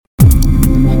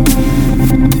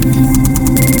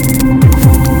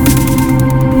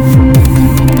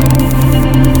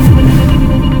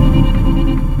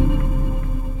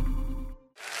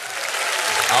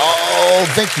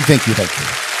Thank you.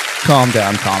 Calm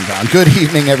down. Good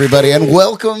evening, everybody, and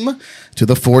welcome to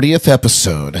the 40th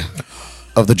episode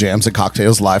of the Jams and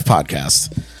Cocktails Live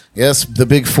Podcast. Yes, the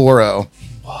big 4-0.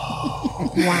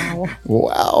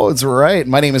 Wow, it's right.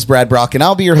 My name is Brad Brock, and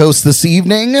I'll be your host this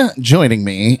evening. Joining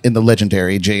me in the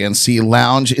legendary JNC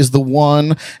Lounge is the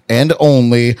one and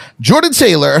only Jordan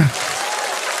Taylor.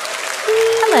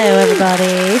 Hello,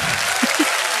 everybody.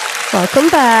 Welcome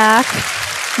back.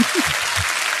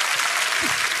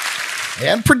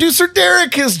 And producer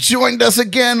Derek has joined us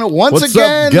again What's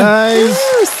again. up, guys?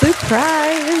 Ooh,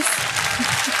 surprise.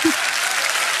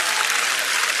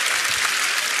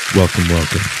 Welcome.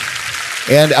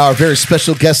 And our very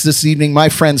special guest this evening, my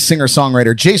friend,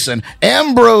 singer-songwriter Jason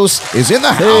Ambrose is in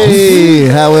the house. Hey,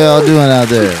 how we all doing out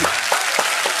there?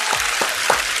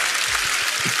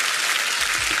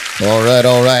 All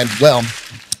right. Well,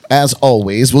 as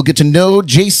always, we'll get to know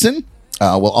Jason.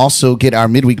 We'll also get our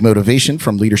midweek motivation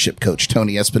from leadership coach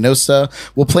Tony Espinosa.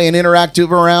 We'll play an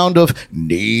interactive round of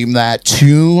Name That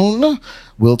Tune.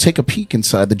 We'll take a peek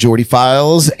inside the Geordie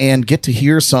Files and get to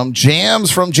hear some jams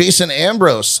from Jason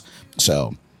Ambrose.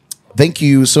 So thank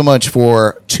you so much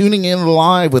for tuning in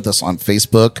live with us on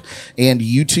Facebook and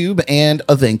YouTube. And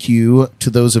a thank you to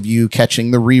those of you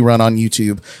catching the rerun on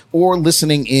YouTube or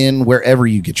listening in wherever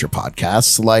you get your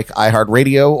podcasts, like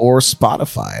iHeartRadio or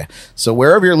Spotify. So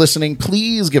wherever you're listening,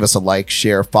 please give us a like,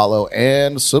 share, follow,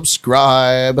 and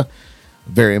subscribe.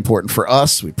 Very important for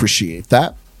us. We appreciate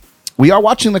that. We are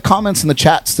watching the comments in the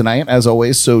chats tonight, as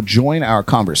always, so join our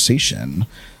conversation.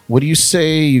 What do you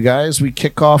say, you guys? We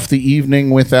kick off the evening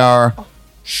with our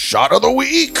Shot of the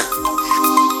Week.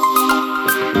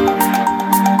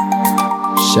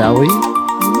 Shall we?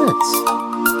 Let's.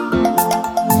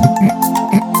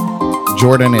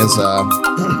 Jordan is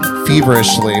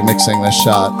feverishly mixing this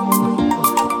shot.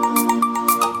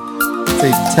 It's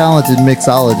a talented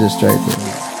mixologist right there.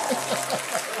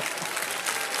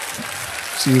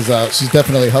 She's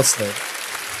definitely hustling.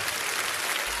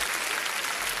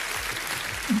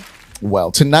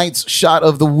 Well, tonight's Shot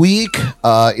of the Week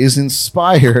is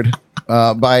inspired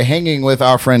by hanging with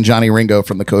our friend Johnny Ringo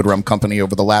from the Code Rum Company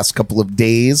over the last couple of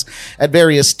days at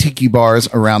various tiki bars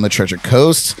around the Treasure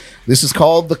Coast. This is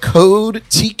called the Code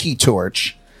Tiki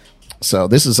Torch. So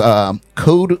this is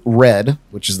Code Red,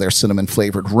 which is their cinnamon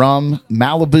flavored rum,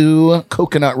 Malibu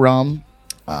coconut rum,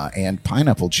 and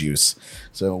pineapple juice.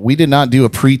 So we did not do a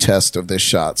pre-test of this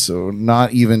shot, so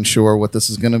not even sure what this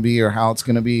is going to be or how it's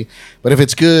going to be. But if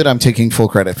it's good, I'm taking full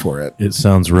credit for it. It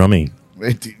sounds rummy.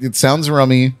 It sounds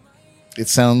rummy. It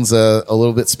sounds a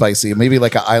little bit spicy, maybe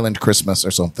like an island Christmas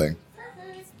or something.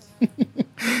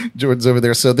 Jordan's over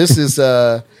there. So this is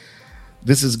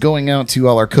going out to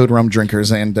all our Code Rum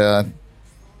drinkers, and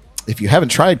if you haven't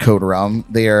tried Code Rum,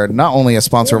 they are not only a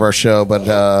sponsor of our show,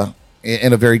 but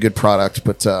and a very good product,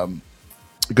 but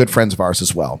good friends of ours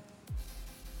as well.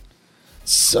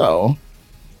 So,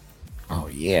 oh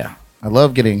yeah, I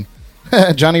love getting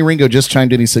Johnny Ringo just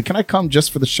chimed in. He said, "Can I come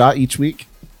just for the shot each week?"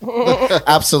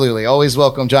 Absolutely, always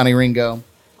welcome, Johnny Ringo.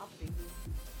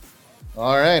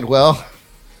 All right, well,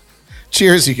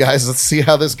 cheers, you guys. Let's see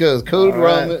how this goes. Code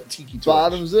Rum Tiki Torch.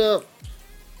 Bottoms up.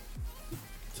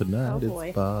 Tonight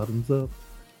it's bottoms up.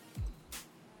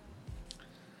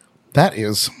 That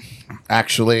is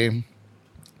actually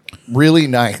really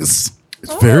nice.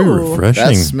 It's very refreshing.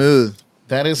 That's smooth.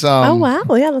 That is Oh, wow.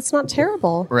 Yeah, that's not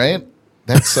terrible. right.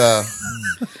 That's what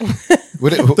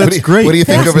That's great. What do you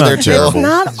think That's over not there, Jill? terrible.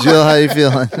 Not. Jill, how you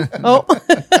feeling? Oh,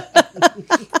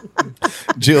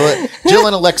 Jill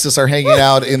and Alexis are hanging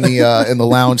out in the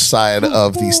lounge side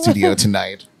of the studio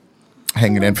tonight,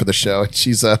 hanging in for the show.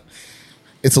 She's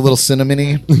it's a little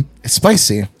cinnamony. It's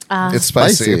spicy. It's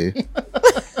spicy.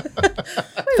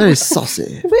 Very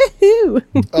saucy. woohoo.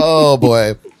 Oh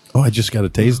boy. Oh, I just got a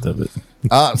taste of it.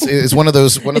 It's one of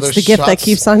those It's the gift that shots-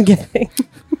 keeps on giving.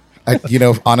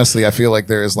 Honestly, I feel like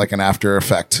there is like an after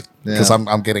effect because Yeah.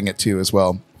 I'm getting it too as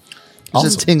well.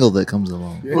 It's a tingle that comes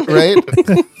along. Right?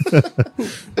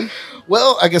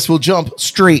 Well, I guess we'll jump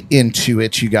straight into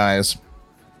it, you guys.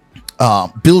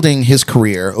 Building his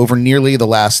career over nearly the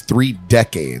last 3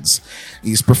 decades.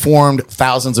 He's performed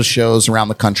thousands of shows around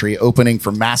the country, opening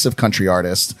for massive country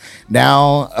artists. He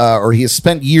has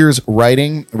spent years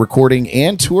writing, recording,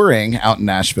 and touring out in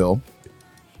Nashville.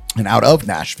 And out of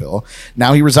Nashville.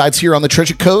 Now he resides here on the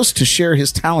Treasure Coast to share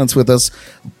his talents with us,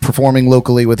 performing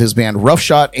locally with his band Rough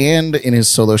Shot and in his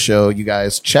solo show. You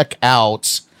guys check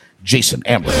out Jason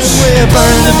Ambrose. We're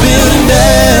burning the building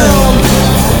down.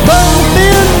 Burn the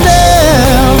building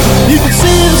down. You can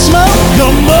see the smoke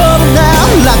come up now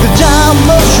like a giant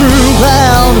mushroom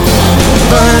cloud.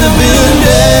 Burn the building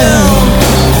down.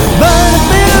 Burn the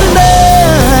building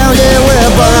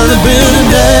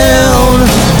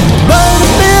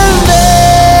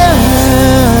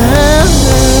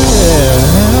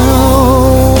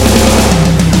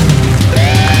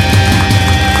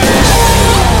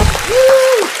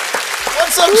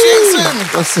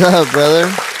What's up, brother?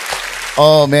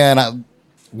 Oh man,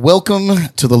 welcome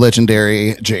to the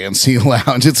legendary JNC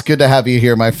Lounge. It's good to have you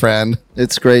here, my friend.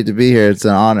 It's great to be here. It's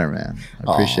an honor, man.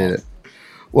 I appreciate it.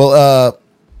 Well,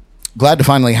 glad to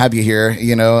finally have you here.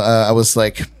 You know, I was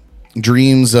like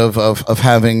dreams of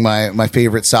having my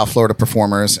favorite South Florida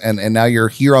performers, and now you're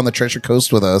here on the Treasure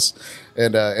Coast with us,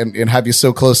 and have you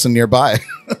so close and nearby.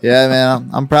 Yeah, man.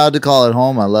 I'm proud to call it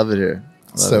home. I love it here.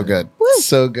 So good.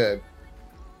 So good.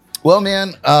 Well,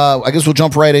 man, I guess we'll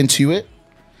jump right into it.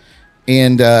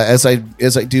 And as I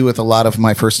do with a lot of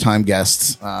my first time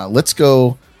guests, let's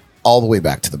go all the way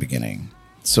back to the beginning.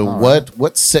 So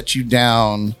what set you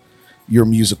down your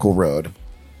musical road?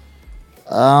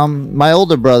 My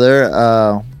older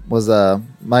brother was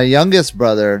my youngest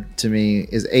brother to me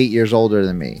is 8 years older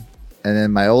than me. And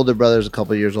then my older brother's a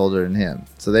couple years older than him.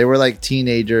 So they were like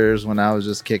teenagers when I was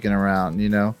just kicking around, you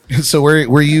know? So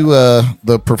were you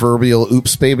the proverbial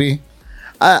oops baby?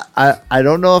 I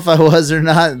don't know if I was or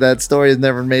not. That story has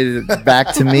never made it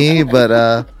back to me,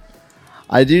 but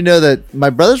I do know that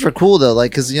my brothers were cool though.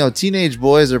 Like, cause you know, teenage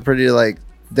boys are pretty like,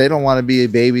 they don't want to be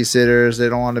babysitters. They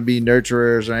don't want to be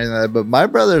nurturers or anything like that. But my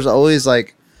brothers always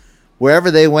like,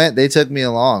 wherever they went, they took me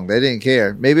along. They didn't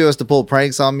care. Maybe it was to pull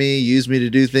pranks on me, use me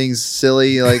to do things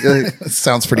silly. Like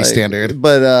sounds pretty standard.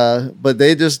 But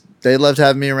they loved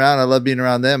having me around. I loved being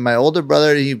around them. My older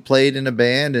brother, he played in a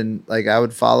band, and like I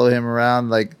would follow him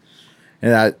around. Like,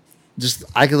 and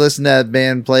I could listen to that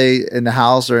band play in the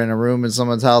house or in a room in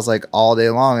someone's house like all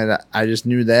day long, and I just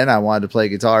knew then I wanted to play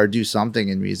guitar or do something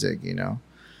in music. You know,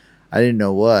 I didn't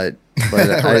know what.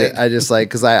 But Right. I just like,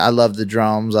 because I love the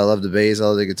drums, I love the bass, I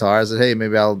love the guitar. I said, hey,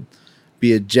 maybe I'll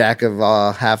be a jack of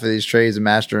half of these trades and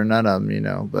master of none of them, you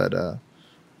know. But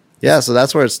yeah, so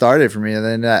that's where it started for me.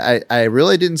 And then I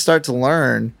really didn't start to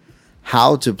learn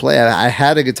how to play. I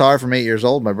had a guitar from 8 years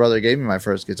old. My brother gave me my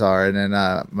first guitar, and then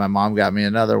my mom got me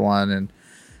another one, and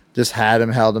just had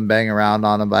him, held him, bang around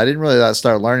on him. But I didn't really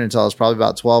start learning until I was probably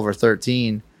about 12 or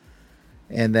 13.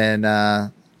 And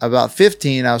then about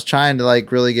 15, I was trying to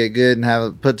like really get good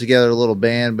and put together a little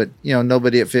band, but you know,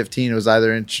 nobody at 15 was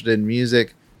either interested in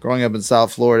music. Growing up in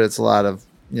South Florida, it's a lot of,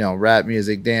 you know, rap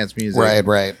music, dance music.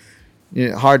 Right. You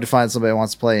know, hard to find somebody who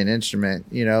wants to play an instrument,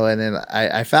 you know. And then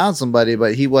I found somebody,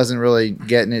 but he wasn't really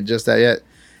getting it just that yet.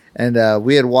 And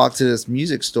we had walked to this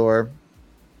music store,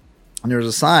 and there was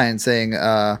a sign saying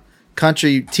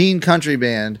teen country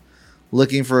band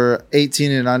looking for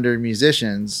 18 and under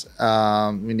musicians.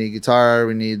 We need guitar,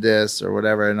 we need this or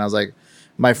whatever. And I was like,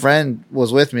 my friend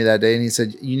was with me that day, and he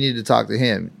said, you need to talk to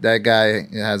him. That guy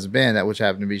has a band, which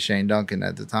happened to be Shane Duncan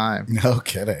at the time. No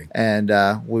kidding. And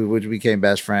we became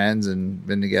best friends and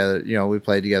been together. You know, we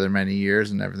played together many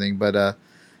years and everything. But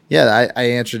yeah, I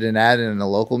answered an ad in a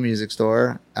local music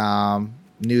store.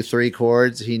 Knew 3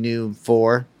 chords. He knew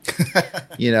 4.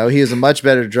 You know, he was a much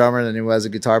better drummer than he was a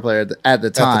guitar player at the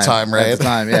time. At the time, right? At the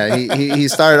time, yeah. He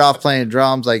started off playing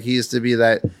drums. Like, he used to be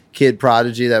that kid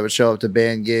prodigy that would show up to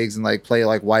band gigs and like play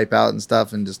like Wipeout and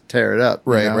stuff and just tear it up.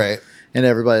 Right, you know? right. And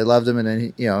everybody loved him. And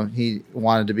then he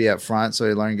wanted to be up front, so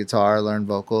he learned guitar, learned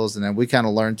vocals, and then we kind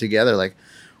of learned together. Like,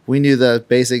 we knew the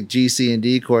basic G, C, and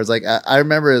D chords. Like, I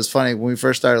remember it was funny when we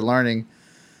first started learning.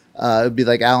 It would be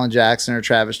like Alan Jackson or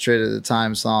Travis Tritt at the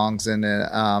time songs, and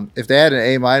if they had an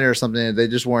A minor or something, they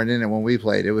just weren't in it when we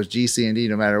played. It was G, C, and D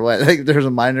no matter what. Like, there's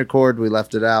a minor chord, we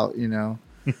left it out, you know.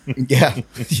 Yeah.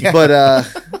 But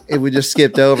we just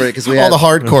skipped over it because we all had the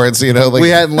hard chords, you know. Like, we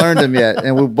hadn't learned them yet,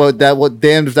 and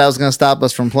damned if that was going to stop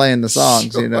us from playing the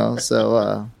songs, you know.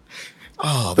 So.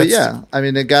 But yeah, I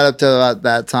mean, it got up to about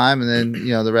that time, and then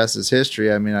you know the rest is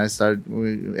history. I mean,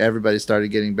 everybody started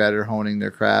getting better, honing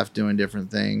their craft, doing different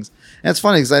things. And it's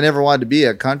funny because I never wanted to be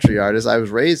a country artist. I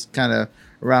was raised kind of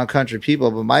around country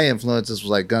people, but my influences was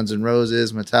like Guns N'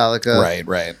 Roses, Metallica,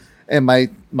 right. And my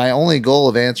only goal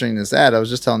of answering this ad, I was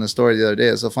just telling this story the other day.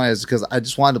 It's so funny, is because I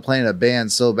just wanted to play in a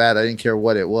band so bad. I didn't care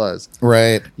what it was.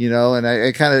 Right. You know, and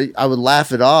I would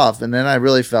laugh it off, and then I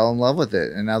really fell in love with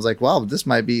it. And I was like, wow, this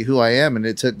might be who I am. And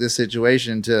it took this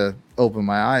situation to open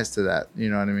my eyes to that. You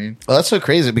know what I mean? Well, that's so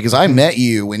crazy because I met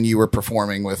you when you were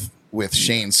performing with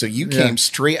Shane. So you came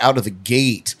straight out of the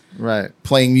gate Right.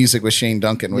 playing music with Shane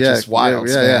Duncan, which is wild,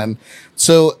 yeah. man.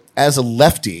 So as a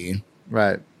lefty,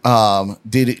 Right.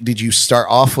 did you start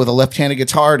off with a left-handed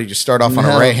guitar? Or did you start off on a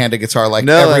No. right-handed guitar like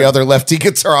No, every other lefty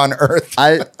guitar on earth?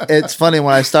 It's funny,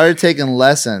 when I started taking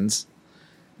lessons,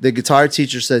 the guitar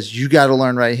teacher says, you got to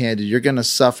learn right-handed. You're going to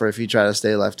suffer if you try to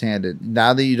stay left-handed.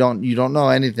 Now that you don't know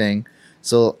anything,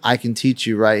 so I can teach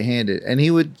you right-handed. And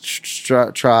he would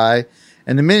try, and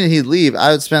And the minute he'd leave,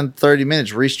 I would spend 30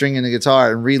 minutes restringing the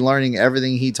guitar and relearning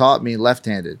everything he taught me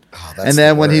left-handed. Oh, And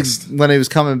then when he was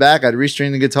coming back, I'd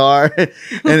restring the guitar,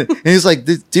 and he's like,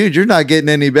 "Dude, you're not getting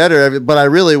any better." But I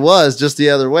really was, just the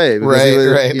other way, because he was,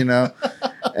 Right. you know.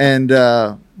 And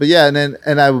but yeah,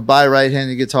 and I would buy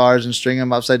right-handed guitars and string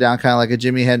them upside down, kind of like a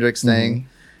Jimi Hendrix thing.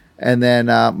 And then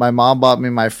my mom bought me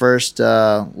my first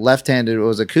left-handed. It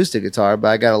was acoustic guitar, but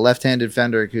I got a left-handed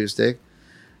Fender acoustic.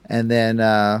 And then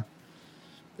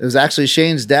it was actually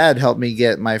Shane's dad helped me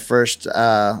get my first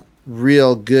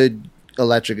real good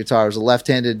electric guitar. It was a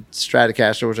left-handed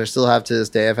Stratocaster, which I still have to this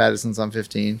day. I've had it since I'm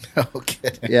 15.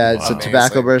 Okay. Yeah, it's a Amazing.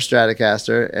 Tobacco Burst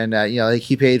Stratocaster, and you know, like,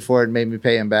 he paid for it and made me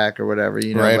pay him back or whatever.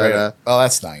 You know, Right, but, right. Oh,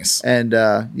 that's nice. and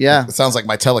yeah. It sounds like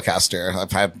my Telecaster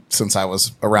I've had since I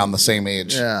was around the same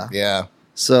age. Yeah. Yeah.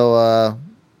 So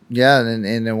yeah, and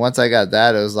then once I got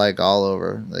that, it was like all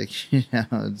over. Like, you know,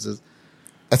 it's just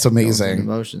That's amazing.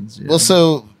 emotions. You know? Well,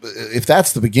 so if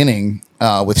that's the beginning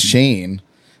with Shane,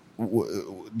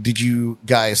 did you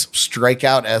guys strike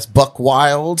out as Buck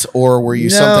Wild, or were you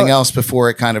No. something else before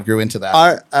it kind of grew into that?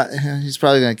 our he's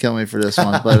probably gonna kill me for this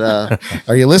one, but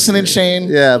Are you listening, Shane?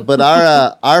 yeah, but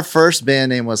our first band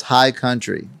name was High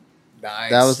Country. Nice.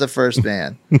 That was the first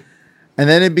band, and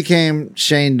then it became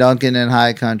Shane Duncan and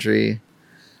High Country,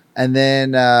 and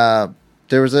then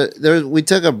we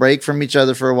took a break from each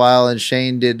other for a while, and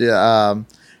Shane did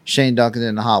Shane Duncan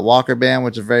in the Hot Walker Band,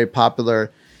 which is very popular.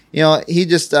 You know, he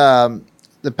just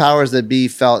the powers that be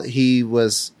felt he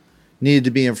was needed to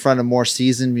be in front of more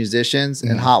seasoned musicians,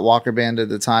 and Hot Walker Band at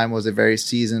the time was a very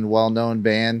seasoned, well-known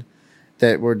band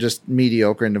that were just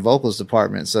mediocre in the vocals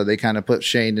department. So they kind of put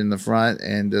Shane in the front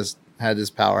and just had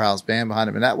this powerhouse band behind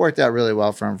him, and that worked out really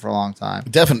well for him for a long time.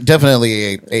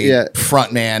 Definitely a Yeah.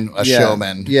 front man, a Yeah.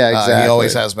 showman. Yeah, He exactly.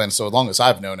 always has been, so long as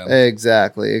I've known him.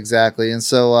 Exactly. And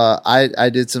so I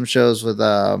did some shows with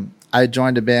I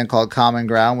joined a band called Common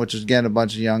Ground, which was again a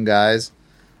bunch of young guys,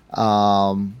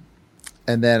 and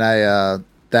then I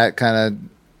that kind of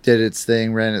did its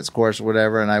thing, ran its course or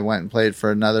whatever, and I went and played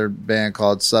for another band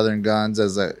called Southern Guns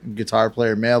as a guitar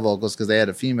player, male vocalist, because they had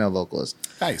a female vocalist.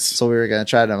 Nice. So we were going to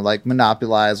try to like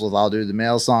monopolize with, I'll do the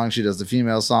male songs, she does the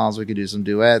female songs, we could do some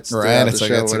duets. Right. throughout It's the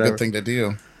like show, it's a whatever. good thing to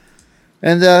do.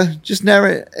 And just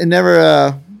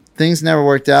things never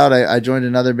worked out. I joined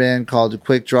another band called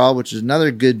Quick Draw, which is another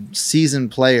good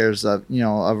seasoned players of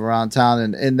around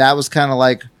town, and that was kind of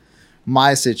like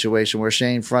my situation where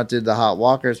Shane fronted the Hot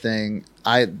Walker thing.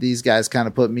 These guys kind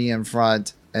of put me in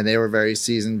front, and they were very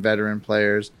seasoned veteran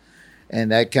players,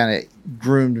 and that kind of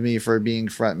groomed me for being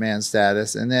frontman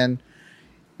status. And then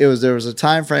there was a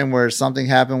time frame where something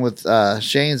happened with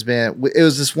Shane's band. It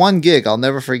was this one gig, I'll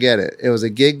never forget it. It was a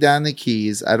gig down in the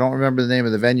Keys. I don't remember the name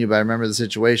of the venue, but I remember the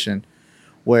situation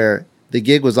where the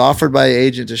gig was offered by an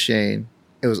agent to Shane.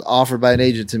 It was offered by an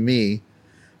agent to me.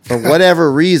 For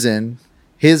whatever reason,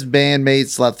 his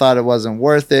bandmates thought it wasn't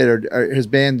worth it, or his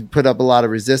band put up a lot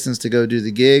of resistance to go do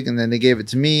the gig, and then they gave it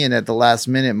to me, and at the last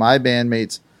minute, my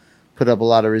bandmates put up a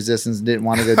lot of resistance and didn't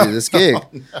want to go do this gig.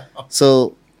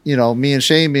 So, me and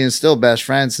Shane being still best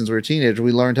friends since we were teenagers,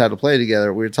 we learned how to play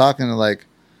together. We were talking to like,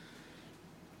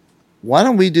 why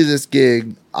don't we do this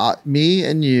gig, me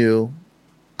and you?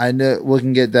 I know we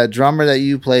can get that drummer that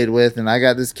you played with, and I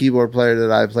got this keyboard player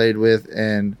that I played with,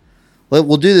 and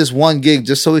we'll do this one gig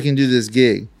just so we can do this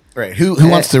gig. Right. Who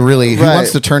wants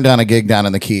to turn down a gig down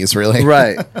in the Keys, really?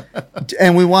 Right.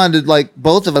 And we wanted to, like,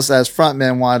 both of us as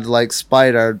frontmen wanted to, like,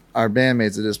 spite our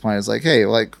bandmates at this point. It's like, hey,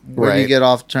 like, where do you Right. get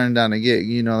off turning down a gig?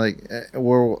 This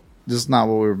is not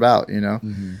what we were about,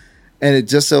 Mm-hmm. And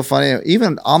it's just so funny.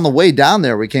 Even on the way down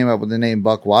there, we came up with the name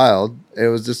Buck Wild. It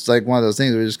was just like one of those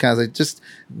things. We just kind of like, just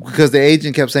because the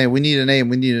agent kept saying, we need a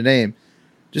name.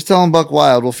 Just tell him Buck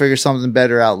Wild. We'll figure something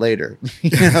better out later.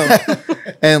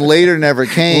 And later never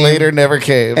came. Later never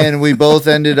came. And we both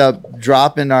ended up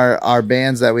dropping our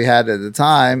bands that we had at the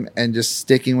time and just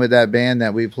sticking with that band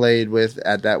that we played with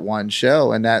at that one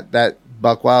show. And that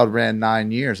Buck Wild ran 9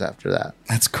 years after that.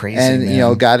 That's crazy. And,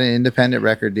 man. got an independent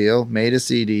record deal, made a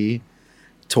CD,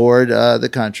 toured the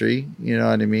country, you know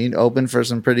what I mean? Opened for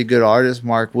some pretty good artists,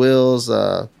 Mark Wills,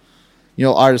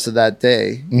 artists of that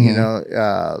day.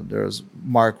 Mm-hmm. There was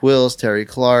Mark Wills, Terry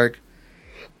Clark.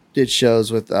 Did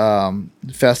shows with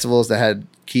festivals that had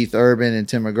Keith Urban and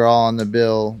Tim McGraw on the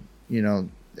bill.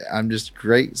 I'm just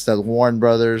great. So the Warren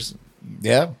Brothers.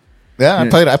 Yeah. I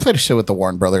played a show with the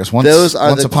Warren Brothers once. Those are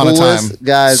once the upon a time. coolest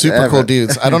guys Super ever. cool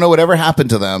dudes. I don't know whatever happened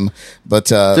to them, but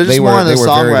They're just they more were on the very,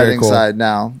 songwriting very cool. side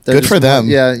now. They're Good just for them.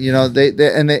 More, yeah,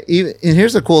 and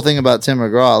here's the cool thing about Tim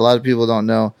McGraw. A lot of people don't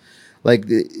know, like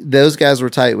those guys were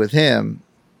tight with him,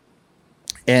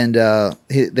 and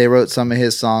they wrote some of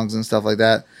his songs and stuff like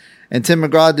that. And Tim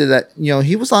McGraw did that. You know,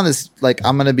 he was on this like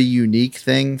I'm gonna be unique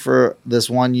thing for this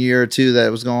 1 year or two that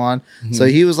was going on. Mm-hmm. So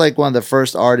he was like one of the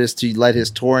first artists to let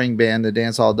his touring band, the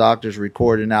Dancehall Doctors,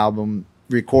 record an album,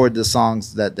 record the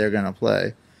songs that they're gonna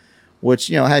play, which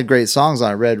had great songs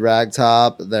on it. Red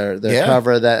Ragtop, their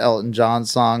cover of that Elton John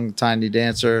song, Tiny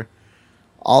Dancer,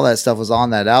 all that stuff was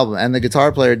on that album. And the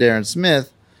guitar player Darren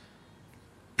Smith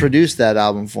produced that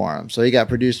album for him, so he got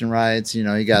producing rights. He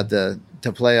got to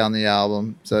play on the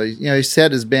album. So he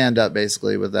set his band up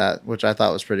basically with that, which I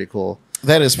thought was pretty cool.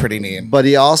 That is pretty neat. But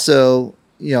he also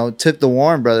took the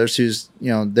Warren Brothers, who's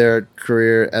their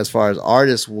career as far as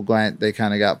artists went, they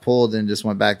kind of got pulled and just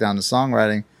went back down to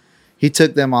songwriting. He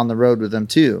took them on the road with them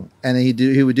too, and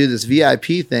he would do this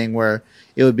VIP thing where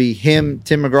it would be him,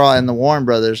 Tim McGraw, and the Warren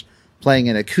Brothers playing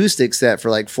an acoustic set for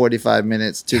like 45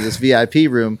 minutes to this VIP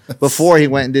room before he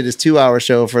went and did his 2-hour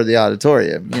show for the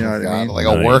auditorium. You know what I mean? Like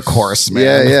a workhorse,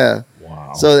 man. Yeah.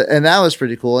 Wow. So, and that was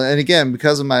pretty cool. And again,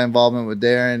 because of my involvement with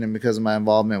Darren and because of my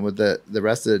involvement with the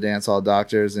rest of the Dancehall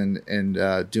Doctors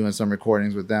and doing some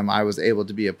recordings with them, I was able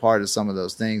to be a part of some of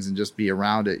those things and just be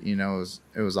around it.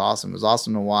 It was awesome. It was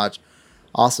awesome to watch.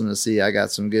 Awesome to see. I got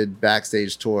some good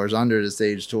backstage tours, under the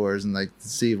stage tours, and like to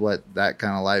see what that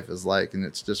kind of life is like, and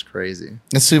it's just crazy.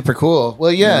 It's super cool.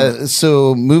 Well, yeah.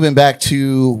 So moving back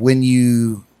to when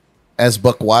you, as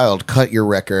Buck Wild, cut your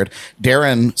record,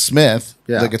 Darren Smith,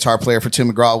 the guitar player for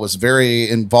Tim McGraw, was very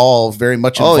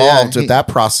much involved with that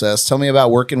process. Tell me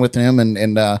about working with him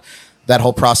and that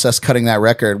whole process, cutting that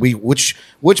record. Which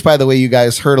by the way, you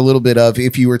guys heard a little bit of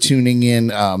if you were tuning in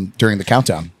during the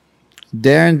countdown.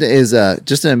 Darren is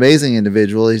just an amazing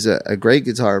individual. He's a great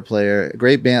guitar player, a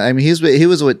great band. I mean, he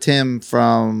was with Tim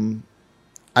from,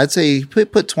 I'd say he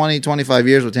put 20, 25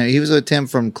 years with Tim. He was with Tim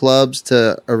from clubs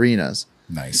to arenas.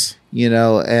 Nice.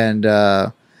 And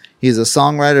he's a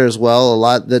songwriter as well.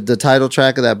 The title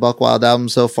track of that Buck Wild album,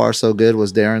 So Far So Good,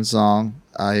 was Darren's song.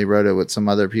 He wrote it with some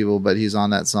other people, but he's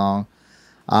on that song.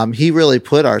 He really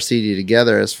put our CD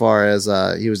together as far as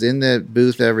he was in the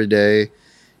booth every day.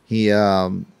 He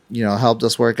helped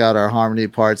us work out our harmony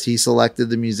parts. He selected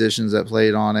the musicians that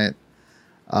played on it.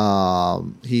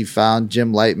 He found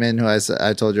Jim Lightman, who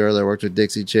I told you earlier worked with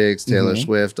Dixie Chicks, Taylor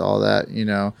Swift, all that,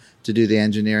 to do the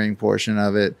engineering portion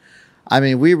of it. I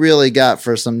mean, we really got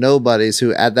for some nobodies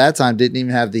who at that time didn't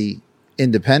even have the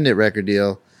independent record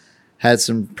deal, had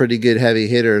some pretty good heavy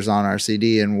hitters on our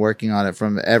CD and working on it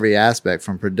from every aspect,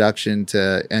 from production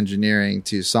to engineering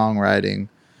to songwriting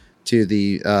to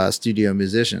the studio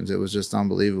musicians. It was just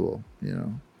unbelievable,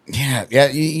 Yeah.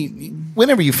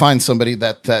 Whenever you find somebody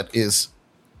that is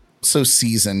so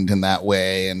seasoned in that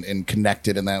way and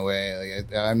connected in that way,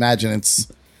 I imagine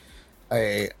it's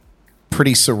a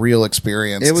pretty surreal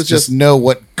experience. It was just know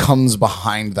what comes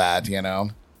behind that, Yeah,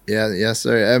 yes,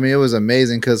 sir. I mean, it was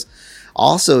amazing because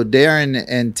also Darren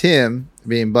and Tim,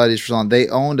 being buddies for so long, they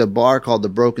owned a bar called the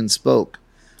Broken Spoke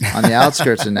on the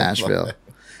outskirts of Nashville,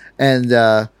 and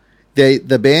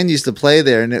the band used to play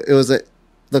there, and it was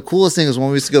the coolest thing was when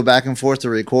we used to go back and forth to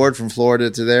record from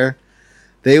Florida to there,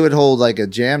 they would hold like a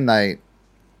jam night.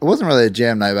 It wasn't really a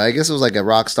jam night, but I guess it was like a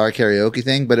rock star karaoke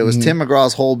thing, but it was Tim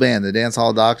McGraw's whole band, the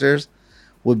Dancehall Doctors,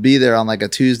 would be there on like a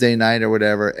Tuesday night or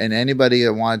whatever, and anybody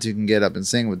that wanted to can get up and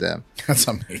sing with them. That's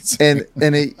amazing.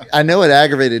 And I know it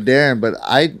aggravated Darren, but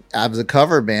I was a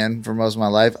cover band for most of my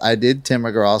life. I did Tim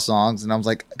McGraw songs, and I was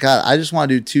like, God, I just want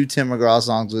to do 2 Tim McGraw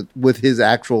songs with his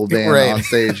actual band on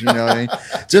stage. You know what I mean?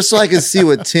 Just so I could see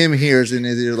what Tim hears in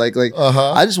his ear.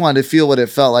 I just wanted to feel what it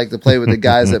felt like to play with the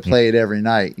guys that play it every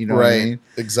night. You know what I mean?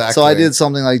 Exactly. So I did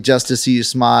something like Just to See You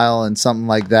Smile and something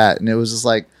like that, and it was just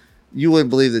like, you wouldn't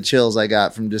believe the chills I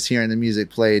got from just hearing the music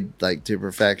played like to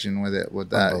perfection with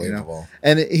that. Unbelievable.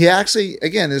 And he actually,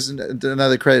 again, this is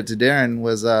another credit to Darren,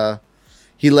 was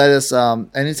he let us,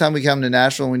 anytime we come to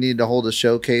Nashville and we needed to hold a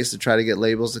showcase to try to get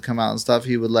labels to come out and stuff,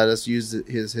 he would let us use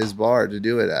his bar to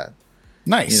do it at.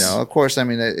 Nice. Of course, I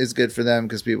mean, it's good for them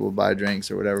because people buy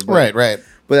drinks or whatever. But, right.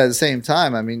 But at the same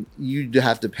time, I mean, you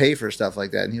have to pay for stuff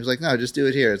like that. And he was like, no, just do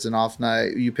it here. It's an off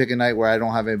night. You pick a night where I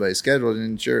don't have anybody scheduled,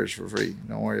 and sure, it's for free.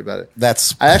 Don't worry about it.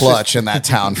 That's clutch in that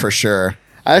town for sure.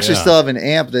 I actually still have an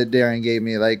amp that Darren gave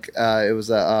me. Like it was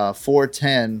a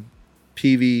 410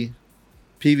 PV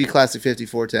Classic 50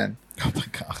 410. Oh my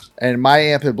god! And my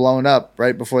amp had blown up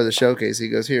right before the showcase. He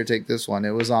goes, "Here, take this one."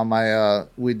 It was on my.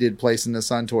 We did Place in the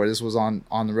Sun tour. This was on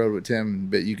the road with Tim,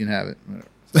 but you can have it.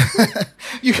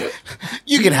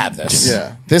 you can have this.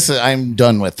 Yeah. I'm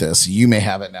done with this. You may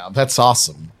have it now. That's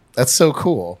awesome. That's so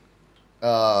cool.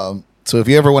 So if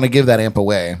you ever want to give that amp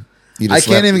away, You I just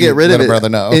can't even get rid let of a it. brother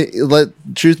know.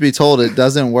 Truth be told, it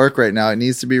doesn't work right now. It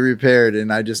needs to be repaired,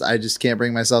 and I just can't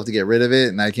bring myself to get rid of it,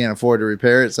 and I can't afford to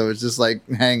repair it. So it's just like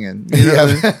hanging. You know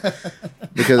what I mean?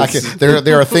 Because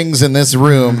there are things in this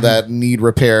room that need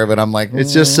repair, but I'm like,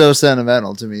 it's just so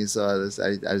sentimental to me. So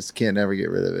I just can't ever get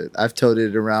rid of it. I've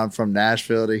toted it around from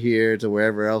Nashville to here to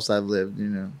wherever else I've lived. You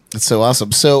know, it's so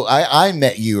awesome. So I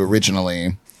met you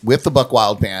originally with the Buck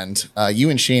Wild Band, you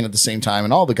and Shane at the same time,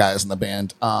 and all the guys in the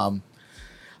band.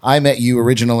 I met you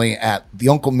originally at the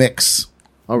Uncle Mick's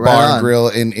Oh, right Bar on. and Grill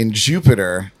in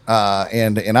Jupiter,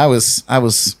 and I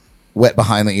was wet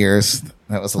behind the ears.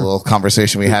 That was a little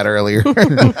conversation we had earlier.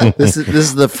 this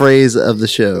is the phrase of the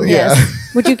show. Yeah.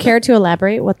 Would you care to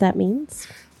elaborate what that means?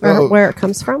 Or Oh. where it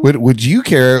comes from? Would you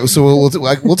care? So we'll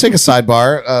take a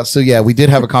sidebar. So yeah, we did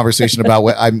have a conversation about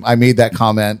what I made that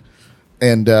comment,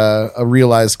 and I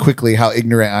realized quickly how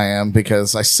ignorant I am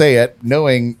because I say it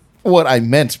knowing what I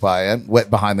meant by it, wet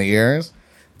behind the ears,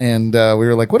 and we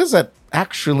were like, what does that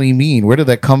actually mean? Where did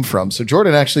that come from? So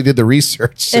Jordan actually did the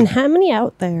research. And how many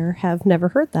out there have never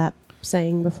heard that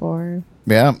saying before?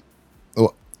 Yeah.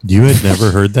 Well, You had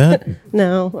never heard that?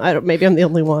 No, I don't. Maybe I'm the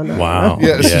only one. I don't Wow. know.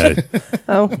 Yes. Yeah.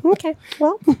 Oh, okay.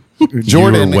 Well,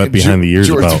 Jordan You were wet behind the ears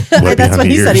Jordan- about wet that's behind what the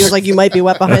he ears. said. He was like, "You might be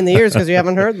wet behind the ears because you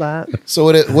haven't heard that." So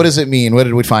what does it mean? What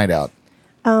did we find out?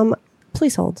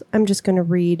 Please hold. I'm just going to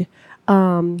read.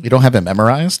 You don't have it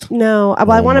memorized? No,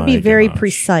 well, I Oh want to be my very gosh.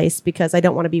 precise because I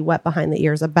don't want to be wet behind the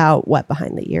ears about wet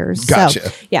behind the ears. Gotcha.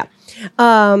 So, yeah.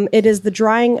 It is the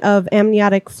drying of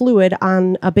amniotic fluid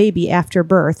on a baby after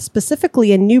birth,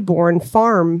 specifically a newborn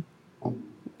farm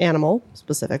animal,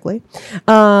 specifically.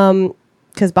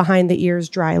 Because behind the ears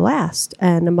dry last,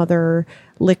 and a mother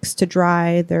licks to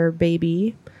dry their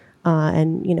baby,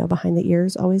 and, behind the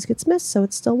ears always gets missed, so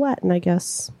it's still wet, and I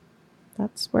guess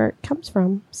that's where it comes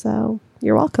from. So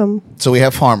you're welcome. So we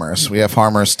have farmers. We have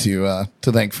farmers to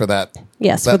thank for that.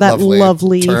 Yes, for that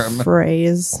lovely term.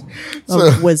 phrase So-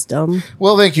 of wisdom.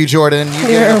 Well, thank you, Jordan. You get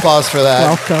an You're applause for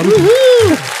that. Welcome.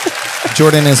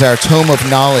 Jordan is our tome of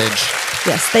knowledge.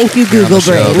 Yes, thank you, here on the Google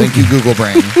show. Brain. Thank you, Google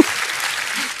Brain.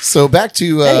 So back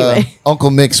to Anyway.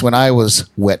 Uncle Mick's when I was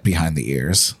wet behind the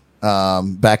ears.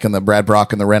 Back in the Brad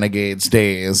Brock and the Renegades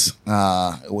days.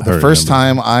 The first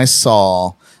time I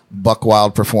saw Buck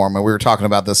Wild perform, and we were talking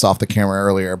about this off the camera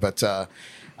earlier, but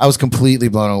I was completely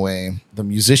blown away. The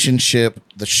musicianship,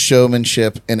 the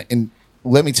showmanship, and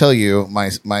let me tell you, my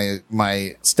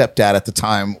stepdad at the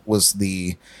time was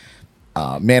the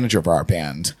manager of our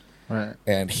band. Right.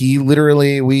 And he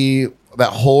literally, that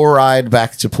whole ride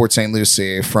back to Port St.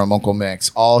 Lucie from Uncle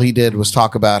Mick's, all he did was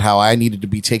talk about how I needed to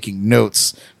be taking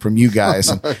notes from you guys.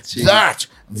 And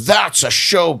that's a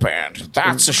show band.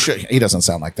 That's a show. He doesn't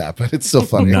sound like that, but it's still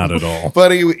funny. Not at all.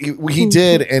 But he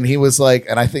did, and he was like,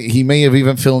 and I think he may have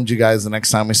even filmed you guys the next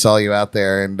time we saw you out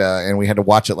there, and we had to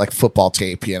watch it like football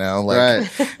tape, Right.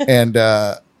 and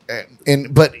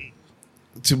but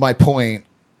to my point,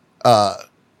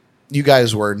 you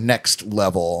guys were next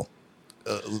level,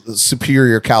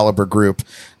 superior caliber group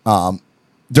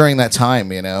during that time,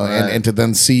 Right. and to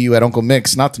then see you at Uncle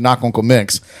Mick's, not to knock Uncle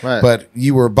Mick's, Right. but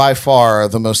you were by far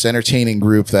the most entertaining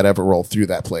group that ever rolled through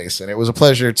that place. And it was a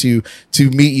pleasure to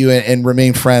meet you and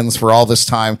remain friends for all this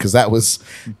time, because that was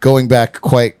going back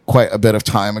quite a bit of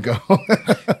time ago.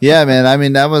 Yeah, man. I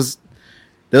mean,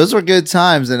 those were good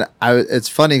times, and it's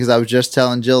funny because I was just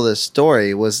telling Jill this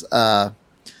story was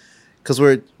because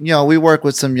we work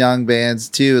with some young bands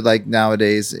too. Like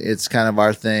nowadays, it's kind of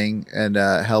our thing, and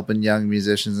helping young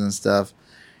musicians and stuff.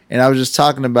 And I was just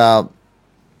talking about,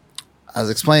 I was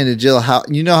explaining to Jill how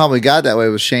we got that way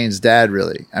with Shane's dad.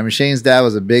 Really, I mean, Shane's dad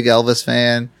was a big Elvis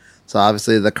fan, so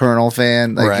obviously the Colonel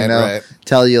fan, like Right.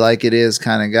 tell you like it is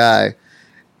kind of guy.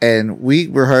 And we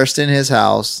rehearsed in his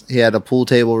house. He had a pool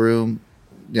table room.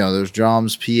 There's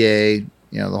drums, PA, the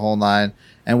whole nine.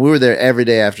 And we were there every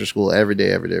day after school, every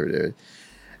day.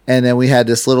 And then we had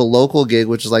this little local gig,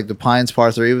 which is like the Pines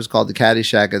Par 3. It was called the Caddy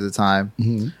Shack at the time.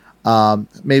 Mm-hmm.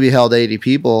 Maybe held 80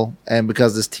 people. And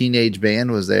because this teenage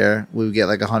band was there, we would get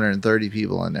like 130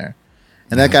 people in there.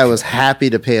 And that guy was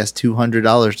happy to pay us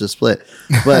 $200 to split.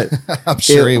 But I'm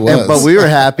sure he was. But we were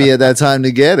happy at that time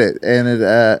to get it.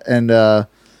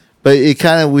 But it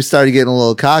kind of, we started getting a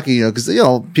little cocky, because,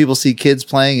 people see kids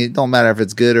playing. It don't matter if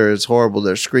it's good or it's horrible.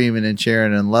 They're screaming and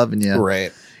cheering and loving you.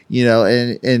 Right.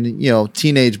 And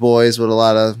teenage boys with a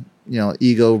lot of,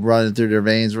 ego running through their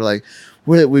veins were like,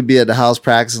 we'd be at the house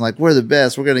practicing, like, we're the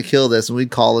best. We're going to kill this. And we'd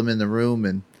call them in the room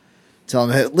and tell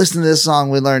them, hey, listen to this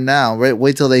song we learned now.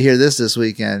 Wait till they hear this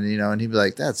weekend, and he'd be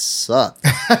like, that sucked.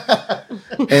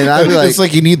 And I'd be like, it's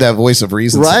like you need that voice of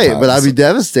reason. right. sometimes. But I'd be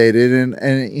devastated.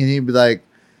 And he'd be like,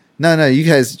 no, you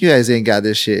guys ain't got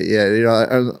this shit yet. You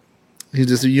know,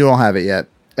 you don't have it yet.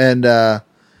 And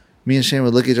me and Shane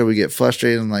would look at each other, we get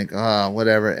frustrated and like,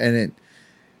 whatever. And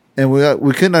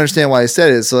we couldn't understand why he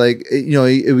said it. So like, you know,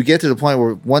 it would get to the point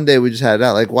where one day we just had it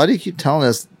out. Like, why do you keep telling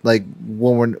us like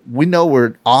when we know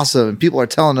we're awesome and people are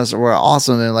telling us that we're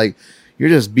awesome and like you're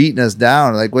just beating us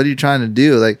down? Like, what are you trying to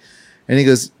do? Like, and he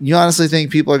goes, you honestly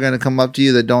think people are going to come up to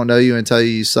you that don't know you and tell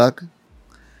you suck?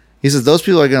 He says, those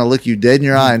people are going to look you dead in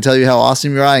your eye and tell you how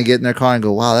awesome you are and get in their car and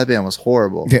go, wow, that band was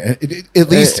horrible. Yeah, at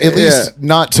least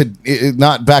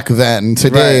not back then.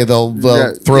 Today Right.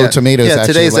 they'll throw tomatoes Yeah, at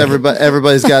today's you. Like,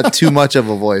 everybody's got too much of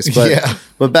a voice. But Yeah.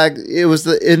 but back it was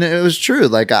true.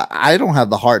 Like I don't have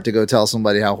the heart to go tell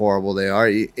somebody how horrible they are.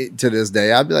 To this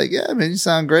day, I'd be like, yeah, man, you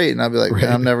sound great, and I'd be like,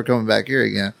 man, I'm never coming back here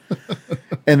again.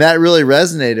 And that really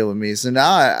resonated with me. So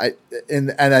now I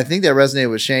think that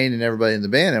resonated with Shane and everybody in the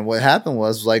band. And what happened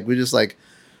was like we just like,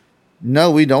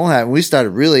 no, we don't have. We started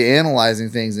really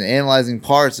analyzing things and analyzing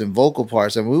parts and vocal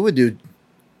parts, and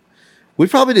we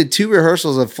probably did 2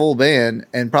 rehearsals of full band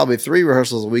and probably 3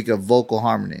 rehearsals a week of vocal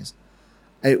harmonies.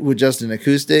 It with just an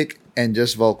acoustic and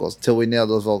just vocals till we nailed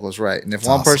those vocals right. And if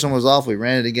one person was off, we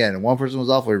ran it again. And one person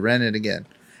was off, we ran it again.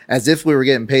 As if we were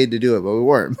getting paid to do it, but we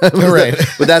weren't. Right.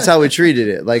 But that's how we treated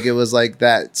it. Like it was like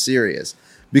that serious.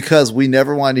 Because we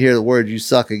never wanted to hear the word "you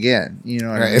suck" again, you know.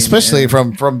 What I mean? Especially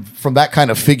from that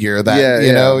kind of figure that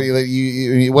you know,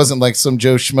 it wasn't like some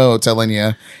Joe Schmo telling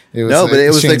you. It was but it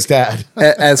was Shane's like,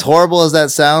 dad. as horrible as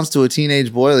that sounds to a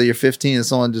teenage boy, like you're 15 and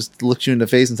someone just looks you in the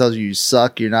face and tells you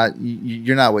suck. You're not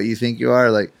what you think you are.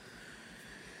 Like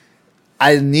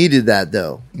I needed that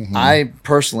though. Mm-hmm. I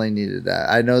personally needed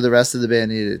that. I know the rest of the band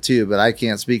needed it too, but I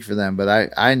can't speak for them.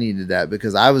 But I needed that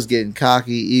because I was getting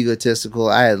cocky, egotistical.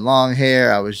 I had long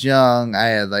hair. I was young. I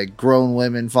had like grown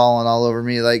women falling all over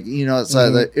me. Like, you know, it's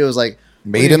like, it was like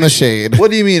Made in the shade.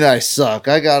 What do you mean I suck?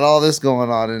 I got all this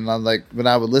going on. And I'm like, when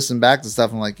I would listen back to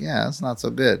stuff, I'm like, yeah, that's not so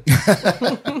good.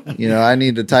 You know, I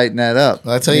need to tighten that up.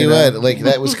 I'll tell you know? what, like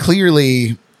that was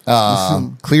clearly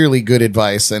clearly good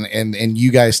advice, and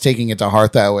you guys taking it to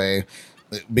heart that way,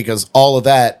 because all of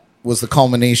that was the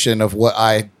culmination of what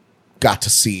I got to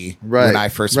see when I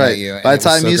first met you. By the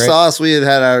time you saw us, we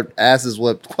had our asses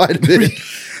whipped quite a bit,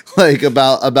 like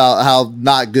about how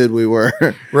not good we were.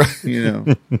 Right. You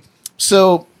know.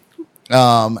 So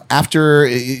after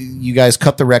you guys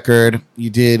cut the record, you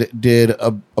did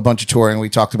a bunch of touring. We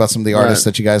talked about some of the artists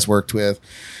that you guys worked with.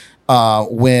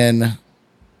 When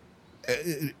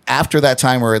after that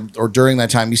time or during that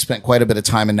time, you spent quite a bit of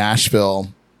time in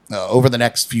Nashville over the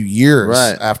next few years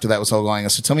after that was all going on.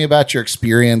 So tell me about your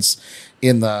experience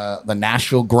in the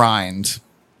Nashville grind.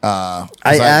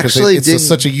 It's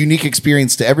such a unique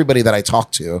experience to everybody that I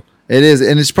talk to. It is,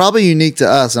 and it's probably unique to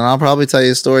us. And I'll probably tell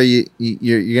you a story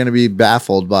you're going to be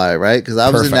baffled by, right? Because I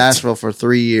was in Nashville for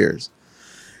 3 years.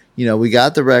 You know, we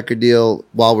got the record deal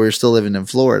while we were still living in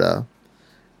Florida,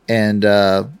 and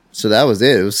so that was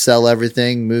it. It was sell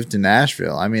everything, move to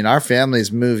Nashville. I mean, our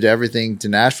families moved everything to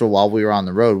Nashville while we were on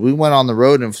the road. We went on the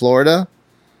road in Florida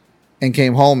and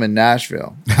came home in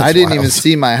Nashville. I didn't even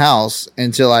see my house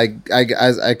until I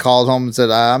called home and said,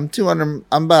 I'm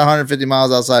about 150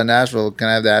 miles outside of Nashville. Can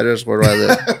I have the address? Where do I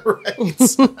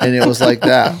live? And it was like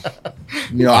that.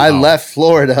 You know, I left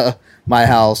Florida, my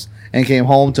house, and came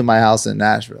home to my house in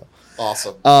Nashville.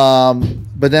 Awesome.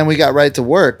 But then we got right to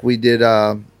work. We did,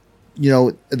 you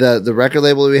know, the record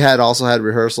label we had also had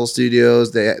rehearsal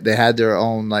studios. They had their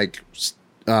own like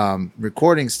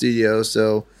recording studio.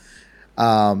 So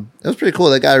it was pretty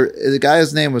cool. The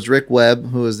guy's name was Rick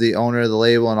Webb, who was the owner of the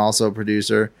label and also a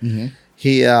producer.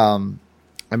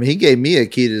 Mm-hmm. He gave me a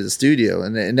key to the studio,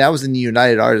 and that was in the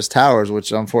United Artists Towers,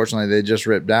 which unfortunately they just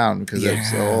ripped down because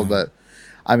it's so old. But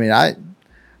I mean,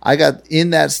 I got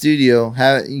in that studio,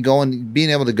 being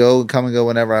able to go and come and go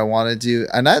whenever I wanted to.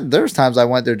 And there was times I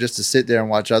went there just to sit there and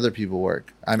watch other people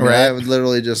work. I mean, I would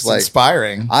literally just it's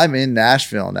inspiring. I'm in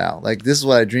Nashville now. Like, this is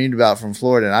what I dreamed about from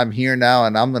Florida, and I'm here now,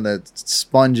 and I'm going to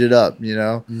sponge it up, you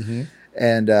know? Mm-hmm.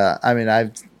 And,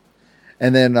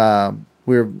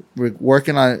 we're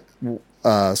working on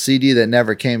a CD that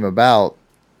never came about.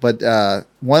 But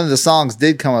one of the songs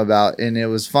did come about, and it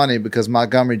was funny because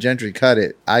Montgomery Gentry cut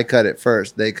it. I cut it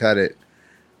first. They cut it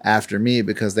after me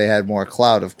because they had more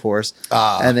clout, of course.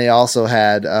 And they also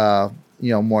had,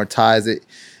 more ties.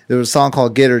 There was a song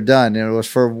called Get Her Done, and it was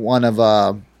for one of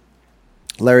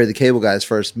Larry the Cable Guy's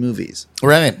first movies.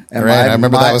 Right. And I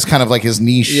remember that was kind of like his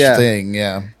niche thing.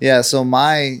 Yeah. Yeah, so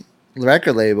my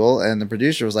record label and the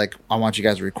producer was like, I want you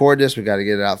guys to record this. We got to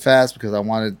get it out fast because I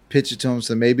want to pitch it to him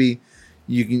so maybe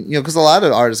you can, because a lot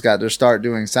of artists got their start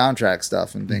doing soundtrack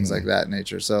stuff and things like that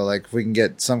nature. So like if we can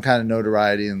get some kind of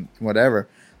notoriety and whatever.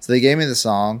 So they gave me the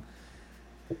song,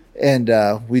 and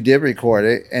we did record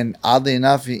it. And oddly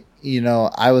enough,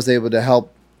 I was able to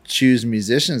help choose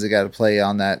musicians that got to play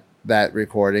on that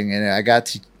recording. And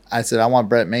I said, I want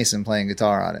Brett Mason playing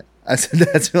guitar on it. I said,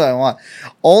 that's who I want.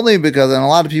 Only because, and a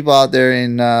lot of people out there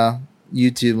in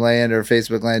YouTube land or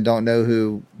Facebook land don't know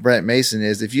who Brett Mason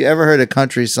is. If you ever heard a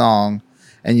country song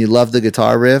and you love the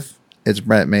guitar riff, it's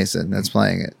Brett Mason that's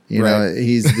playing it.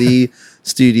 He's the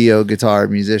studio guitar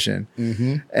musician.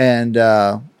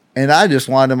 And I just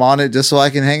wanted him on it just so I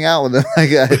can hang out with him. I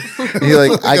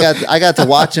got to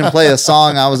watch him play a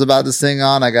song I was about to sing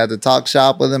on. I got to talk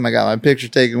shop with him. I got my picture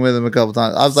taken with him a couple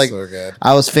times. I was like, So good.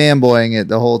 I was fanboying it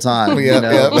the whole time.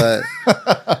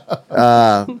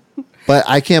 But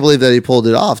I can't believe that he pulled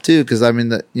it off too. Because I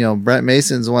mean, Brett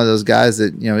Mason's one of those guys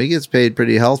that he gets paid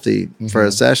pretty healthy for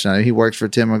a session. I mean, he works for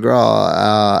Tim McGraw,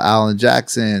 Alan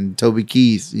Jackson, Toby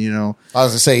Keith. I was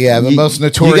gonna say, but most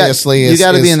notoriously, you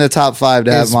got to be in the top 5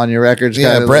 to have him on your records.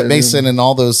 Yeah, Brett Mason and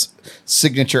all those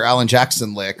signature Alan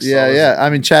Jackson licks. Yeah. I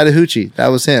mean, Chattahoochee, that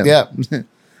was him. Yeah.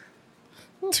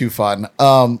 Too fun.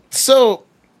 So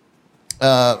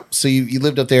you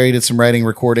lived up there. You did some writing,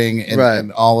 recording,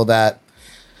 and all of that.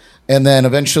 And then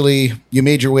eventually you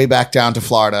made your way back down to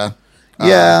Florida.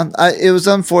 It was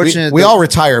unfortunate. We all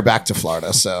retire back to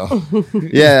Florida, so.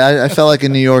 I felt like a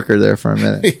New Yorker there for a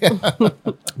minute.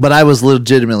 But I was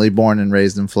legitimately born and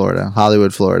raised in Florida,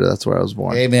 Hollywood, Florida. That's where I was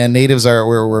born. Hey, man, natives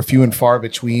we're few and far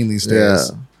between these days.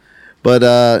 Yeah. But,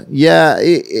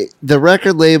 the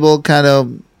record label kind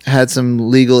of had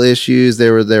some legal issues. They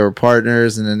were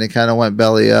partners, and then they kind of went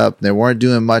belly up. They weren't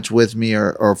doing much with me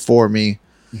or for me.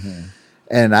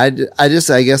 And I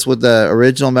guess with the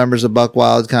original members of Buck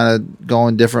Wild kind of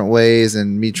going different ways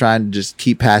and me trying to just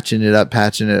keep patching it up.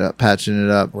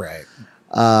 Right.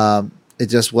 It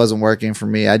just wasn't working for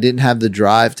me. I didn't have the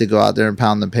drive to go out there and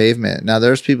pound the pavement. Now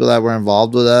there's people that were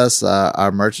involved with us.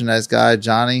 Our merchandise guy,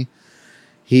 Johnny,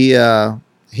 he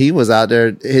was out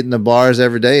there hitting the bars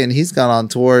every day, and he's gone on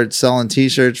tour selling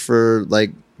T-shirts for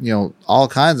all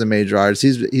kinds of major artists.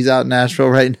 He's out in Nashville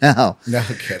right now. No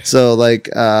kidding. So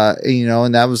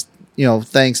and that was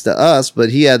thanks to us, but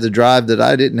he had the drive that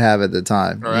I didn't have at the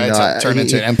time. All right, turn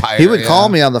into an empire. He would call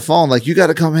me on the phone like, you got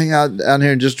to come hang out down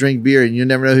here and just drink beer, and you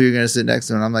never know who you're going to sit next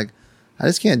to. And I'm like, I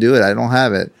just can't do it. I don't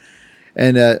have it.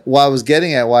 And what I was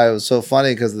getting at, why it was so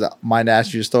funny, because my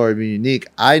Nashville story being unique,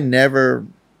 I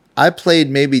played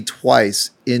maybe twice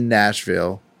in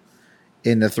Nashville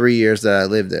in the 3 years that I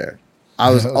lived there. I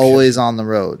was always on the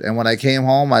road. And when I came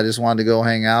home, I just wanted to go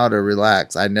hang out or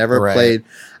relax. I never played.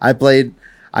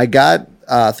 I got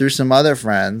through some other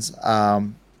friends.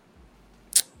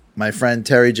 My friend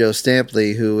Terry Jo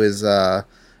Stampley, who is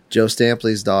Joe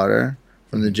Stampley's daughter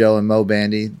from the Joe and Mo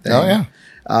Bandy thing. Oh,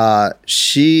 yeah.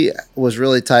 She was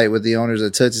really tight with the owners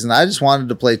of Tootsie's, and I just wanted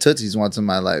to play Tootsie's once in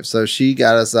my life. So she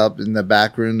got us up in the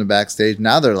back room, the backstage.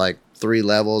 Now they're like 3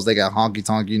 levels. They got Honky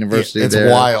Tonk University it's there.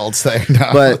 It's wild thing. No.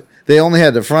 But they only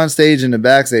had the front stage and the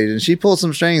backstage, and she pulled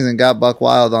some strings and got Buck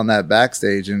Wild on that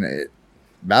backstage, and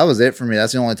that was it for me.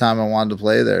 That's the only time I wanted to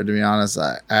play there, to be honest.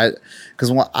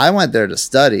 Because when I went there to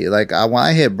study, when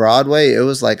I hit Broadway, it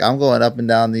was like I'm going up and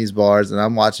down these bars, and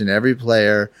I'm watching every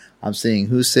player. I'm seeing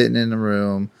who's sitting in the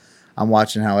room. I'm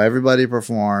watching how everybody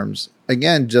performs.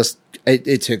 Again, just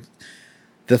it took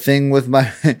the thing with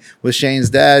with Shane's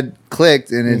dad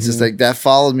clicked, and it's just like that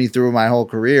followed me through my whole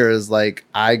career. Is like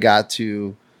I got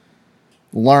to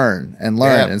learn and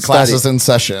classes study. in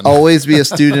session. Always be a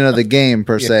student of the game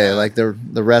per se, like the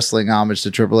wrestling homage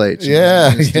to Triple H.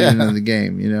 Student of the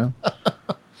game.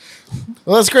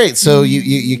 Well, that's great. So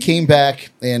you came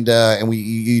back and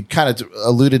you kind of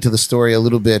alluded to the story a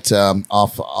little bit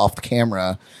off the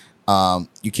camera.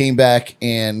 You came back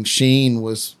and Shane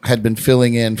had been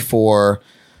filling in for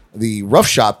the Rough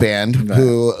Shot band,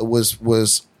 who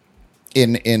was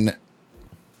in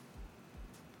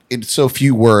so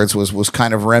few words was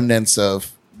kind of remnants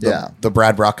of the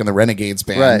Brad Rock and the Renegades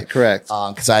band. Right, correct.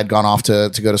 Because I had gone off to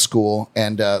go to school,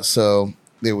 and so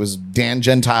there was Dan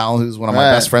Gentile, who's one of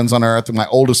my best friends on earth and my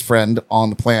oldest friend on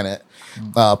the planet.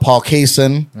 Paul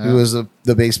Kaysen, who was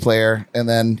the bass player, and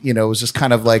then it was just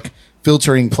kind of like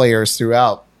filtering players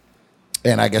throughout.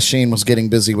 And I guess Shane was getting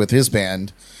busy with his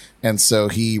band, and so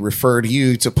he referred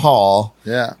you to Paul.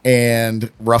 Yeah, and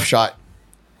Rough Shot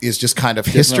is just kind of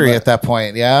history at that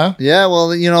point. Yeah. Yeah.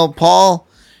 Well, Paul,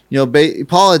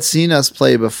 Paul had seen us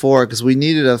play before because we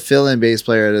needed a fill-in bass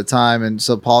player at a time, and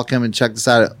so Paul came and checked us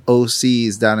out at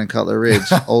OC's down in Cutler Ridge,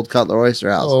 Old Cutler Oyster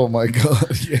House. Oh my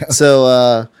god! Yeah.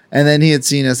 So, and then he had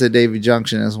seen us at Davy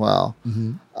Junction as well.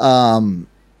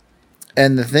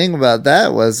 And the thing about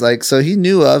that was like, so he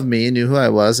knew of me, knew who I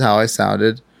was, how I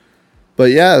sounded.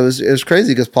 But yeah, it was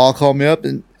crazy because Paul called me up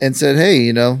and said,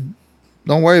 "Hey, don't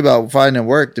worry about finding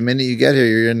work. The minute you get here,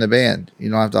 you're in the band.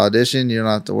 You don't have to audition. You don't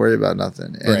have to worry about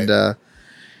nothing." Right.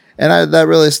 That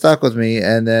really stuck with me.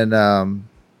 And then,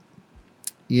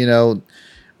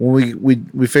 when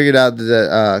we figured out that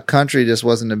the country just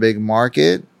wasn't a big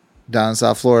market down in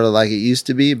South Florida like it used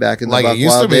to be back in the Buck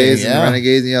Wild days and the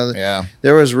Renegades.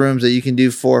 There was rooms that you can do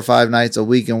 4 or 5 nights a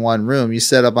week in one room. You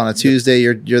set up on a Tuesday,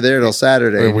 you're there till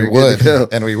Saturday. And we would.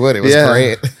 It was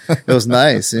great. It was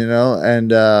nice, and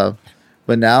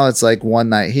but now it's like one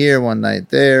night here, one night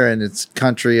there, and it's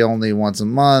country only once a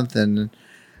month. And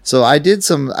so I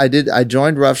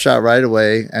joined Rough Shot right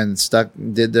away and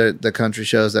did the country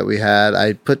shows that we had.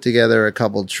 I put together a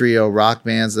couple trio rock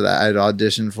bands that I'd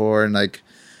auditioned for and like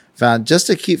found just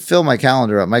to fill my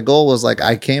calendar up. My goal was like,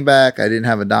 I came back, I didn't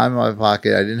have a dime in my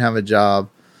pocket, I didn't have a job.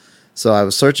 So I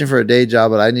was searching for a day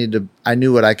job, but I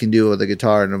knew what I can do with a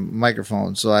guitar and a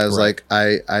microphone. So I was like,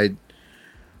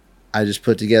 I just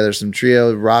put together some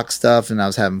trio rock stuff, and I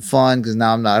was having fun because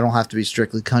now I don't have to be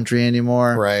strictly country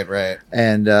anymore. Right.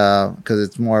 And because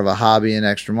it's more of a hobby and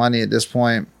extra money at this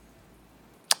point.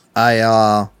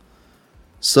 And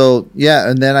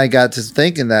then I got to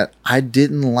thinking that I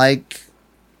didn't like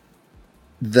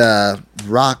the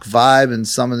rock vibe and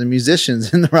some of the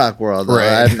musicians in the rock world.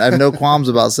 Right. I have no qualms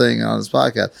about saying it on this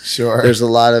podcast. Sure. There's a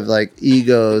lot of like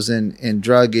egos and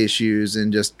drug issues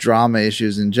and just drama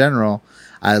issues in general.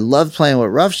 I loved playing with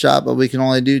Rough Shot, but we can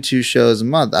only do 2 shows a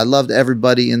month. I loved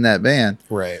everybody in that band.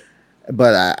 Right.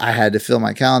 But I had to fill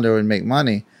my calendar and make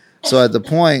money. So at the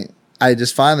point, I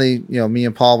just finally, me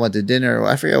and Paul went to dinner.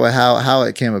 I forget how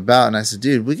it came about. And I said,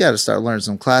 dude, we got to start learning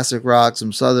some classic rock,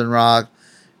 some Southern rock,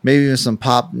 maybe even some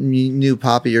new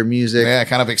poppier music. Yeah,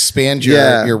 kind of expand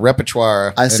your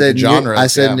repertoire. I said, genres. I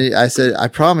said, I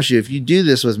promise you, if you do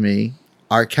this with me,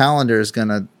 our calendar is going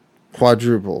to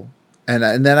quadruple.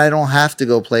 And then I don't have to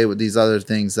go play with these other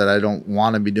things that I don't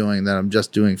want to be doing, that I'm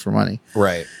just doing for money.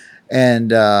 Right.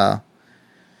 And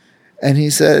he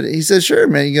said, sure,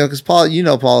 man, because Paul,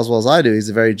 Paul as well as I do. He's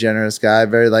a very generous guy,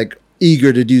 very like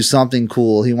eager to do something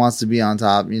cool. He wants to be on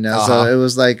top, So it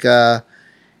was like, that's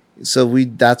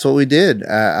what we did.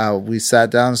 We sat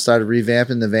down and started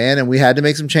revamping the van, and we had to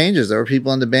make some changes. There were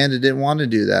people in the band that didn't want to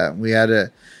do that. We had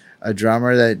a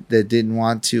drummer that didn't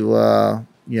want to,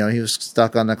 he was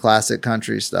stuck on the classic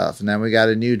country stuff. And then we got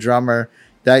a new drummer.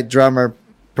 That drummer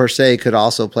per se could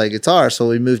also play guitar. So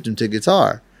we moved him to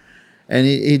guitar, and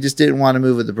he just didn't want to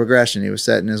move with the progression. He was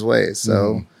set in his ways.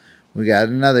 So we got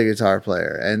another guitar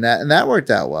player, and that worked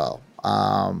out well.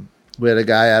 We had a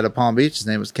guy out of Palm Beach. His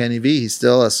name was Kenny V. He's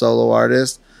still a solo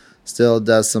artist, still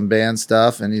does some band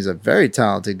stuff, and he's a very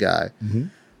talented guy. Mm-hmm.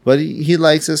 But he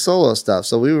likes his solo stuff.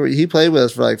 So he played with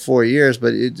us for like 4 years,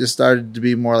 but it just started to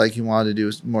be more like he wanted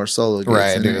to do more solo gigs.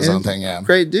 Right, do his own thing, yeah.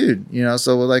 Great dude,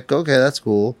 so we're like, okay, that's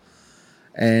cool.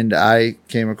 And I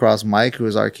came across Mike, who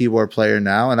is our keyboard player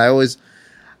now. And I always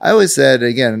said,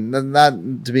 again, not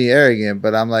to be arrogant,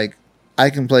 but I'm like,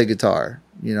 I can play guitar.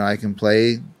 I can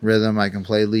play rhythm, I can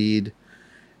play lead.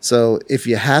 So if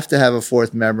you have to have a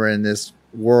fourth member in this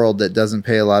world that doesn't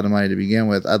pay a lot of money to begin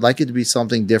with, I'd like it to be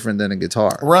something different than a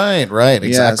guitar. Right, exactly.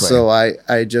 Yeah, so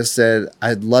I just said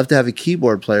I'd love to have a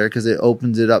keyboard player because it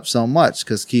opens it up so much,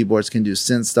 because keyboards can do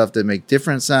synth stuff that make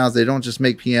different sounds. They don't just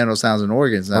make piano sounds and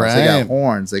organs now. Right. They got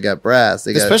horns, they got brass,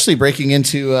 they especially breaking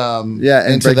into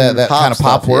into that kind of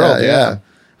pop world. Yeah.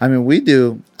 I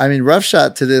mean, Rough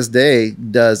Shot to this day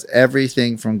does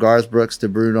everything from Garth Brooks to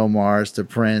Bruno Mars to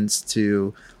Prince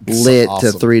to Lit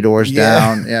to Three Doors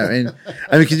Down. Yeah,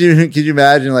 I mean, could you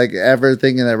imagine like ever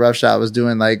thinking that Rough Shot was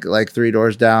doing like Three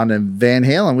Doors Down and Van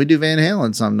Halen? We do Van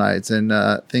Halen some nights and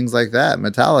things like that.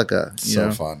 Metallica,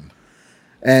 so fun.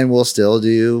 And we'll still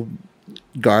do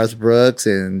Garth Brooks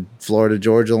and Florida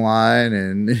Georgia Line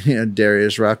and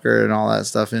Darius Rucker and all that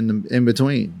stuff in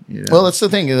between. Well, that's the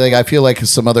thing. Like, I feel like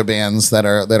some other bands that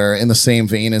are in the same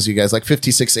vein as you guys, like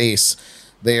 56 Ace,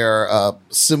 they are a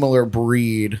similar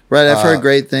breed. Right. I've heard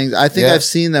great things. I think I've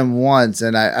seen them once,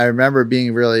 and I remember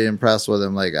being really impressed with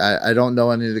them. Like, I don't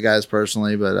know any of the guys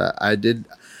personally, but I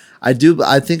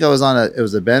think I was on it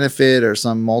was a benefit or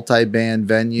some multi-band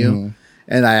venue. Mm-hmm.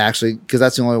 And I actually, because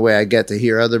that's the only way I get to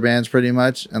hear other bands pretty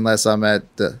much, unless I'm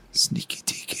at the Sneaky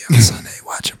Tiki on Sunday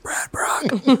watching Brad Brock.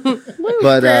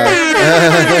 But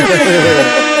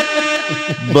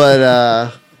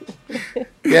But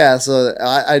yeah, so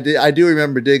I do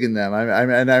remember digging them.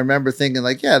 And I remember thinking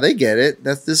like, yeah, they get it.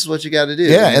 This is what you got to do. Yeah,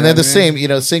 You know and they're what the I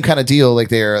mean? same kind of deal. Like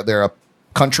they're a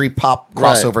country pop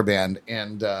crossover band,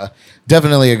 and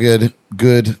definitely a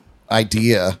good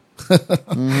idea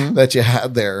that you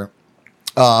had there.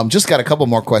 Just got a couple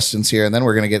more questions here, and then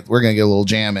we're gonna get a little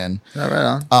jam in. Oh,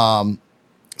 right on.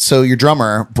 So your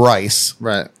drummer Bryce,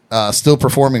 Right. still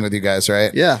performing with you guys,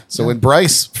 right? Yeah. So when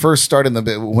Bryce first started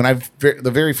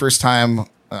the very first time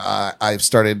I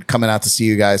started coming out to see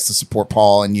you guys to support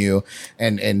Paul and you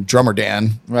and drummer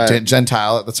Dan, Right.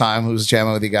 Gentile at the time, who was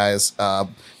jamming with you guys.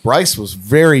 Bryce was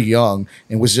very young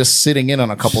and was just sitting in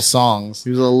on a couple songs. He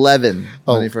was 11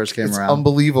 when he first came It's around.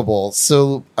 unbelievable.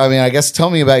 So, I mean, I guess tell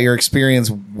me about your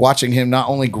experience watching him not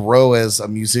only grow as a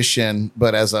musician,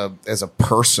 but as a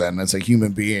person, as a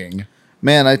human being.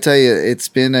 Man, I tell you, it's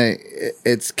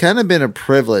kind of been a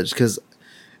privilege because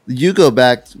you go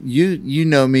back, you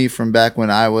know me from back when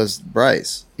I was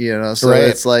Bryce, so Right.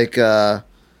 it's like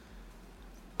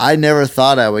I never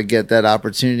thought I would get that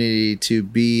opportunity to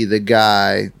be the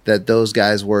guy that those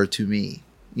guys were to me.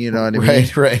 You know what I mean?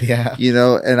 Right, yeah.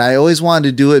 And I always wanted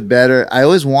to do it better. I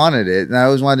always wanted it, and I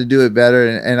always wanted to do it better.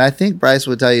 And I think Bryce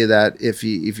would tell you that if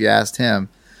you asked him.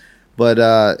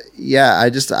 But yeah,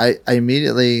 I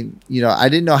immediately, I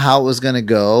didn't know how it was going to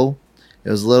go.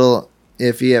 It was a little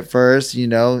iffy at first,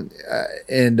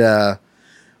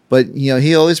 but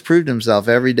he always proved himself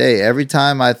every day. Every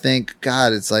time I think,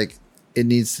 God, it's like he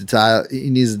needs to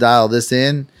dial this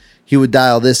in. He would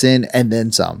dial this in and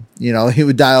then some. He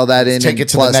would dial that in, Take and it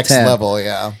to plus the next 10. level,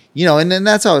 yeah. And then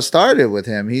that's how it started with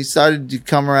him. He started to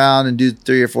come around and do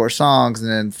 3 or 4 songs, and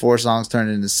then 4 songs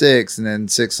turned into 6, and then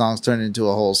 6 songs turned into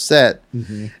a whole set.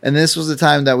 Mm-hmm. And this was the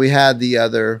time that we had the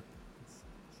other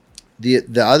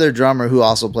drummer who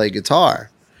also played guitar.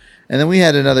 And then we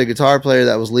had another guitar player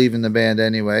that was leaving the band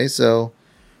anyway. So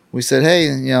we said, hey,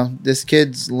 this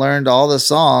kid's learned all the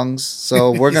songs,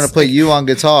 so we're going to put you on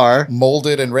guitar.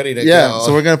 Molded and ready to Yeah, go.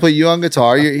 so we're going to put you on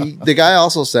guitar. The guy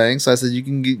also sang, so I said, you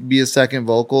can be a second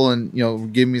vocal and,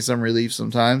 give me some relief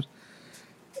sometimes.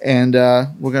 And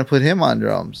we're going to put him on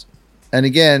drums. And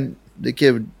again, the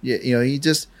kid,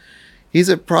 he's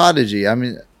a prodigy. I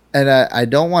mean, and I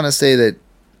don't want to say that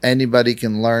anybody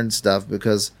can learn stuff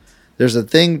because there's a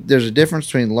difference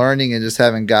between learning and just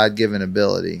having God-given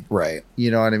ability. Right.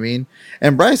 You know what I mean?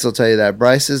 And Bryce will tell you that.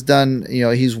 Bryce has done,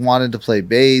 he's wanted to play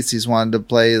bass. He's wanted to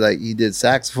play, like, he did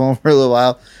saxophone for a little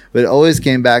while, but it always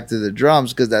came back to the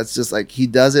drums because that's just like he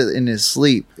does it in his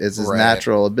sleep. It's his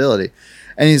natural ability.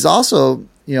 And he's also,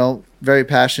 very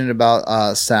passionate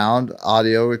about sound,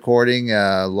 audio recording,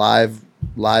 live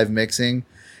mixing.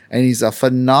 And he's a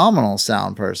phenomenal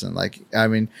sound person. Like, I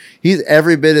mean, he's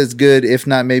every bit as good, if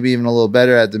not maybe even a little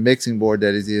better at the mixing board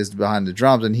that he is behind the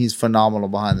drums. And he's phenomenal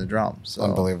behind the drums. So,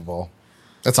 Unbelievable.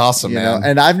 That's awesome, man.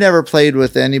 And I've never played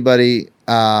with anybody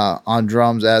on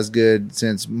drums as good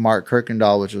since Mark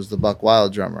Kirkendall, which was the Buck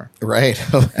Wild drummer. Right.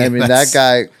 I mean, that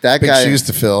guy, big shoes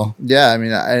to fill. Yeah. I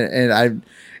mean,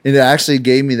 it actually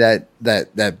gave me that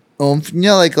oomph,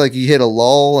 like you hit a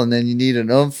lull and then you need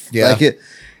an oomph. Yeah.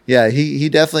 Yeah, he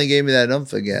definitely gave me that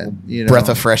oomph again. Breath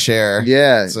of fresh air.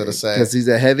 Yeah, so to say. Because he's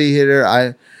a heavy hitter.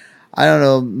 I don't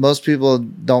know. Most people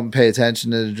don't pay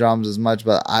attention to the drums as much,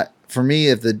 but for me,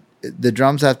 if the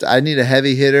drums I need a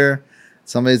heavy hitter,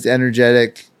 somebody's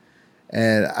energetic,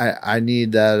 and I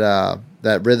need that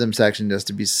rhythm section just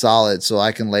to be solid, so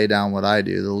I can lay down what I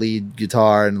do, the lead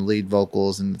guitar and the lead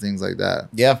vocals and things like that.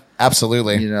 Yeah,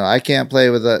 absolutely. I can't play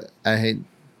with I hate.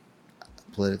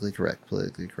 Politically correct.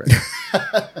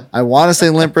 I want to say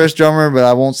limp wrist drummer, but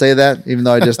I won't say that, even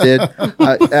though I just did.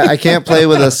 I can't play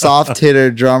with a soft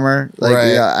hitter drummer. Like,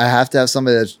 right. I have to have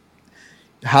somebody that's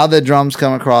how the drums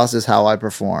come across is how I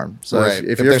perform. So right.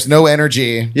 if there's no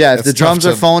energy, if the drums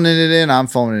are phoning it in, I'm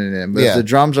phoning it in. But if the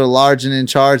drums are large and in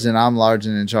charge, then I'm large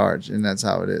and in charge, and that's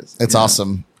how it is. It's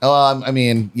awesome. I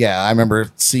mean, I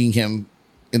remember seeing him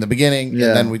in the beginning, and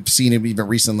then we've seen him even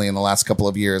recently in the last couple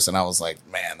of years, and I was like,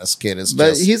 man, this kid is But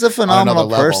just he's a phenomenal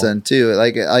person too.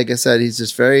 Like I said, he's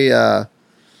just very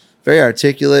very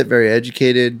articulate, very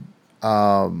educated.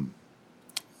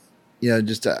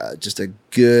 Just a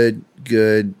good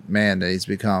man that he's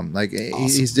become. Like awesome.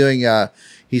 He's doing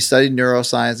he studied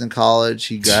neuroscience in college.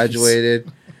 He graduated.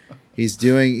 He's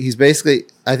basically,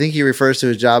 I think he refers to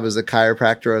his job as a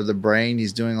chiropractor of the brain.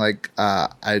 He's doing like,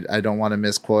 I don't want to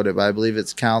misquote it, but I believe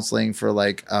it's counseling for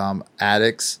like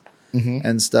addicts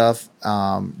and stuff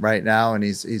right now. And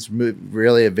he's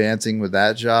really advancing with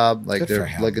that job. Like they're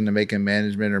looking to make him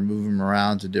management or move him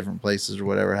around to different places or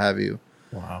whatever have you.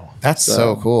 Wow. That's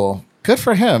so cool. Good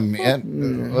for him,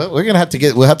 man. We're gonna have to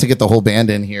get the whole band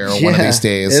in here one of these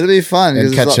days. It'll be fun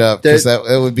and 'cause catch up because that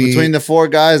it would be between the 4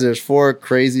 guys. There's 4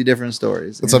 crazy different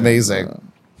stories. It's amazing.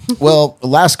 Well,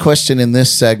 last question in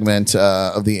this segment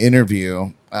of the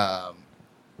interview.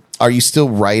 Are you still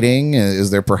writing?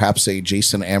 Is there perhaps a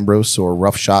Jason Ambrose or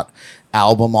Rough Shot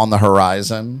album on the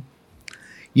horizon?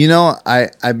 You know,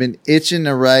 I've been itching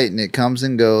to write, and it comes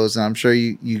and goes. And I'm sure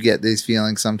you get these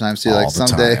feelings sometimes too. All Like the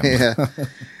someday, time.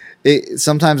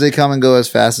 sometimes they come and go as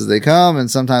fast as they come, and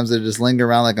sometimes they just linger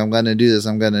around. Like I'm going to do this.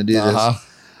 I'm going to do this.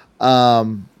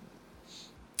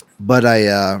 But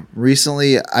I've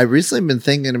recently been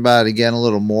thinking about it again a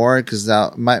little more because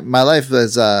my life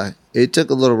was it took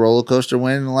a little roller coaster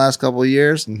win in the last couple of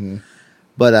years,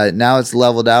 but now it's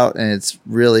leveled out and it's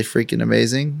really freaking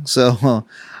amazing. So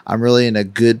I'm really in a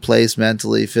good place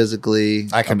mentally, physically.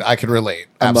 I can relate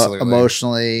absolutely,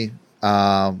 emotionally,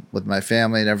 with my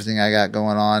family and everything I got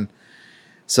going on.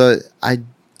 So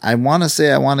I want to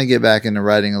say I want to get back into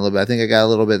writing a little bit. I think I got a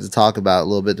little bit to talk about, a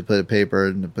little bit to put to paper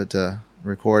and to put to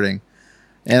recording.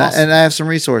 And Awesome. I have some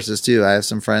resources too. I have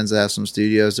some friends that have some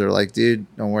studios that are like, dude,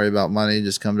 don't worry about money.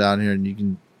 Just come down here and you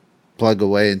can plug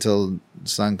away until the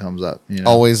sun comes up. You know?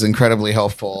 Always incredibly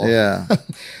helpful. Yeah.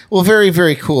 Well, very,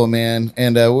 very cool, man.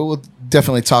 And we'll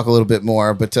definitely talk a little bit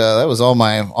more. But that was all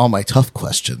my tough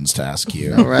questions to ask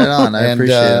you. Right on. I And,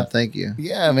 appreciate it. Thank you.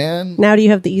 Yeah, man. Now, do you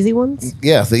have the easy ones?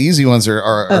 Yeah, the easy ones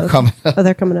are coming up. Oh,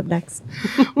 they're coming up next.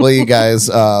 Well, you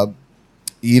guys,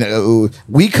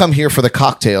 we come here for the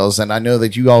cocktails, and I know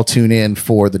that you all tune in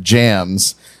for the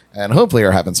jams, and hopefully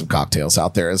are having some cocktails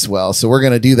out there as well. So we're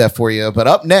going to do that for you. But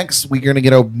up next, we're going to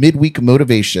get our midweek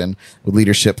motivation with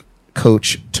leadership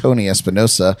coach Tony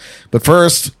Espinosa. But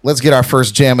first, let's get our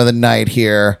first jam of the night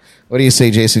here. What do you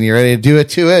say, Jason? You ready to do it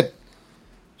to it?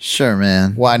 Sure,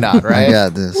 man. Why not, right? I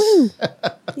got this.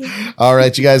 All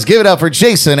right, you guys, give it up for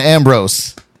Jason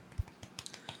Ambrose.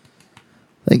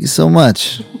 Thank you so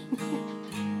much.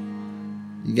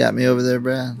 You got me over there,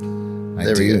 Brad? I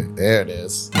There we do. go. There it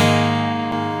is.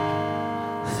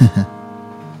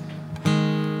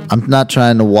 I'm not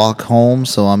trying to walk home,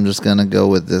 so I'm just going to go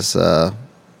with this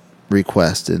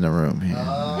request in the room here.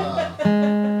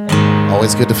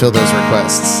 Always good to fill those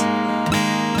requests.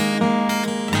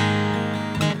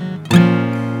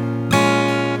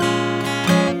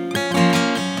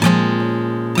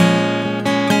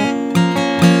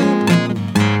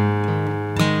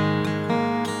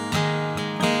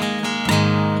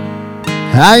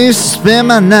 I used to spend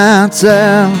my nights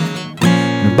out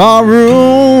in the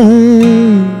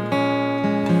barroom.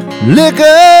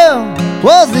 Liquor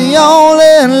was the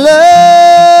only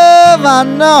love I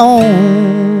know.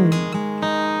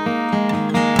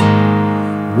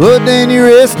 But then you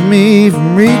rescued me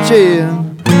from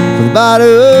reaching for the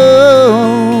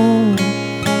bottom.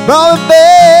 Brought me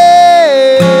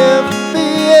back from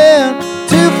being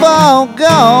too far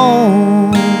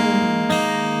gone.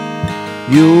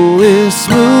 You're a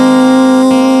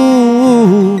smooth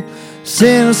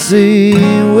Tennessee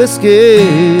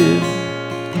whiskey.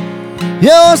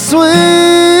 You're sweet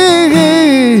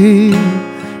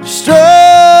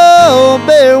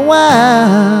strawberry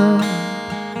wine.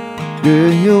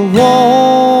 Girl, you're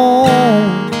warm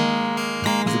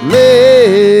as a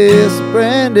glass of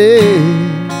brandy.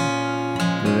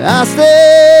 I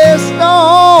stay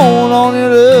stoned on your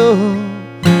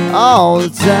love all the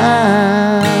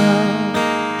time.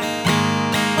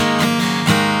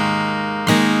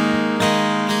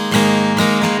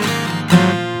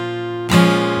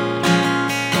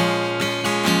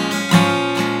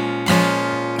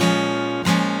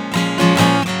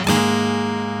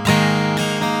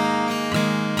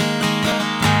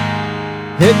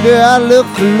 Hey girl, I look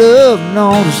for love in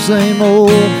all the same old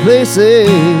places.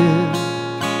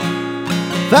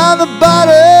 Found the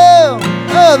bottom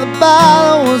of the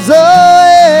bottle was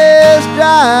always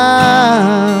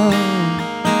dry.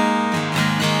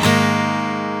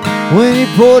 When you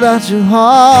poured out your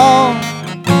heart,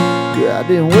 girl, I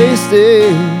didn't waste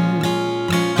it.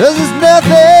 'Cause there's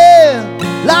nothing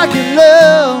like your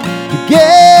love that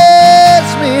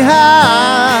gets me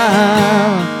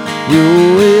high.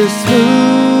 You're a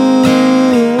smooth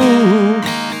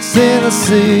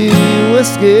Tennessee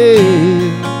whiskey.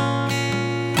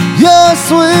 You're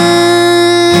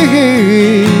sweet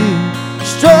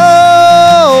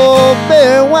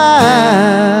strawberry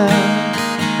wine.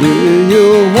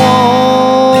 You're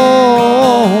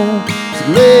warm as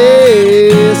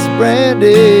glass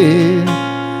brandy.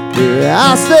 I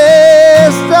stay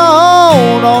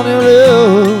stoned on your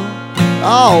love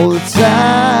all the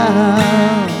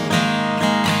time.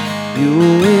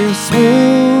 You're a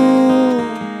smooth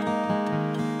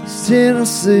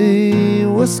Tennessee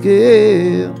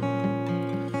whiskey.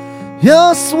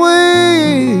 Your sweet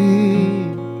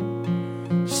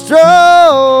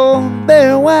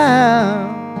strawberry wine.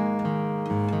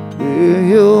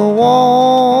 You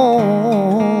want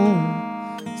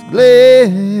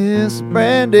glass of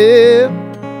brandy.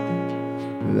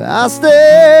 I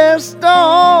stare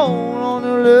stone on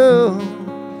your love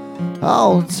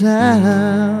all the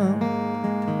time.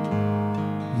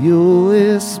 You're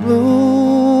as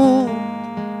smooth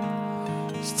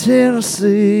as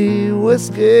Tennessee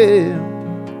whiskey.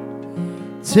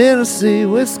 Tennessee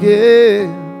whiskey.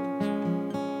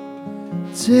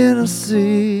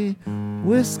 Tennessee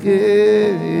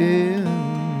whiskey.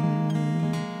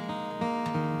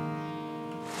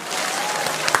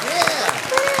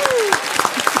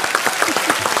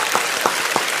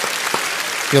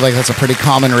 I feel like that's a pretty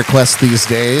common request these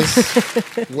days.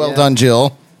 Well done,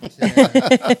 Jill.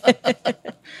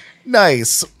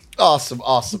 Nice. Awesome.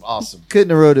 Couldn't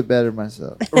have wrote it better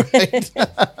myself. Right?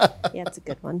 Yeah, it's a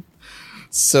good one.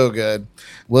 So good.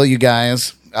 Well, you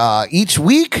guys, each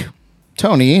week,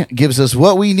 Tony gives us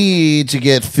what we need to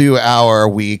get through our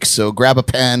week. So grab a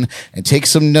pen and take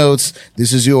some notes.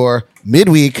 This is your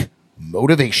midweek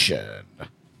motivation.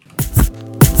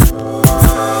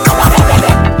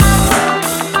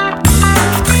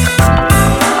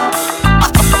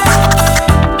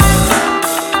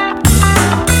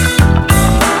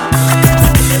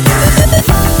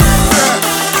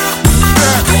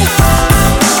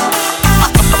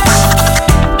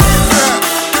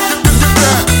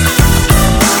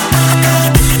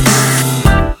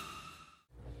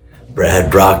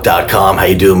 BradBrock.com. How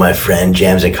you doing, my friend?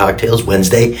 Jams and Cocktails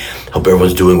Wednesday. Hope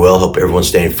everyone's doing well. Hope everyone's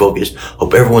staying focused.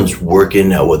 Hope everyone's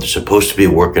working at what they're supposed to be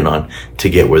working on to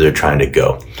get where they're trying to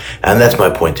go. And that's my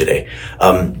point today.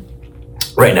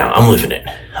 Right now, I'm living it.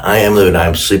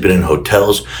 I'm sleeping in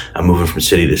hotels. I'm moving from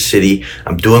city to city.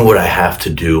 I'm doing what I have to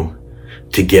do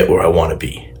to get where I want to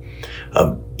be.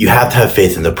 You have to have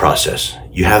faith in the process.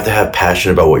 You have to have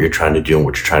passion about what you're trying to do and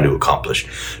what you're trying to accomplish.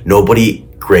 Nobody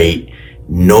great,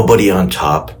 nobody on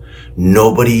top,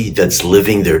 nobody that's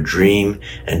living their dream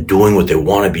and doing what they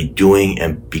want to be doing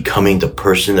and becoming the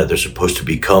person that they're supposed to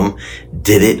become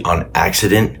did it on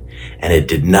accident, and it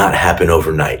did not happen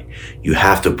overnight. You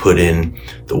have to put in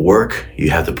the work,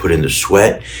 you have to put in the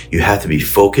sweat, you have to be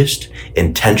focused,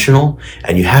 intentional,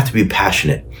 and you have to be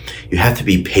passionate. You have to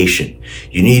be patient.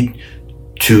 You need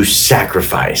to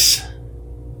sacrifice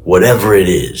whatever it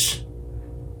is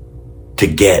to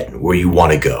get where you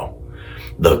want to go.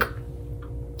 Look,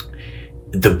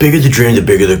 the bigger the dream, the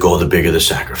bigger the goal, the bigger the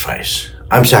sacrifice.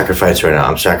 I'm sacrificed right now.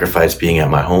 I'm sacrificed being at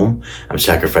my home. I'm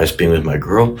sacrificed being with my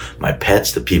girl, my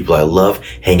pets, the people I love,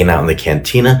 hanging out in the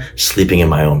cantina, sleeping in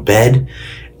my own bed.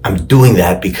 I'm doing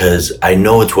that because I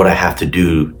know it's what I have to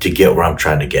do to get where I'm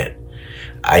trying to get.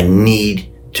 I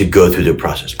need to go through the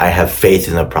process. I have faith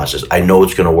in the process. I know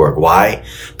it's going to work. Why?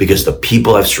 Because the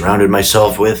people I've surrounded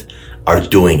myself with are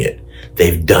doing it.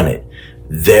 They've done it.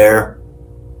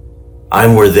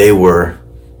 I'm where they were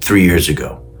 3 years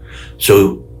ago.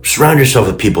 So surround yourself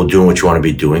with people doing what you want to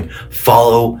be doing.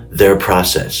 Follow their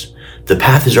process. The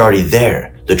path is already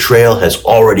there. The trail has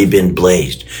already been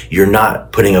blazed. You're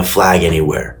not putting a flag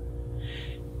anywhere.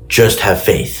 Just have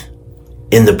faith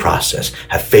in the process.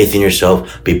 Have faith in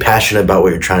yourself. Be passionate about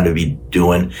what you're trying to be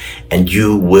doing, and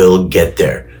you will get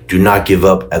there. Do not give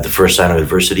up at the first sign of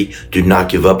adversity. Do not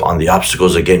give up on the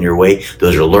obstacles that get in your way.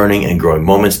 Those are learning and growing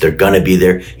moments. They're going to be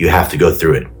there. You have to go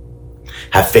through it.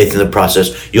 Have faith in the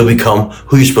process. You'll become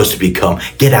who you're supposed to become.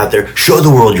 Get out there. Show the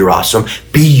world you're awesome.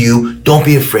 Be you. Don't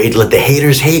be afraid. Let the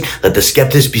haters hate. Let the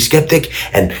skeptics be skeptic,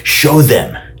 and show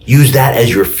them. Use that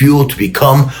as your fuel to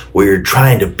become where you're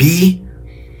trying to be.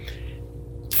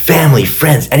 Family,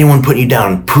 friends, anyone putting you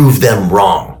down, prove them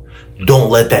wrong.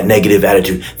 Don't let that negative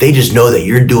attitude. They just know that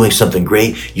you're doing something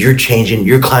great. You're changing.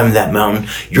 You're climbing that mountain.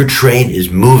 Your train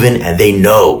is moving, and they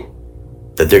know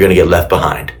that they're going to get left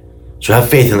behind. So have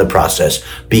faith in the process.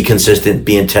 Be consistent.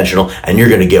 Be intentional, and you're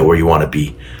going to get where you want to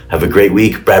be. Have a great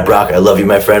week. Brad Brock, I love you,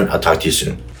 my friend. I'll talk to you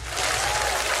soon.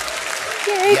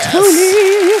 Yay,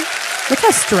 Tony! Look how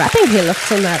strapping he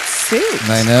looks in that suit.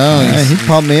 I know. Yeah, he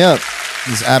pumped me up.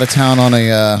 He's out of town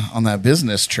on that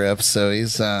business trip, so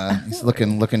he's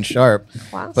looking sharp.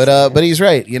 Wow. But he's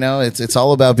right. You know, it's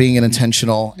all about being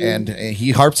intentional, and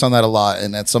he harps on that a lot,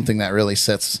 and that's something that really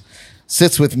sits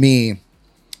with me,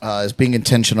 is being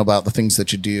intentional about the things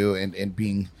that you do, and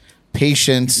being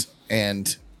patient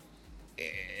and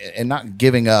not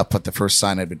giving up at the first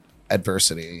sign of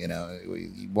adversity. You know,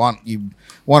 you want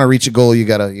to reach a goal, you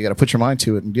gotta put your mind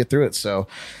to it and get through it. So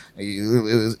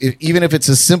even if it's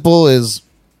as simple as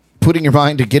putting your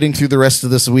mind to getting through the rest of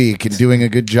this week and doing a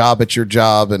good job at your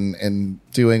job and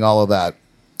doing all of that.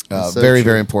 So Very, true.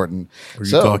 very important. Are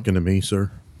you talking to me,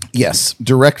 sir? Yes,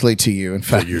 directly to you. In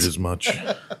fact, Figured as much.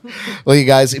 well, you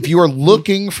guys, if you are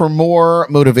looking for more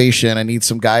motivation and need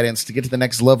some guidance to get to the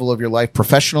next level of your life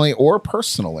professionally or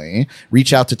personally,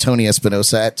 reach out to Tony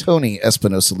Espinosa at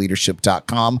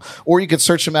TonyEspinosaLeadership.com, or you can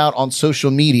search him out on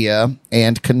social media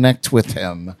and connect with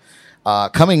him.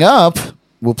 Coming up,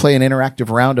 we'll play an interactive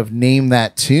round of Name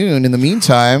That Tune. In the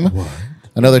meantime,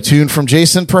 another tune from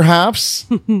Jason, perhaps.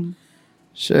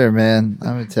 Sure, man. I'm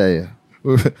gonna tell you.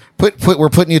 We're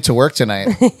putting you to work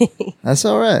tonight. That's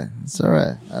all right. It's all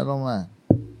right. I don't mind.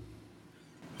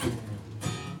 Make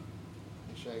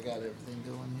sure I got everything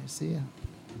going here. See ya.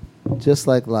 Just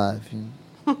like live. You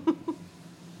know?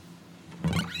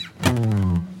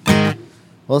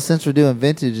 Well, since we're doing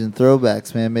vintage and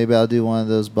throwbacks, man, maybe I'll do one of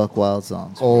those Buck Wild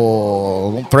songs.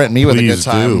 Oh, don't threaten me with a good Please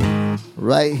time. do.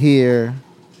 Right here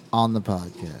on the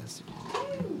podcast.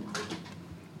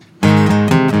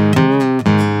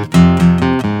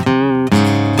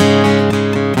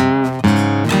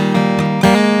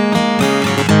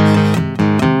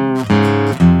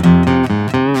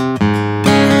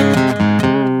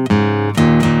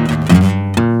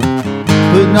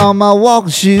 Putting on my walking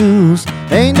shoes,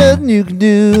 ain't nothing you can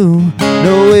do.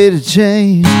 No way to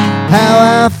change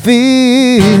how I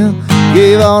feel.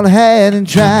 Gave all I had and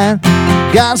tried.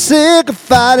 Got sick of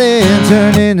fighting,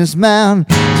 turning this mountain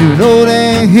to an old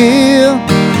hill.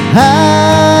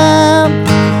 I'm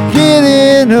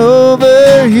getting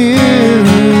over you.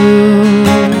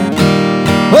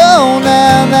 Oh,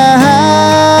 now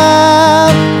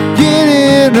I'm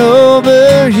getting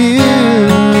over you.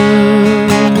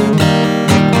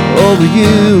 Over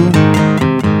you.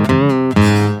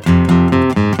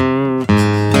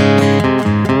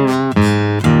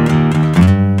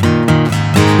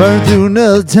 Burned through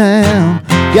another town,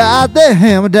 got the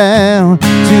hammer down.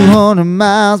 200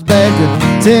 miles back to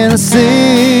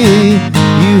Tennessee.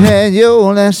 You had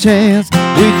your last chance,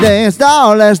 we danced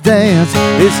our last dance.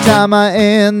 It's time I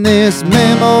end this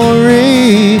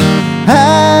memory.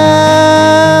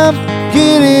 I'm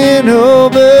getting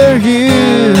over you.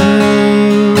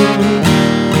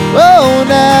 Oh,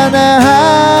 now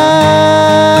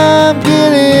I'm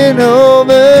getting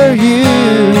over you.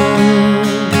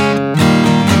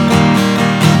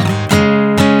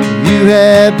 You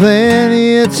had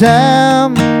plenty of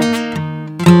time,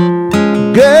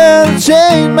 girl, to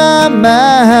change my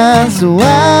mind. So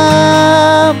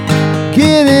I'm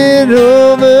getting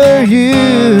over you.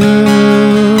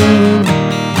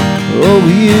 Over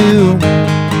you.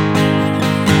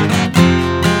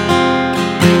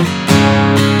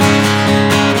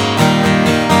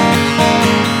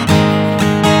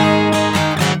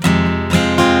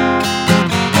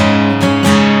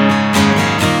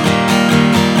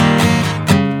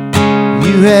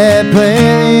 You had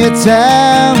plenty of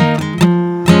time,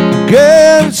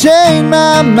 girl, to change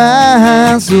my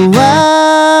mind. So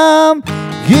I'm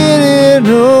getting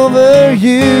over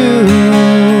you.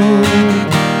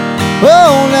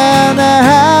 Oh, now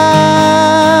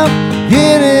I'm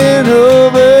getting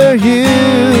over you.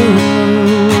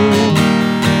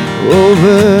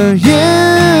 Over you.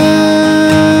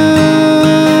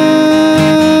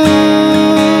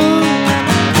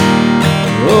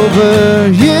 Over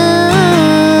you.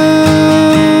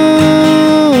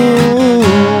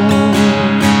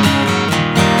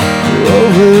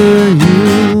 Over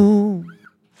you.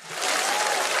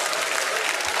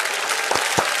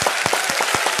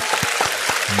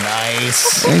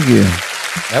 Nice. Thank you.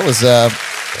 That was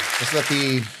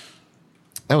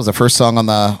that was the first song on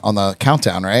the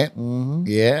countdown, right? Mm-hmm.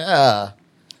 Yeah.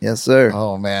 Yes, sir.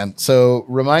 Oh man. So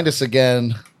remind us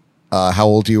again how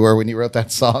old you were when you wrote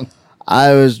that song.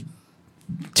 I was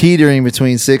teetering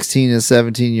between 16 and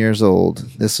 17 years old.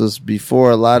 This was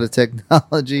before a lot of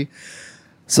technology.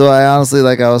 So I honestly,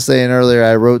 like I was saying earlier,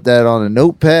 I wrote that on a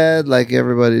notepad like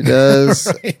everybody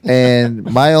does. Right. And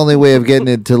my only way of getting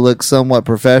it to look somewhat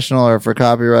professional or for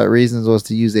copyright reasons was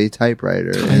to use a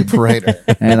typewriter. Typewriter.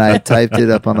 And I typed it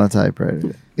up on a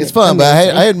typewriter. It's fun, but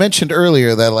I had mentioned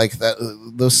earlier that like that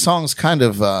those songs kind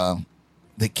of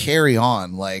they carry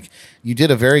on. Like you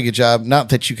did a very good job. Not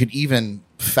that you could even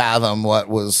fathom what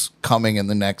was coming in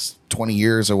the next 20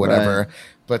 years or whatever. Right.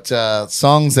 But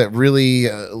songs that really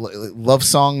love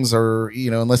songs, or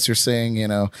unless you're saying,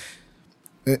 I'm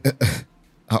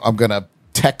gonna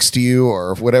text you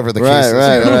or whatever the Right, case is.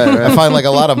 right, you know? right. I find like a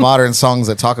lot of modern songs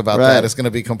that talk about Right. that is going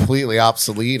to be completely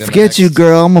obsolete. in the Forget you, next-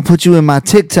 girl. I'm gonna put you in my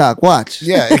TikTok. Watch.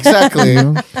 Yeah, exactly.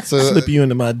 So Slip you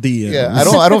into my DM. yeah,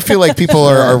 I don't feel like people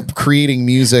are creating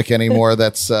music anymore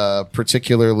that's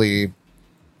particularly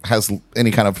has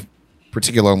any kind of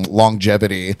particular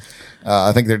longevity.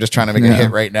 I think they're just trying to make a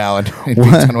hit right now and be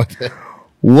done with it.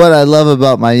 What I love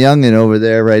about my youngin over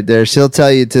there, right there, she'll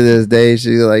tell you to this day.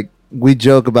 She like, we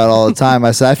joke about it all the time.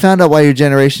 I said, I found out why your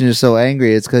generation is so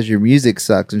angry. It's because your music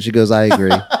sucks. And she goes, I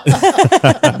agree.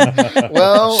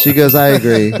 Well, She goes, I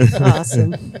agree.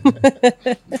 Awesome.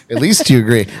 at least you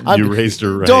agree. You raised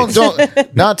her right.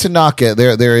 Don't not to knock it.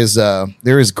 There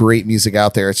is great music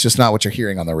out there. It's just not what you're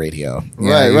hearing on the radio. Right,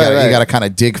 you right, gotta, right. You got to kind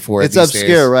of dig for it. It's these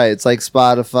obscure, days. right? It's like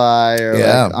Spotify or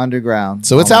Yeah. like underground.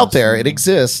 So it's out almost. there. It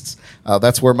exists.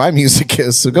 That's where my music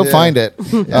is. So go Yeah. find it.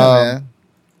 Yeah,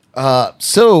 man.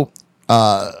 So,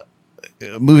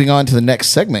 moving on to the next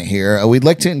segment here, we'd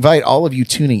like to invite all of you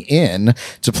tuning in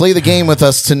to play the game with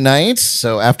us tonight.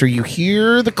 So, after you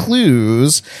hear the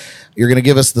clues, you're going to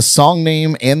give us the song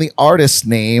name and the artist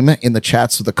name in the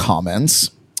chats or the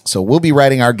comments. So, we'll be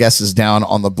writing our guesses down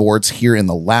on the boards here in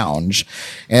the lounge.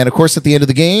 And of course, at the end of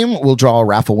the game, we'll draw a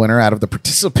raffle winner out of the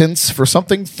participants for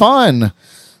something fun.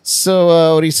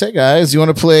 So, what do you say, guys? You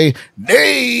want to play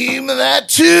Name That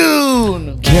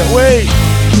Tune? Can't wait.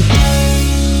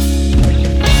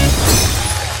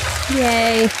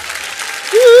 Yay.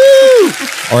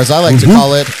 Or as I like to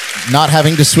call it, not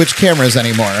having to switch cameras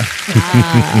anymore.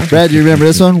 Brad, do you remember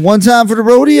this one? One time for the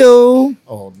rodeo.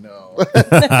 Oh, no.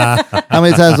 How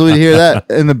many times do we hear that?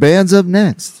 And the band's up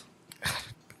next.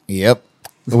 Yep.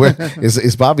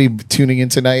 Is Bobby tuning in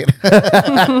tonight?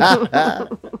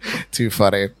 Too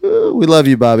funny. We love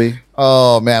you, Bobby.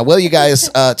 Oh, man. Well, you guys,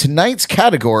 tonight's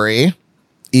category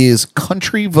is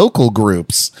country vocal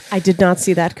groups. I did not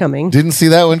see that coming. Didn't see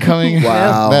that one coming?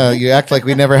 Wow. No, you act like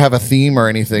we never have a theme or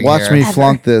anything. Watch here. me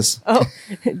flunk this. Oh,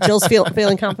 Jill's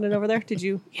feeling confident over there. Did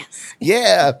you? Yes.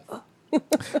 Yeah.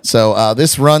 So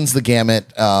this runs the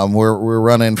gamut. We're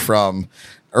running from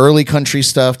early country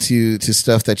stuff to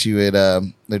stuff that you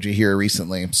hear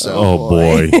recently. So Oh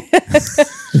boy.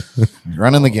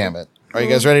 running the gamut. Are you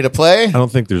guys ready to play? I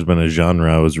don't think there's been a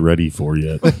genre I was ready for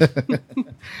yet.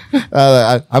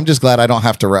 I'm just glad I don't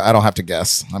have to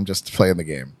guess. I'm just playing the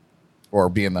game or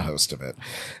being the host of it.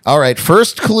 All right.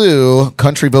 First clue: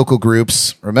 country vocal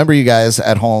groups. Remember, you guys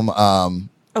at home.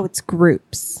 Oh, it's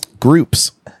groups.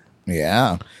 Groups.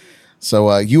 Yeah.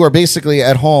 So you are basically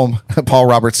at home. Paul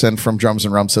Robertson from Drums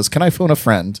and Rum says, "Can I phone a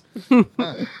friend?"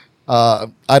 I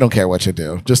don't care what you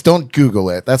do. Just don't Google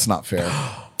it. That's not fair.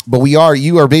 But you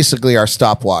are basically our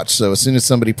stopwatch. So as soon as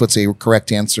somebody puts a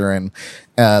correct answer in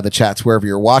the chats wherever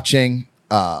you're watching,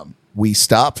 we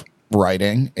stop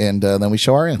writing and then we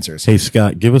show our answers. Hey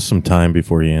Scott, give us some time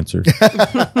before you answer.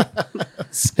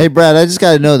 Hey, Brad, I just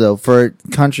got to know, though, for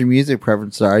country music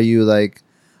preference, are you like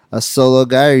a solo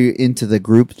guy or are you into the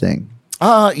group thing?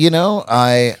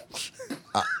 I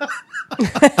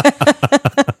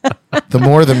the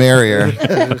more the merrier.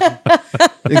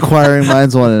 Inquiring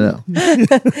minds want to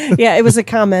know. Yeah, it was a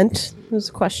comment. It was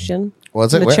a question.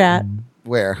 Was in it the chat?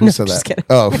 Where? Who said just that? kidding.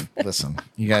 Oh, listen,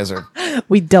 you guys are.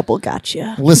 We double got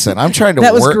you. Listen, I'm trying to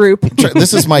That was work. group.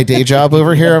 This is my day job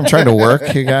over here. I'm trying to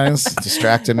work, you guys.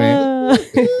 Distracting me.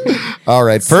 All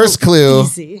right, first clue.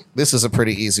 Easy. This is a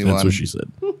pretty easy That's one. what she said.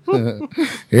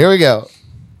 Here we go.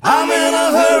 I'm in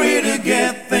a hurry to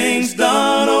get things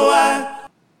done. Oh,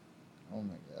 Oh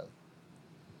my god.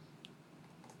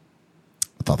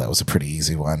 I thought that was a pretty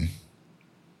easy one.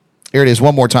 Here it is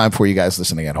one more time for you guys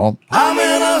listening at home. I'm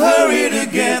in a hurry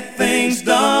to get things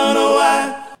done.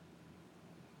 Oh,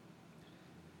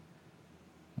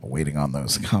 Waiting on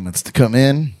those comments to come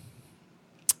in.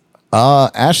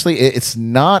 Ashley, it's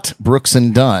not Brooks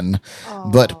and Dunn,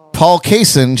 but Paul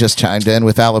Kaysen just chimed in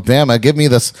with Alabama. Give me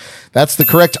this. That's the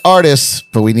correct artist,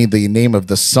 but we need the name of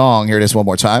the song. Here it is one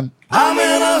more time. I'm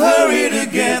in a hurry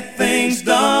to get things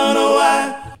done.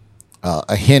 Oh,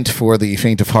 A hint for the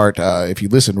faint of heart. If you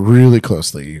listen really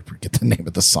closely, you get the name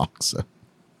of the song. So.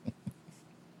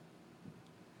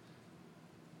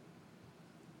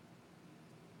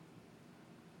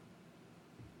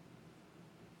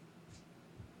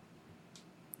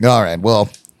 All right. Well,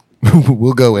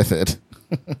 we'll go with it.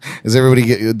 Is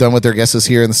everybody done with their guesses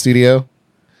here in the studio?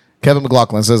 Kevin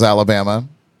McLaughlin says Alabama.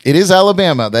 It is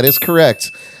Alabama. That is correct.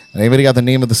 Anybody got the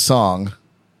name of the song?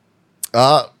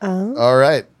 All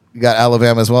right. You got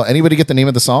Alabama as well. Anybody get the name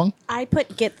of the song? I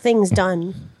put "Get Things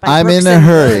Done." By I'm Brooks in a and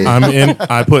hurry.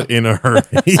 I put in a hurry.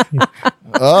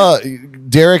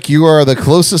 Derek, you are the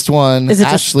closest one. Is it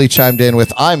just- Ashley chimed in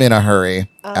with "I'm in a hurry."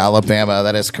 Alabama.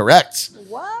 That is correct.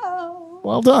 Whoa!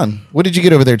 Well done. What did you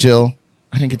get over there, Jill?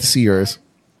 I didn't get to see yours.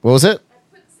 What was it?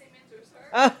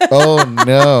 Oh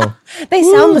no, They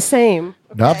sound the same.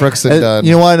 not Brooks and Dunn.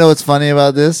 You want to know what's funny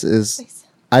about this is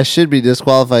I should be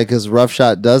disqualified because Rough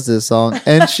Shot does this song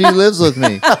and she lives with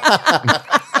me.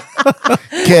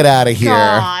 Get out of here.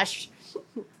 Gosh,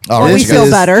 All right, we you feel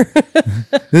guys. better.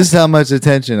 This is how much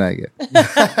attention I get.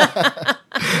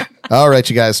 All right,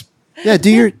 you guys. Yeah,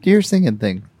 do your singing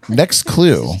thing. Next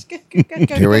clue.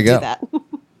 Here we go.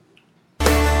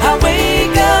 I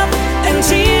wake up and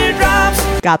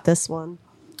teardrops. Got this one.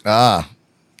 I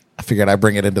figured I'd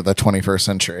bring it into the 21st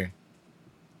century.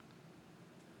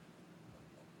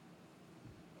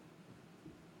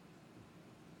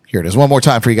 Here it is. One more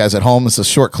time for you guys at home. This is a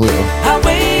short clue. I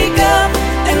wake up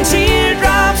and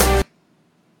teardrops.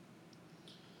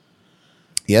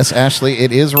 Yes, Ashley,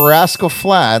 it is Rascal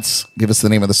Flatts. Give us the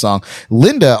name of the song.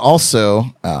 Linda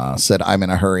also said, "I'm in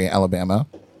a hurry, Alabama."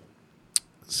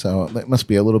 So that must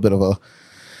be a little bit of a...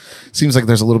 Seems like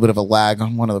there's a little bit of a lag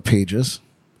on one of the pages.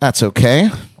 That's okay.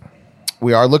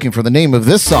 We are looking for the name of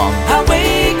this song. I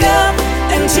wake up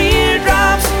and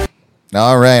teardrops.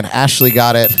 All right, Ashley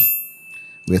got it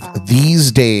with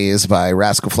 "These Days" by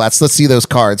Rascal Flatts. Let's see those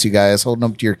cards, you guys. Hold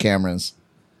them up to your cameras.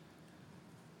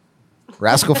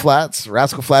 Rascal Flatts,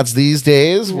 "These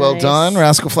Days." Well Nice. done,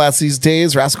 Rascal Flatts, "These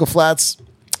Days." Rascal Flatts.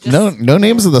 No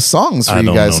names of the songs for I you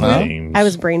don't guys, know huh? names. I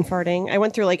was brain farting. I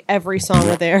went through like every song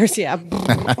of theirs. Yeah.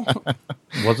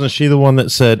 Wasn't she the one that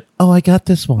said, "Oh, I got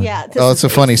this one"? Yeah. this Oh, is it's so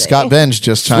what funny. he's Scott saying. Benj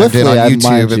just chimed in Swiftly, on I YouTube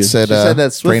mind and you. said, She said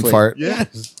that brain swiftly. fart.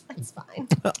 Yes. It's fine.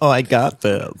 Oh, I got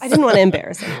this. I didn't want to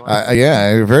embarrass anyone.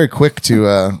 Yeah, you're very quick to,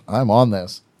 I'm on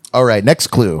this. All right, next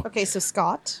clue. Okay, so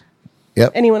Scott.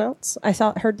 Yep. Anyone else? I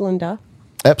heard Linda,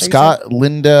 Scott,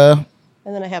 Linda,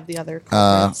 and then I have the other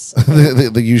culprits.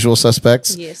 the usual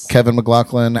suspects. Yes. Kevin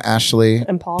McLaughlin, Ashley,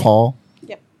 And Paul.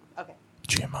 Yep. Okay.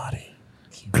 Giamatti.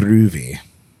 Groovy.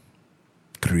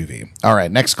 All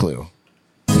right, next clue.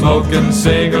 Smoking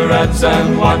cigarettes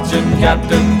and watching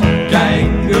Captain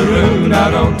Kangaroo.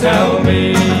 Now don't tell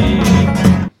me.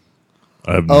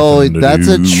 Oh, that's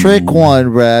a trick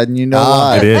one, Brad. And you know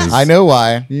why? It is. I know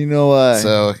why. You know why?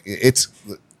 So it's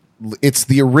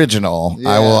the original. Yeah.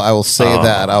 I will say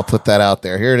that. I'll put that out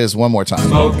there. Here it is one more time.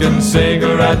 Smoking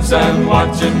cigarettes and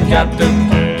watching Captain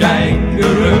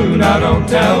Kangaroo. Now don't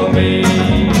tell me.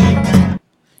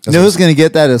 you know who's going to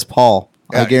get that is Paul.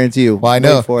 I guarantee you. Well, I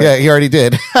know. Wait for it. Yeah, he already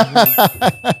did.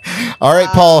 All right,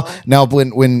 Paul. Now,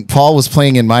 when Paul was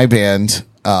playing in my band,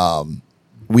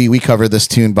 we covered this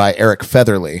tune by Eric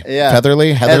Featherly. Yeah.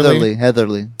 Heatherly.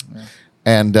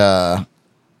 And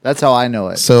That's how I know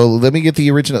it. so let me get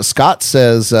the original. Scott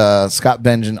says, Scott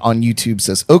Benjamin on YouTube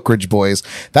says Oak Ridge Boys.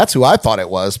 That's who I thought it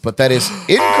was, but that is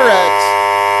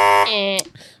incorrect.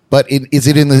 But it's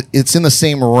in the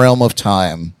same realm of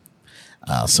time.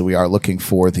 So we are looking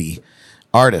for the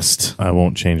artist, I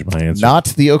won't change my answer. not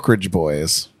the Oak Ridge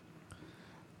Boys.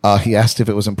 He asked if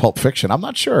it was in Pulp Fiction. I'm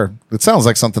not sure. It sounds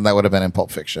like something that would have been in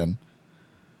Pulp Fiction.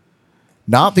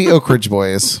 Not the Oak Ridge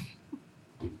Boys.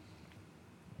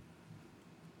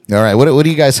 All right. What do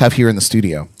you guys have here in the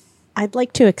studio? I'd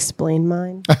like to explain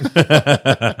mine.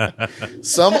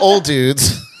 Some old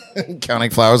dudes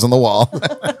counting flowers on the wall.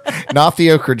 Not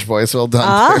the Oak Ridge Boys. Well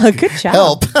done. Good job.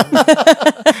 Help.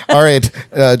 All right,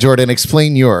 Jordan,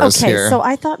 explain yours Okay, here. so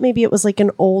I thought maybe it was like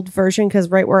an old version because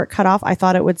right where it cut off, I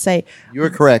thought it would say You were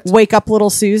correct. "Wake Up, Little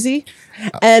Susie,"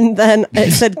 and then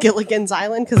it said Gilligan's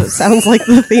Island because it sounds like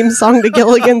the theme song to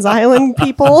Gilligan's Island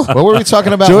people. What were we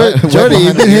talking about? Jordan,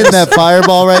 you've been hitting that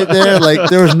fireball right there. Like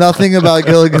there was nothing about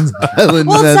Gilligan's Island.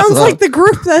 Well, in it that sounds song. like the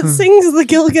group that sings the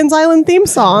Gilligan's Island theme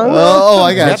song. Oh,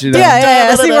 I got you. Now.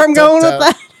 yeah. See where I'm going with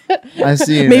that? I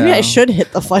see. You Maybe now. I should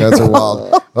hit the fireball. That's a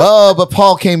wild. Oh, but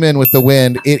Paul came in with the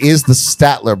wind. It is the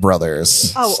Statler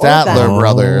Brothers. Oh, Statler that.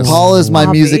 Brothers. Paul is my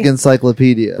Bobby. music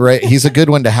encyclopedia. Right, he's a good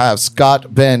one to have.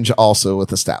 Scott Benj also with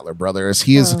the Statler Brothers.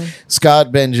 He is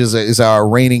Scott Benj is our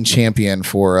reigning champion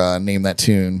for Name That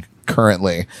Tune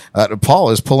currently. Paul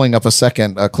is pulling up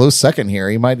a close second here.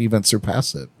 He might even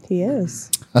surpass it. He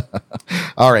is.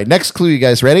 All right, next clue. You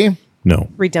guys ready? No.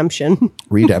 Redemption.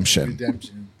 Redemption.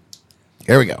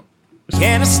 Here we go.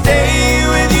 Can I stay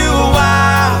with you a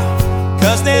while?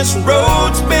 'Cause this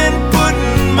road's been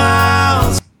putting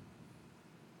miles.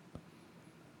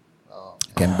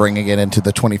 Again, bringing it into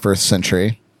the 21st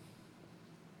century.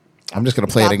 I'm just going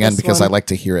to play it Got again this because one. I like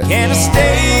to hear it. Can I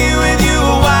stay with you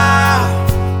a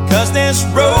while? 'cause this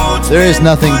road's There is been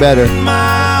nothing better. putting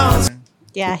miles.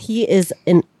 Yeah, he is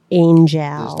an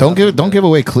angel. Don't give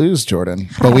away clues, Jordan.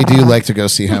 But we do like to go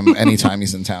see him anytime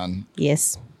he's in town.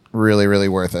 Yes. Really, really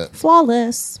worth it.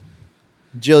 Flawless.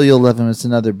 Jill, you'll love him. It's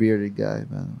another bearded guy,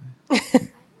 by the way.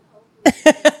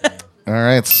 All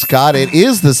right, Scott. It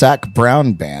is the Zach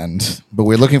Brown Band, but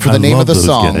we're looking for the name of the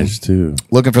song. Guys too.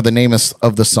 Looking for the name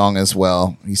of the song as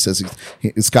well. He says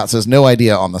Scott says no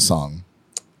idea on the song.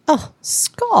 Oh,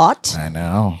 Scott. I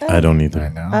know. I don't either. I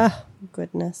know. Oh,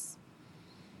 goodness.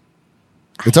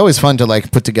 It's always fun to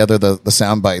like put together the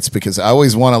sound bites because I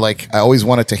always want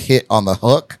it to hit on the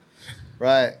hook,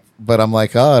 Right. but I'm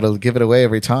like, oh, it'll give it away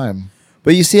every time.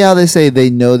 But you see how they say they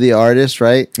know the artist,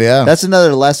 right? Yeah. That's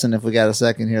another lesson, if we got a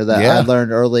second here, that Yeah. I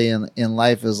learned early in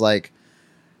life is like,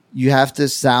 you have to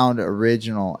sound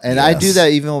original. And I do Yes.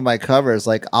 that even with my covers.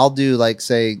 Like, I'll do, like,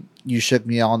 say, You Shook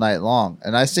Me All Night Long.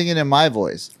 And I sing it in my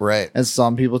voice. Right. And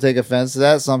some people take offense to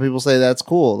that. Some people say that's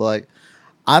cool. Like,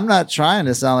 I'm not trying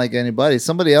to sound like anybody.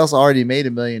 Somebody else already made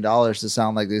 $1 million to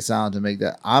sound like they sound to make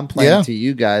that. I'm playing Yeah. to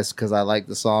you guys because I like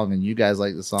the song and you guys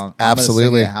like the song. Absolutely.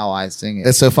 I'm gonna sing it how I sing it.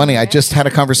 It's so funny. I just had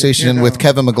a conversation with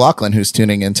Kevin McLaughlin, who's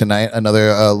tuning in tonight,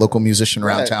 another local musician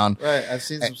around town. Right. I've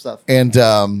seen some stuff.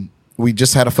 And we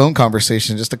just had a phone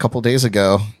conversation just a couple days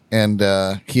ago, and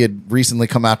he had recently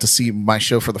come out to see my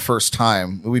show for the first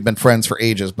time. We've been friends for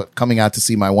ages, but coming out to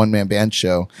see my one-man band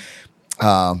show.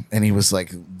 And he was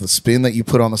like, the spin that you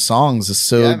put on the songs is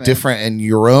so Yeah, man. different and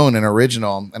your own and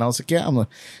original. And I was like, yeah,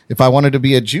 if I wanted to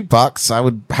be a jukebox, I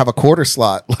would have a quarter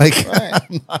slot. Like, Right.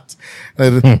 I'm not,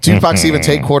 jukebox even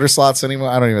take quarter slots anymore?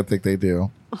 I don't even think they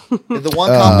do. The one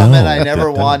compliment No. I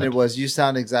never wanted was you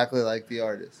sound exactly like the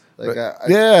artist. Like,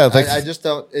 Yeah, I just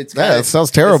don't. It's Yeah, kinda, it sounds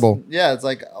terrible. It's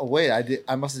like, oh wait,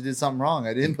 I must have did something wrong.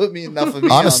 I didn't put me enough of me.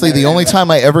 Honestly, on the there. only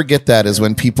time I ever get that is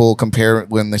when people compare,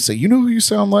 when they say, you know who you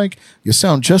sound like? You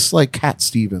sound just like Cat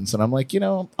Stevens. And I'm like,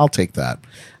 I'll take that.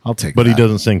 I'll take But that. he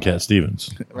doesn't sing Cat Stevens.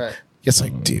 right. Yes, I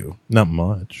do. Not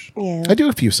much. Yeah. I do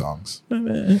a few songs.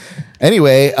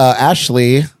 Anyway,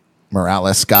 Ashley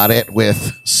Morales got it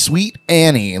with Sweet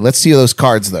Annie. Let's see those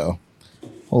cards, though.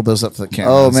 Hold those up to the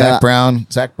camera. Oh, man.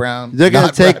 Zach Brown. They're gonna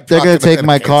not take. Brad They're gonna Brock, the take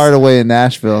my Renegades. card away in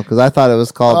Nashville because I thought it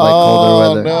was called like colder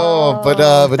weather. No, but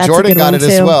That's a Jordan good got one, it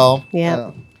as too. well.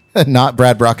 Yeah. Not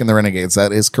Brad Brock and the Renegades.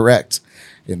 That is correct.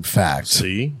 In fact.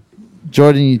 See?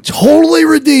 Jordan, you totally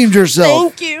redeemed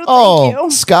yourself. Thank you. Oh,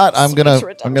 Scott, I'm gonna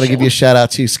redemption. give you a shout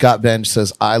out to Scott Bench.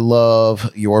 Says I love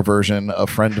your version of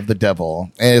 "Friend of the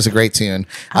Devil." It is a great tune.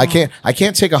 I can't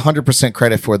take 100%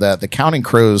 credit for that. The Counting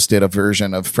Crows did a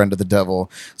version of "Friend of the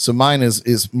Devil," so mine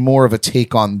is more of a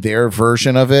take on their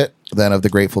version of it than of the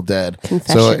Grateful Dead.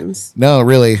 Confessions. So, no,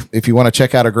 really, if you want to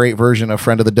check out a great version of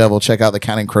 "Friend of the Devil," check out the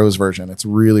Counting Crows version. It's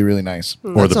really, really nice.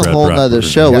 Or That's the a Brad whole Brock nother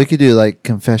version. show. Yeah. We could do like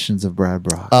Confessions of Brad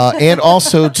Brock. And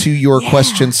also to your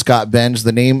question, Scott Benj,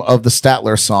 the name of the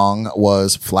Statler song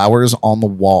was "Flowers on the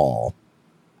Wall."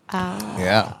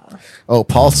 Yeah. Oh,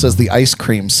 Paul says the ice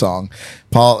cream song.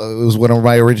 Paul, it was one of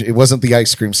my original. It wasn't the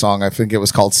ice cream song. I think it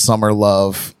was called "Summer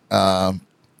Love."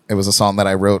 It was a song that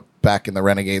I wrote back in the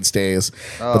Renegades days.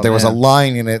 Oh, but there was a man.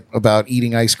 line in it about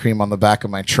eating ice cream on the back of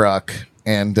my truck.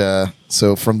 And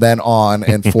so from then on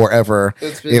and forever,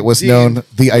 It's been it was deep. known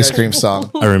the ice cream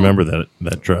song. I remember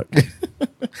that truck.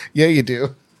 Yeah, you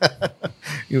do.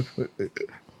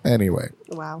 Anyway.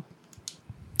 Wow.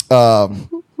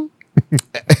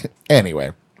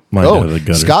 Anyway. Mine out of the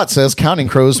gutter. Scott says Counting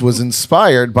Crows was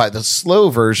inspired by the slow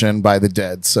version by the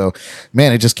Dead. So,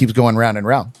 man, it just keeps going round and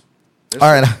round.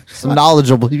 All right. Some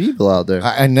knowledgeable people out there.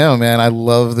 I know, man. I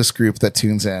love this group that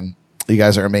tunes in. You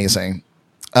guys are amazing.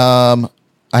 I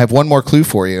have one more clue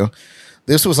for you.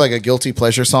 This was like a guilty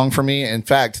pleasure song for me. In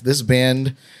fact, this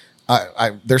band,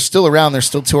 they're still around. They're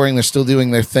still touring. They're still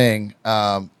doing their thing.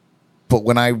 But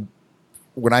when I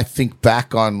think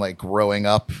back on like growing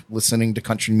up listening to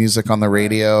country music on the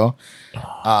radio,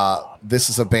 this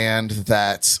is a band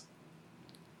that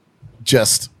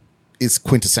just is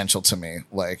quintessential to me.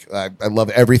 Like I love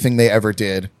everything they ever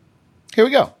did. Here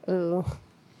we go. Ooh.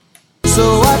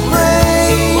 So I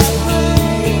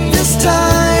pray this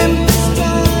time.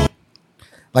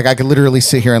 Like I could literally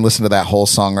sit here and listen to that whole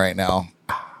song right now.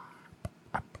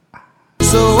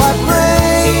 So I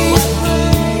pray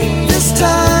this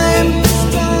time.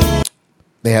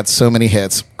 They had so many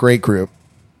hits. Great group.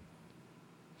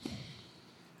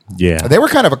 Yeah. They were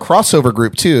kind of a crossover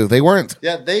group too. They weren't.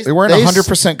 Yeah, They weren't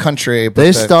 100% country. But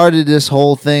They started this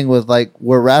whole thing with like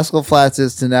where Rascal Flatts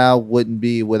is to now wouldn't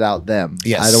be without them.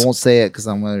 Yes. I won't say it because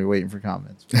I'm going to be waiting for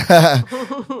comments.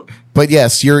 But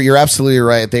yes, you're absolutely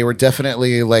right. They were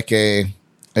definitely like a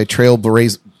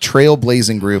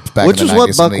trailblazing group back Which in the is what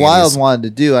 90s Buck and the Wild 80s. wanted to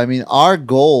do. I mean, our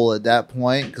goal at that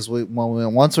point, because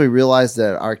once we realized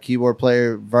that our keyboard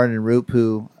player Vernon Roop,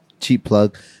 who cheap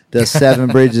plug, does Seven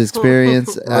Bridges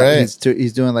Experience, Right.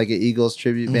 he's doing like an Eagles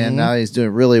tribute band now. He's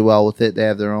doing really well with it. They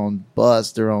have their own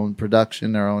bus, their own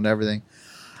production, their own everything.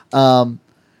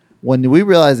 When we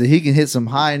realized that he can hit some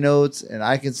high notes and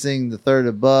I can sing the third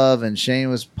above, and Shane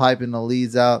was piping the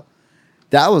leads out,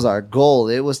 that was our goal.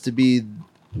 It was to be.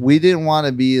 We didn't want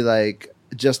to be like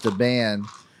just a band.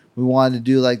 We wanted to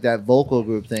do like that vocal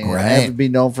group thing, Right. and be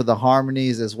known for the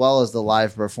harmonies as well as the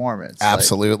live performance. Like,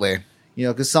 Absolutely. you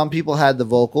know, because some people had the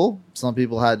vocal, some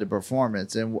people had the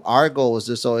performance, and our goal was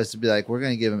just always to be like, we're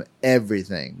going to give them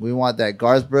everything. We want that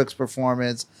Garth Brooks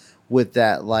performance with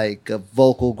that like a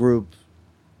vocal group,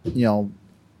 you know,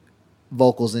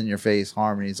 vocals in your face,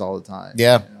 harmonies all the time.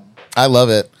 Yeah. you know? I love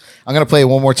it. I'm going to play it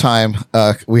one more time.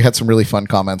 We had some really fun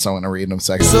comments. I want to read them in a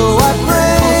second. So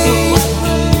I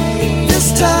pray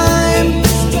this time.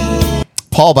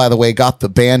 Paul, by the way, got the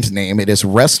band name. It is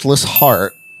Restless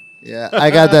Heart. Yeah, I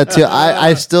got that too.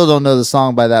 I still don't know the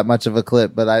song by that much of a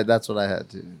clip, but that's what I had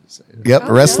to say. Yep,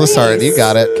 Restless Heart. You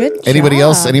got it. Good Anybody job.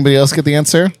 else? Anybody else get the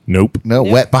answer? Nope. No,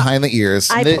 Wet Behind the Ears.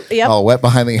 Yep. Oh, Wet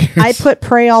Behind the Ears. I put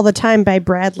 "Pray All the Time" by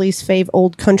Bradley's fave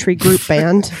old country group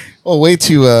band. Oh, way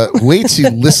to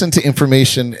listen to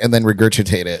information and then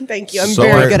regurgitate it. Thank you. I'm So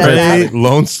very I good at pray that.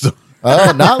 Lone Star.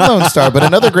 Oh, not Lone Star, but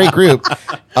another great group.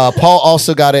 Paul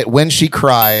also got it. When She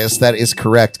Cries. That is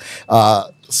correct.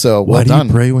 So well Why do done.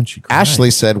 you pray when she cries? Ashley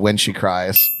said When She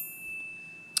Cries.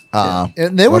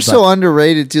 And they were well so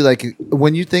underrated too. Like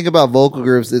when you think about vocal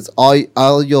groups, it's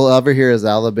all you'll ever hear is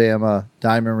Alabama,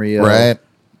 Diamond Rio, Right.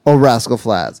 or Rascal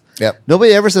Flatts. Yep.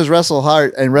 Nobody ever says Restless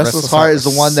Heart, and Restless Restless Heart Heart is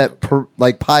the one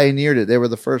that pioneered it. They were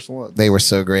the first one. They were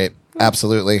so great.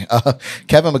 Absolutely.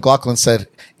 Kevin McLaughlin said,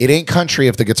 it ain't country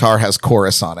if the guitar has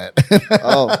chorus on it.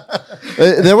 Oh,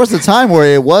 there was a time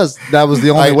where that was the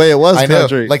only way it was I know.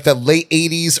 country. Like the late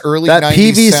 80s, early that 90s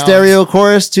PV sounds. stereo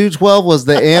chorus 212 was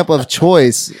the amp of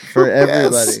choice for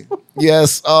everybody.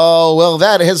 Yes. Oh, well,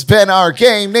 that has been our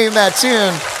game. Name that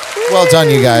tune. Well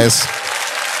done, you guys.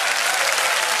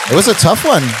 It was a tough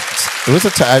one. It was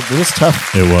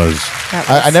tough. It was. That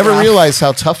I was never rough. realized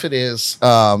how tough it is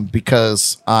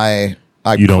because I'm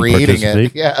You don't creating it.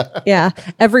 participate? Yeah. Yeah.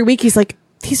 Every week he's like,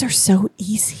 these are so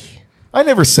easy. I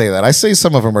never say that. I say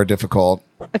some of them are difficult.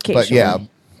 Occasionally. But yeah.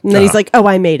 And then he's like, oh,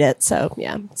 I made it. So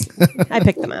yeah, I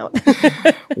picked them out.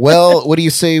 Well, what do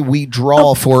you say we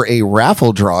draw for a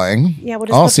raffle drawing? Yeah, what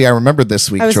is Oh, what- see, I remembered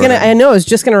this week. I was Jordan. I was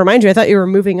just gonna remind you. I thought you were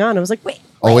moving on. I was like, wait.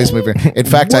 Always moving. In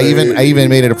fact, I even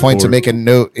made it a point to make a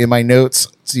note in my notes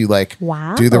to like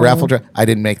Wow. do the raffle draw. I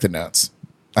didn't make the notes.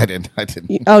 I didn't.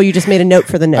 Oh, you just made a note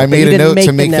for the note. I but made you a didn't note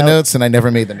to make the notes, and I never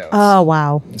made the notes. Oh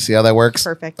wow. See how that works?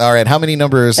 Perfect. All right. How many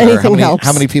numbers? Anything helps.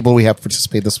 How many people we have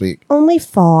participate this week? Only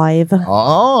 5.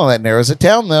 Oh, that narrows it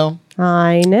down, though.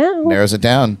 I know. Narrows it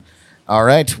down. All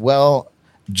right. Well,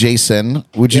 Jason,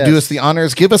 would you do Yes. us the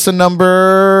honors? Give us a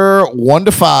number 1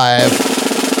 to 5.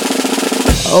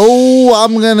 Oh,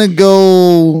 I'm gonna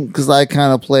go because I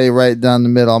kind of play right down the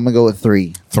middle. I'm gonna go with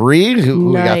 3. 3. Who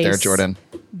we got there, Nice. Jordan?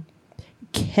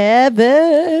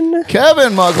 Kevin.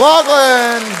 Kevin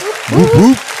McLaughlin.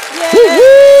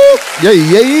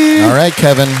 Yeah. All right,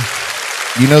 Kevin.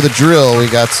 You know the drill. We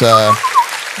got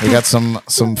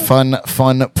some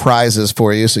fun prizes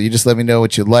for you. So you just let me know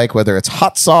what you'd like, whether it's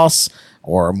hot sauce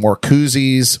or more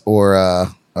koozies or a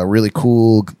really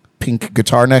cool pink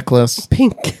guitar necklace.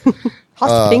 Pink.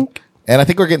 Hot pink. And I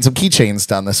think we're getting some keychains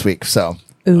done this week. So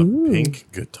Ooh.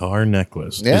 Pink guitar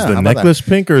necklace. Yeah, is how the about that? necklace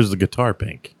pink or is the guitar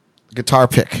pink? guitar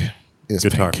pick is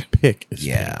Guitar pink. pick is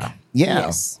Yeah. Yeah.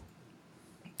 Yes.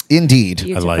 Indeed.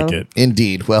 pink. I Beautiful. like it.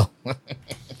 Indeed. Well,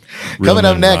 Real coming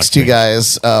up men next, rock you pink.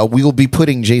 guys, we will be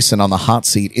putting Jason on the hot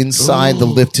seat inside the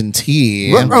Lipton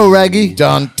tea. Ruh-roh, Raggy.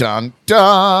 Dun dun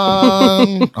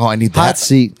dun. Oh, I need that Hot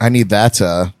seat. I need that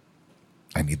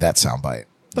soundbite.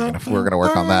 We're gonna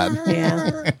work on that.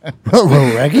 Yeah.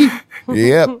 Raggy.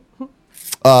 Yep.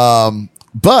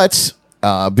 But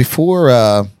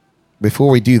before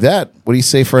we do that, what do you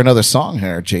say for another song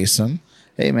here, Jason?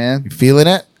 Hey, man. Feeling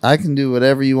it? I can do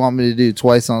whatever you want me to do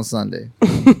twice on Sunday.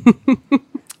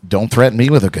 Don't threaten me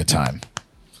with a good time.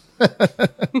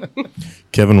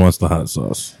 Kevin wants the hot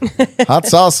sauce. Hot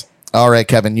sauce. All right,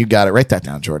 Kevin, you got it. Write that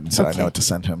down, Jordan, so I know what to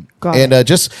send him. Got And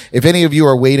just if any of you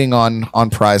are waiting on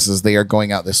prizes, they are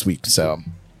going out this week. So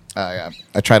I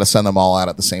try to send them all out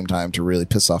at the same time to really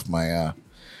piss off my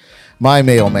my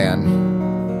mailman.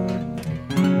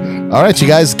 All right, you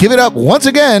guys, give it up once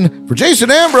again for Jason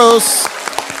Ambrose.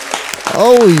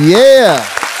 Oh, yeah.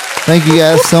 Thank you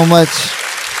guys so much.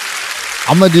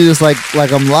 I'm gonna do this like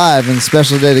I'm live in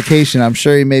special dedication. I'm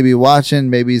sure he may be watching,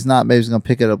 maybe he's not, maybe he's gonna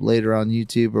pick it up later on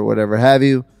YouTube or whatever have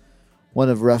you. One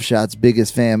of Roughshot's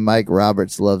biggest fan, Mike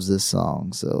Roberts, loves this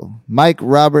song. So Mike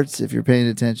Roberts, if you're paying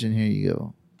attention, here you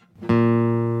go.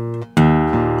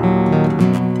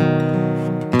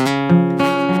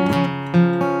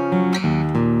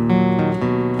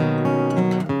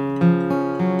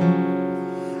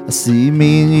 I see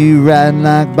me and you riding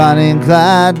like Bonnie and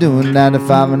Clyde, doing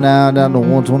 95 an hour down to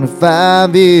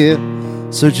 125, yeah.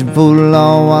 Searching for the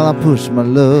law while I push my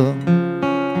luck.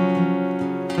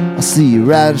 I see you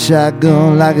ride a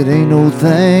shotgun like it ain't no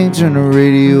thing. Turn the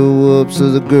radio up so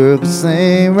the girl can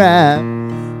sing right.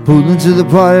 Pulling to the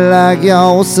party like,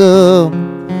 y'all, what's up?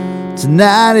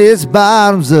 Tonight it's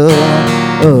bottoms up,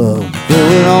 up. Throw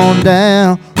it on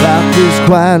down, rock this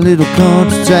quiet little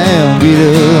country town. Get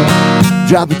up,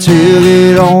 drop the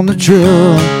tailgate on the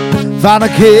truck. Find a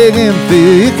keg and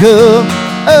fill your cup.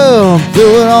 Oh,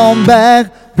 throw it on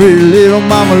back. Pretty little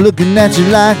mama looking at you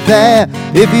like that.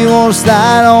 If you wanna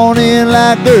slide on in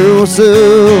like girls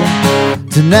up,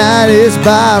 tonight it's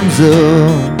bottoms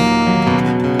up.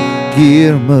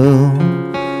 Get 'em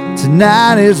up.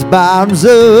 Tonight it's bottoms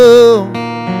up.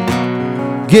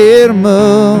 Get 'em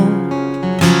up.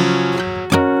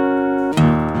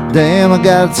 Damn, I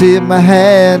gotta tip my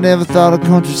hat. Never thought a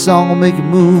country song would make you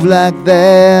move like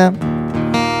that.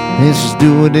 It's just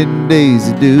doing it in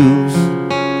Daisy Dukes.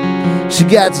 She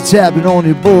got you tapping on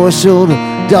your boy's shoulder.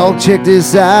 Dog, check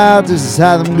this out. This is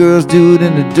how them girls do it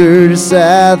in the dirty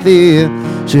South, yeah.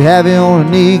 She'll have you on her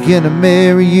knee, can I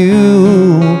marry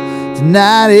you?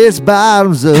 Tonight it's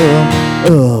bottoms up,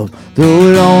 up. Throw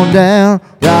it on down.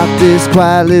 Rock this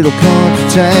quiet little country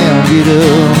town. Get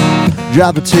up,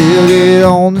 drop a tailgate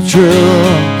on the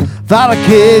truck. Find a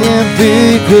keg and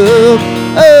fill your cup.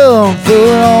 Oh, throw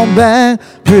it on back.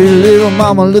 Pretty little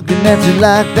mama looking at you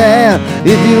like that.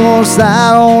 If you wanna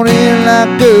slide on in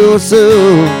like girls so,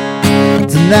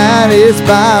 tonight it's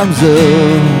bottoms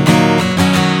up.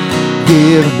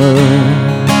 Get 'em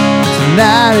up.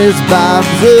 Tonight it's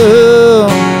bottoms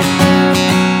up.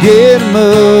 Get 'em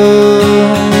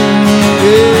up.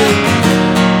 Yeah.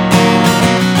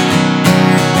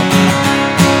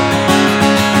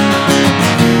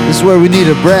 This is where we need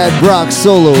a Brad Brock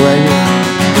solo right here.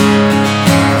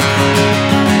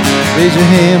 Raise your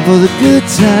hand for the good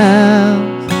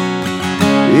times.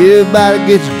 Everybody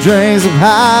get your drinks up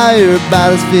high.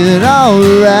 Everybody's feeling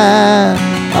alright,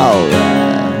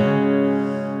 alright.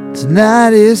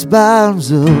 Tonight it's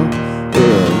bottoms up,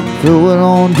 up. Throw it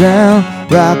on down.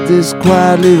 Rock this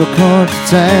quiet little country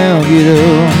town. Get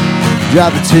up,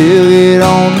 drop the tailgate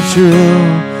on the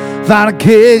truck. Find a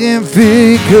keg and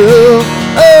fill your cup.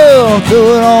 Oh,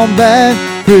 throw it on back.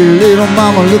 Pretty little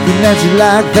mama looking at you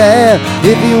like that.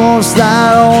 If you wanna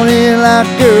slide on in like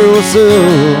girls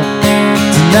up,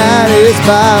 tonight it's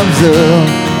bottoms up.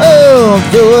 Oh,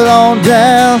 throw it on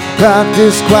down. Rock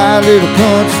this quiet little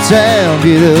country town.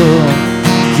 Get up,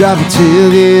 drop a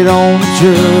tailgate on the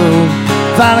truck.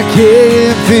 Find a keg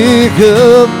and pick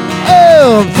up.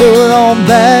 Oh, throw it on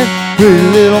back. Pretty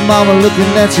little mama looking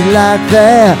at you like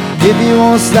that. If you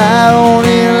wanna slide on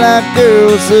in like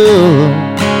girls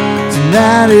up,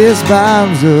 tonight it's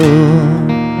bottoms up.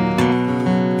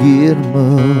 Get 'em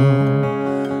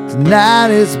up. Tonight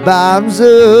it's bottoms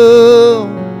up.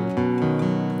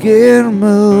 Get 'em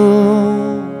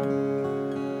up.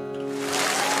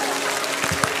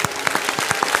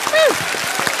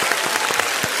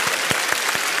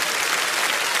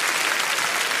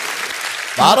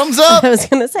 Bottoms up. I was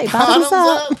going to say, bottoms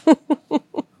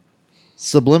up.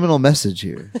 Subliminal message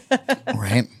here.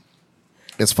 Right.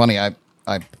 It's funny. I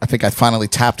think I finally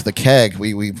tapped the keg.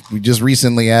 We just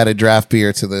recently added draft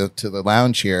beer to the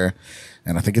lounge here,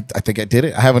 and I think I did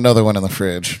it. I have another one in the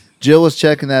fridge. Jill was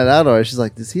checking that out already. She's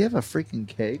like, "Does he have a freaking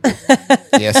keg?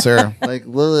 Yes, sir. Like,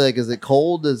 literally, like, is it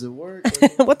cold? Does it work?"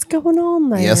 What's going on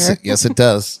there? Yes, it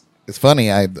does. It's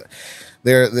funny.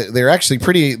 They're actually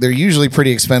pretty. They're usually pretty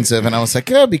expensive, and I was like,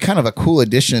 yeah, it'd be kind of a cool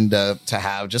addition to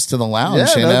have just to the lounge,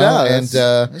 Yeah, you no know. doubt. And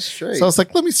That's straight. so I was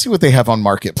like, let me see what they have on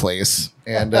Marketplace,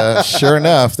 and sure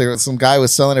enough, there was some guy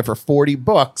was selling it for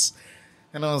 $40,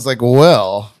 and I was like,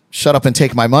 well, shut up and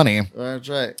take my money. That's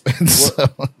right. So-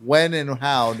 When and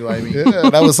how do I mean? Yeah,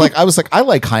 and I was like, I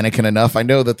like Heineken enough. I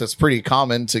know that that's pretty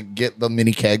common to get the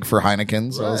mini keg for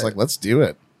Heineken, so I was Right. like, let's do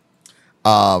it.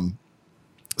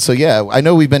 So yeah, I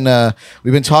know we've been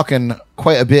talking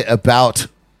quite a bit about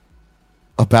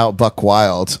Buck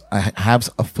Wild. I have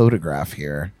a photograph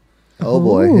here. Oh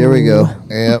boy, here we go.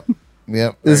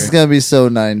 Yep. This is gonna be so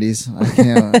 90s. I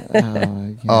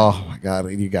can't. Oh my god,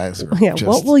 you guys are Yeah, just,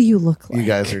 what will you look like? you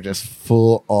guys are just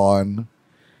full on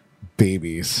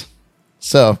babies.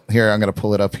 So here, I'm going to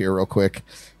pull it up here real quick.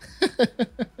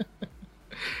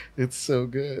 It's so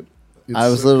good. I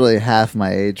was literally half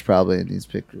my age probably in these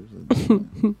pictures.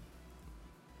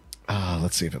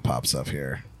 Let's see if it pops up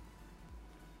here.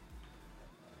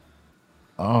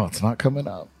 Oh, it's not coming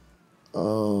up.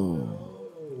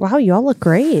 Wow, you all look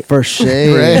great. For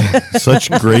shame.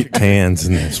 Such great tans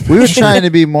in this. We were trying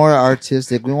to be more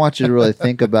artistic. We want you to really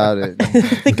think about it.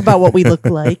 Think about what we look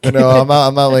like. No, I'm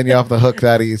not letting you off the hook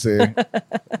that easy.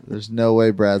 There's no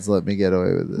way Brad's let me get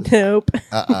away with this. Nope.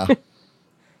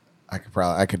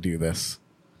 I could do this.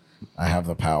 I have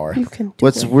the power. You can do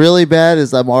What's it. really bad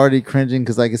is I'm already cringing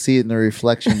because I can see it in the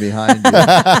reflection behind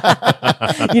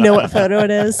you. You know what photo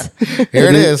it is? Here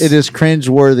it is. It is cringe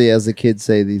worthy, as the kids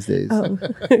say these days. Oh,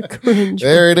 cringe.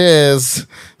 There it is.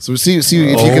 So see if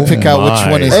you can pick out which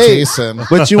my. one is Hey. Jason.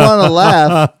 But you want to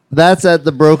laugh? That's at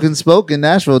the Broken Spoke in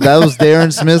Nashville. That was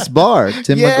Darren Smith's bar,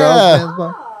 Tim Yeah. McGraw's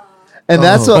bar. And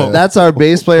that's our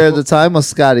bass player at the time was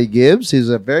Scotty Gibbs. He's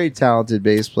a very talented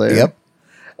bass player. Yep.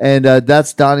 And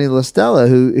that's Donnie LaStella,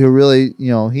 who really,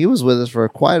 he was with us for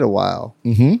quite a while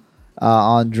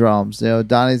on drums.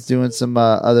 Donnie's doing some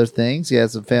other things. He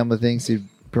has some family things he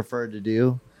preferred to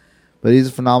do. But he's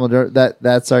a phenomenal.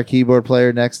 That's our keyboard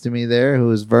player next to me there,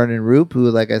 who is Vernon Roop, who,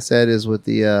 like I said, is with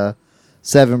the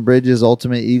Seven Bridges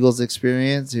Ultimate Eagles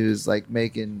Experience, who's like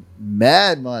making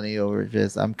mad money over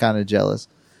this. I'm kind of jealous.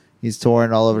 He's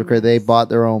touring all over the country. They bought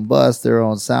their own bus, their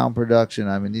own sound production.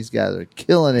 I mean, these guys are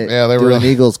killing it. Yeah, they're doing really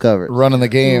Eagles covers. Running the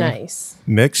game. Nice.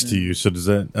 Next to you. So does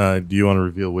that? Do you want to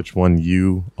reveal which one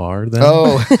you are? Then.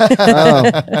 Oh,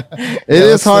 It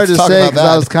is hard let's to talk say about because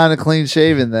I that. was kind of clean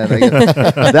shaven then. I guess.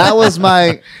 That was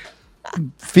my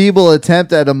feeble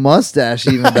attempt at a mustache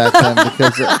even back then.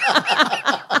 Because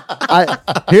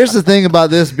here's the thing about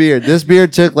this beard. This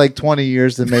beard took like 20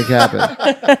 years to make happen.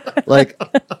 Like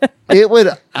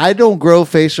I don't grow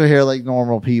facial hair like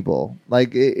normal people.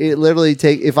 Like it literally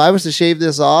if I was to shave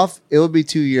this off, it would be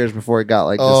 2 years before it got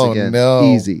like Oh, this again.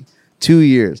 no. Easy. 2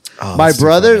 years. Oh, My that's too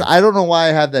brother, funny. I don't know why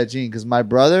I have that gene because my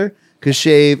brother could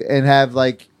shave and have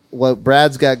like what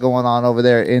Brad's got going on over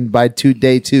there by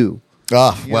day two.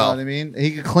 oh You know what I mean?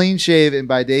 He could clean shave and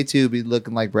by day two be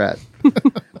looking like Brad.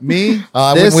 Me?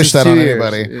 I this wouldn't wish is that 2 on years,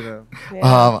 anybody.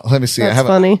 Yeah. Let me see. That's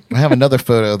funny. I have another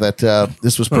photo that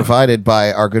this was provided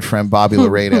by our good friend Bobby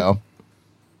Laredo.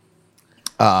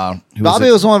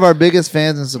 Bobby was one of our biggest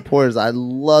fans and supporters. I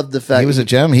love the fact He was a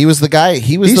gem. He was the guy.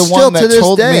 He was He's the still one to that this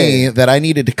told day. me that I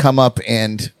needed to come up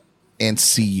and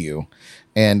see you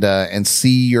and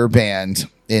see your band.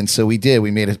 And so we did.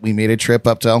 We made a trip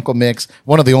up to Uncle Mick's,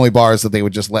 one of the only bars that they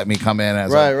would just let me come in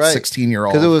as a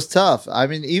 16-year-old. because it was tough. I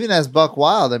mean, even as Buck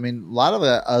Wild, I mean, a lot of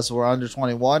us were under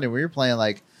 21 and we were playing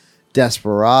like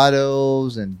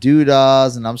Desperados and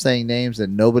Doodahs, and I'm saying names that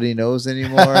nobody knows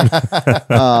anymore.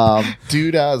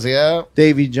 Doodahs, yeah.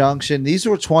 Davy Junction. These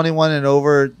were 21 and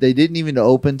over. They didn't even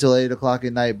open till 8 o'clock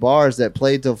at night bars that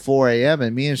played till 4 a.m.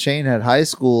 And me and Shane had high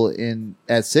school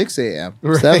at 6 a.m.,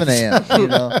 7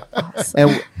 a.m.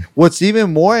 And what's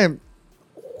even more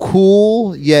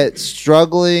cool, yet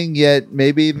struggling, yet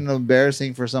maybe even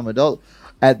embarrassing for some adults,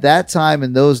 at that time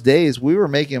in those days, we were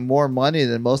making more money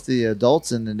than most of the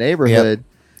adults in the neighborhood.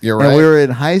 You're right. And we were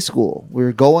in high school. We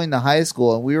were going to high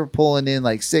school, and we were pulling in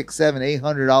like $600, $700,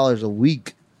 $800 a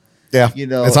week. Yeah,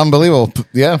 it's unbelievable.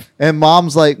 Yeah, And my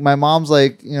mom's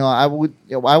like, I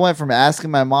went from asking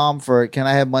my mom can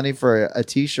I have money for a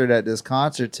T-shirt at this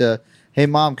concert to, hey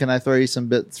mom, can I throw you some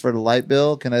bits for the light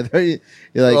bill? Can I throw you?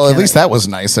 You're like, well, at least that was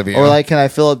nice of you. Or like, can I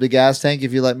fill up the gas tank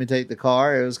if you let me take the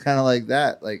car? It was kind of like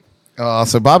that. Like,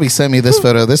 so Bobby sent me this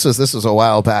photo. This was a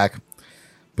while back,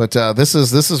 but this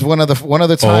is one of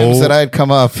the times that I'd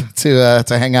come up to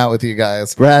hang out with you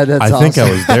guys. Brad, that's I think awesome.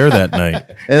 I was there that night.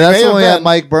 And that's May when we have had been.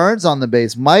 Mike Burns on the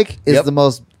bass. Mike is Yep.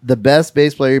 the best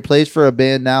bass player. He plays for a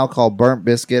band now called Burnt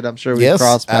Biscuit. I'm sure we Yes,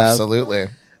 crossed paths. absolutely.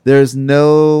 There's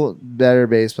no better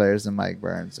bass players than Mike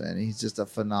Burns, and he's just a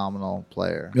phenomenal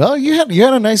player. Well, you had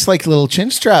a nice like little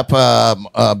chin strap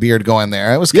beard going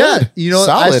there. It was good. I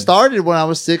Solid. started when I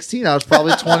was 16. I was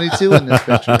probably 22 in this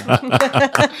picture.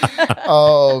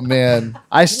 Oh man.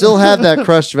 I still have that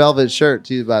crushed velvet shirt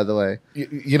too, by the way.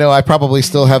 I probably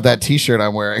still have that T-shirt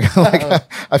I'm wearing.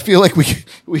 I feel like we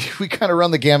kind of run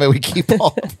the gamut. We keep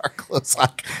all of our clothes.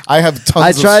 I have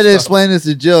tons. I try of to stuff. explain this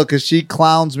to Jill because she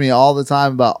clowns me all the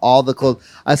time about all the clothes.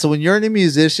 I said, when you're a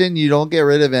musician, you don't get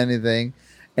rid of anything,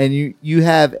 and you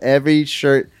have every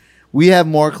shirt. We have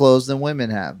more clothes than women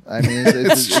have. I mean,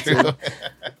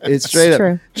 it's straight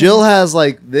true. up. Jill has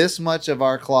like this much of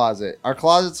our closet. Our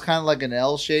closet's kind of like an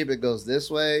L shape. It goes this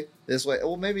way.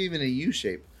 Well, maybe even a U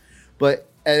shape. But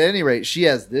at any rate, she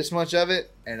has this much of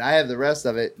it, and I have the rest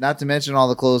of it. Not to mention all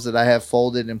the clothes that I have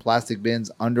folded in plastic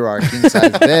bins under our king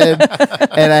size bed,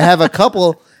 and I have a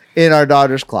couple in our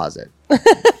daughter's closet.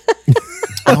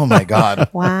 Oh my God.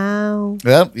 Wow.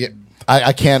 Yep. Yeah.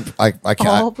 I can't. I can't.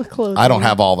 All the clothes. I don't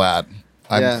have all that.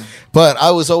 Yeah. But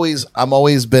I'm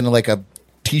always been like a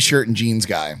t-shirt and jeans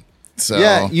guy. So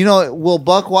Yeah,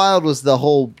 Buck Wild was the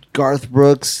whole Garth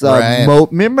Brooks. Right.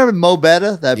 Remember Mo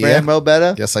Betta, that brand Mo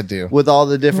Betta? Yes, I do. With all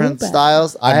the different Mo Betta.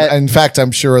 styles. In fact,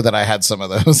 I'm sure that I had some of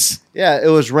those. Yeah, it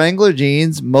was Wrangler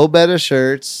jeans, Mo Betta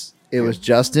shirts, it was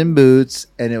Justin boots,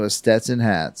 and it was Stetson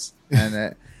hats. And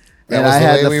was I the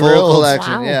had way the we full rolled.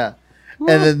 collection. Wow. Yeah.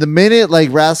 And then the minute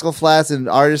like Rascal Flatts and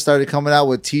artists started coming out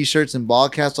with T-shirts and ball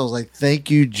caps, I was like, "Thank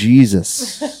you, Jesus."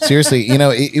 Seriously,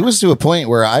 it was to a point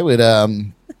where I would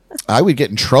get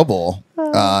in trouble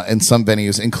in some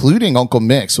venues, including Uncle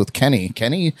Mix with Kenny.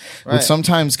 Kenny would Right.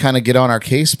 sometimes kind of get on our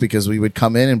case because we would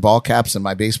come in ball caps, and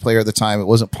my bass player at the time, it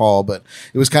wasn't Paul, but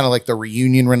it was kind of like the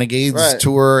Reunion Renegades Right.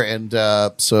 tour. And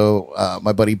so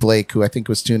my buddy Blake, who I think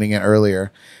was tuning in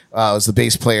earlier, was the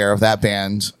bass player of that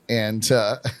band. And,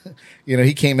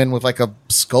 he came in with like a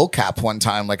skull cap one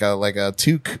time, like a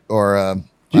toque or a...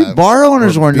 Dude, bar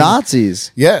owners or were being-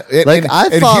 Nazis. Yeah, I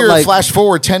thought, here, like- flash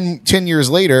forward 10 years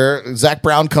later, Zach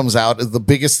Brown comes out as the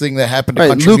biggest thing that happened to Right,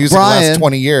 country Luke music in the Bryan. last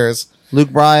 20 years. Luke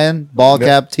Bryan, ball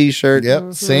cap T-shirt.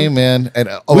 Yep, same man. And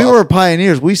We were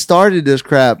pioneers. We started this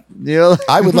crap.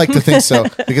 I would like to think so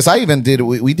because I even did.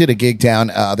 We did a gig down.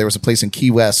 There was a place in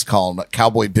Key West called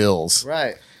Cowboy Bills.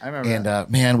 Right. I remember. And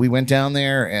that. man, we went down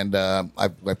there and I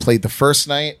played the first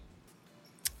night,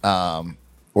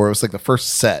 or it was like the first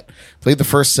set. Played the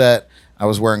first set. I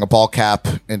was wearing a ball cap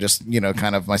and just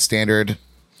kind of my standard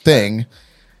thing.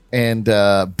 And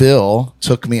Bill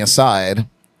took me aside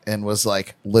and was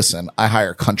like, "Listen, I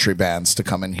hire country bands to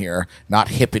come in here, not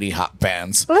hippity hop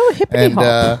bands." Oh, hippity and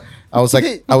hop. I was like,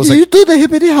 you do the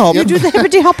hippity hop. You do the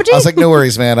hippity hoppity. I was like, "No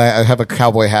worries, man. I have a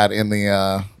cowboy hat in the.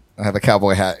 I have a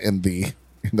cowboy hat in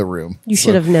the room." You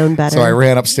should have known better. So I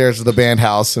ran upstairs to the band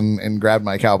house and grabbed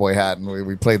my cowboy hat and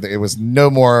we played. It was no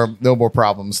more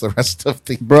problems. The rest of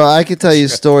the Bro, I could tell you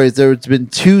stories. There's been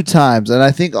 2 times, and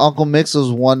I think Uncle Mix was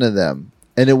one of them.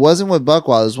 And it wasn't with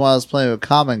Buckwild. It was when I was playing with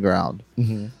Common Ground.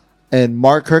 Mm-hmm. And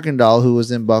Mark Kirkendall, who was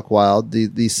in Buckwild,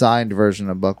 the signed version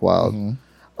of Buckwild,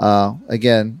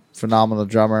 again, phenomenal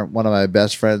drummer, one of my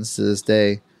best friends to this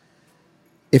day.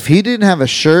 If he didn't have a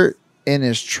shirt in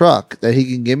his truck that he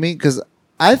can give me, because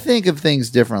I think of things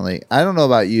differently. I don't know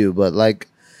about you, but like,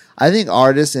 I think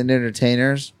artists and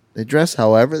entertainers, they dress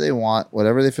however they want,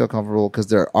 whatever they feel comfortable, because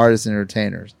they're artists and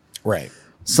entertainers. right.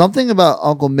 Something about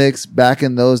Uncle Mix back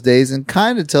in those days, and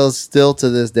kind of still to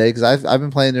this day, because I've been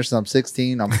playing there since I'm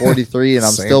 16. I'm 43, and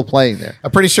I'm Same. still playing there.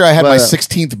 I'm pretty sure I had But, my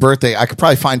 16th birthday. I could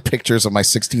probably find pictures of my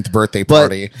 16th birthday But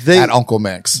party they- at Uncle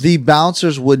Mix. The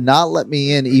bouncers would not let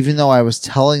me in, even though I was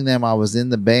telling them I was in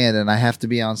the band and I have to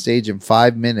be on stage in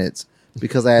 5 minutes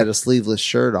because I had a sleeveless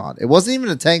shirt on. It wasn't even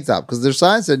a tank top because their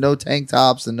sign said no tank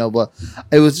tops and no, but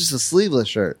it was just a sleeveless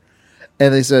shirt.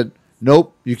 And they said,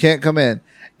 "Nope, you can't come in."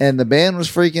 And the band was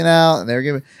freaking out, and they were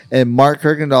giving. And Mark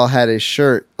Kirkendall had a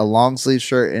shirt, a long sleeve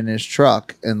shirt, in his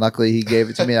truck, and luckily he gave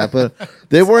it to me. I put.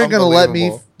 They weren't going to let me.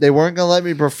 unbelievable. They weren't going to let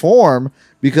me perform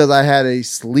because I had a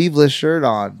sleeveless shirt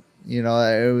on. It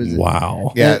was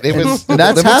Wow. Yeah, it was. And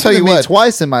that's let me happened tell to you me what.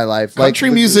 twice in my life. Country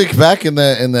music back in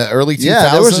the early 2000s.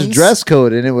 Yeah, there was a dress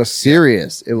code, and it was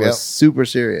serious. It was Yep. super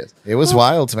serious. It was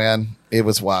wild, man. It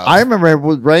was wild. I remember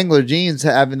with Wrangler jeans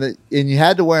having and you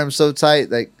had to wear them so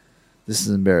tight. Like, this is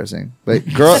embarrassing, but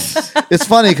girl, it's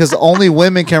funny because only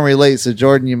women can relate. So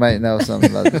Jordan, you might know something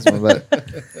about this one, but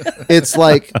it's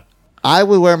like I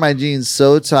would wear my jeans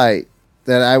so tight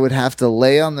that I would have to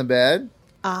lay on the bed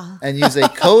and use a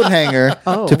coat hanger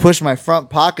to push my front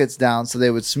pockets down so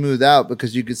they would smooth out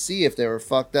because you could see if they were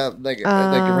fucked up, like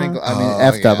a wrinkle. I mean,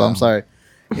 effed up. yeah. I'm sorry.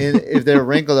 And if they were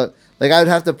wrinkled up, like I would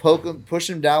have to push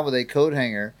them down with a coat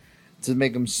hanger to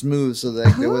make them smooth so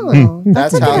that they wouldn't.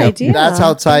 That's a good idea. That's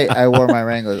how tight I wore my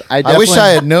Wranglers. I wish definitely- I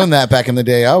had known that back in the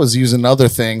day. I was using other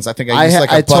things. I think I used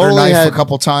like a I butter totally knife had- a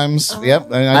couple times. Yep.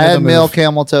 I know had the male move.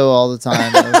 camel toe all the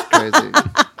time. That was crazy.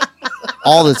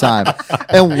 All the time.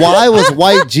 And why was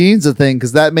white jeans a thing?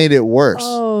 Because that made it worse.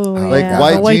 Oh, like yeah.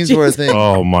 white, The jeans were a thing.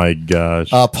 Oh my gosh.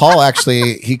 Paul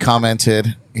actually he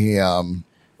commented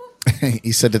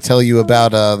he said to tell you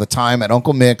about the time at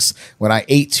Uncle Mick's when I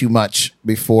ate too much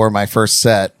before my first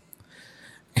set,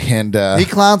 and He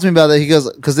clowns me about that. He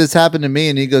goes, because this happened to me,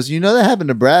 and he goes, that happened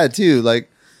to Brad too. Like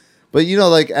But you know,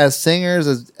 like as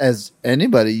singers, as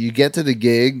anybody, you get to the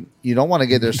gig, you don't want to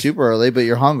get there super early, but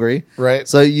you're hungry, Right.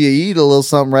 So you eat a little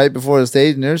something right before the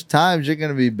stage, and there's times you're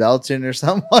going to be belching or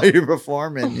something while you're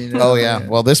performing. You know? Oh yeah.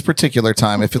 Well, this particular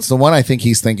time, if it's the one I think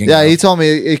he's thinking, Yeah, of, he told me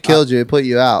it killed you. It put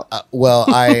you out. well,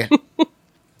 I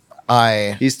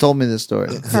He's told me this story.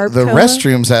 Carb the coma?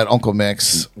 restrooms at Uncle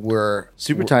Mick's were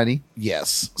Super tiny.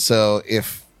 yes. So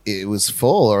if it was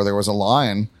full or there was a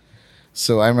line,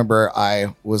 so I remember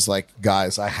I was like,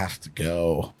 guys, I have to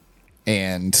go,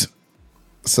 and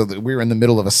so that we were in the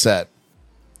middle of a set.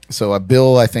 So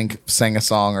Bill, I think, sang a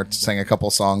song or sang a couple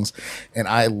songs, and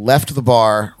I left the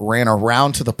bar, ran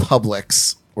around to the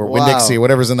Publix or Wow. Winn-Dixie,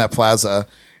 whatever's in that plaza,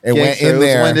 and went Gangster. It in was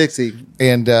there Winn-Dixie.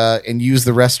 and used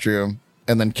the restroom,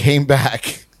 and then came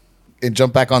back and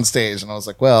jumped back on stage. And I was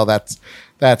like, well,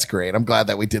 that's great. I'm glad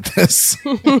that we did this.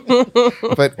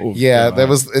 But yeah, that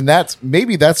was, and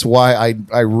that's why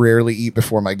I rarely eat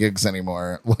before my gigs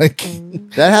anymore. Like,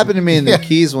 That happened to me in the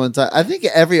Keys one time. I think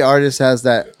every artist has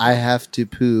that I have to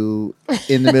poo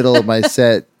in the middle of my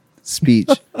set speech.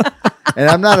 And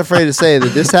I'm not afraid to say that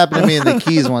this happened to me in the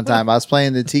Keys one time. I was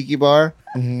playing the Tiki Bar,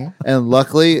 and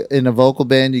luckily in a vocal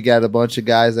band, you got a bunch of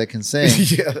guys that can sing.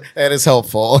 yeah, that is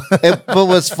helpful. But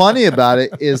what's funny about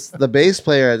it is the bass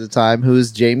player at the time, who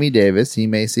is Jamie Davis. He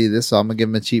may see this, so I'm gonna give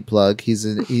him a cheap plug. He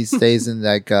stays in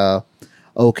like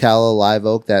Ocala, Live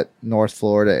Oak, that North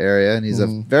Florida area, and he's a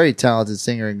very talented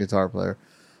singer and guitar player.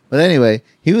 But anyway,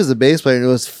 he was the bass player, and it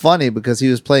was funny because he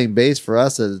was playing bass for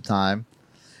us at the time.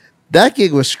 That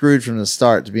gig was screwed from the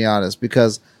start, to be honest,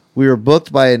 because we were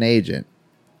booked by an agent,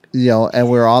 you know, and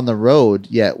we were on the road,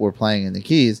 yet we're playing in the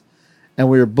Keys. And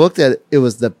we were booked at, it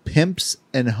was the Pimps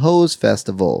and Hoes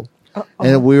Festival.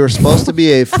 And we were supposed to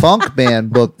be a funk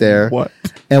band booked there. What?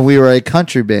 And we were a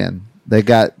country band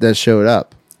that showed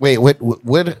up. Wait,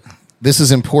 what? This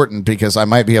is important because I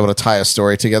might be able to tie a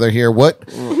story together here.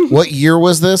 What year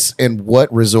was this, and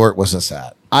what resort was this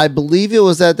at? I believe it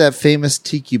was at that famous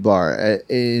tiki bar At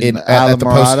in the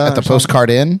Alamorada or something. Postcard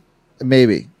Inn.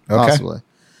 Maybe, Okay. possibly.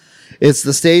 It's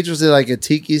the stage was like a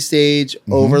tiki stage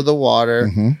over the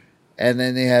water, and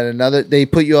then they had another. They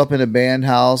put you up in a band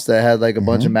house that had like a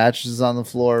bunch of mattresses on the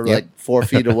floor, Yep. like 4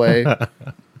 feet away.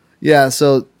 Yeah.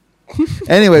 So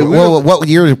anyway, What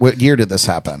year did this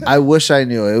happen? I wish I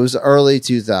knew. It was early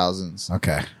 2000s.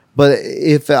 Okay. But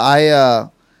if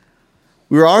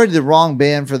we were already the wrong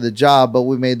band for the job, but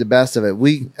we made the best of it.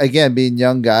 We, again, being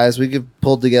young guys, we could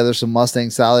pull together some Mustang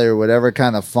Sally or whatever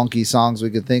kind of funky songs we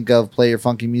could think of, Play Your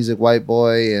Funky Music, White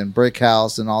Boy, and Brick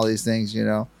House, and all these things, you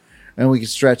know. And we could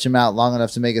stretch them out long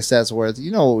enough to make a set where it's,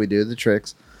 you know what we do, the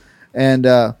tricks. And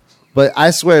but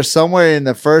I swear, somewhere in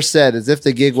the first set, as if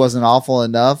the gig wasn't awful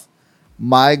enough,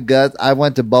 my gut, I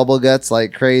went to bubble guts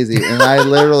like crazy, and I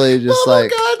literally just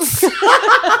like,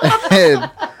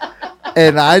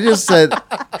 and I just said,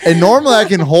 and normally I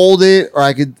can hold it, or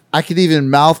I could even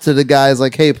mouth to the guys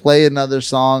like, hey, play another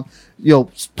song, you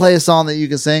know, play a song that you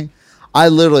can sing. I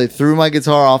literally threw my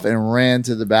guitar off and ran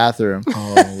to the bathroom.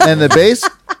 And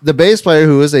the bass player,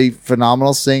 who is a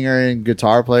phenomenal singer and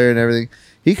guitar player and everything,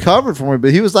 he covered for me,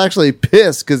 but he was actually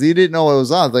pissed because he didn't know what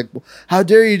was on. Like, how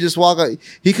dare you just walk out?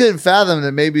 He couldn't fathom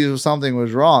that maybe something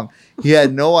was wrong. He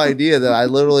had no idea that I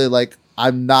literally like,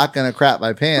 I'm not gonna crap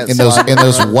my pants In those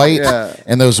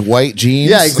white jeans.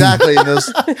 Yeah, exactly.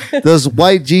 And those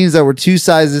white jeans that were 2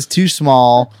 sizes too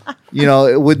small. You know,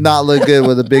 it would not look good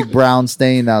with a big brown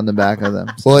stain down the back of them.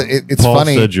 Well, it's Paul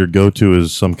funny. said your go-to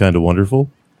is Some Kind of Wonderful.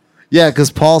 Yeah, because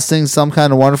Paul sings Some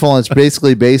Kind of Wonderful, and it's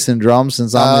basically bass and drums.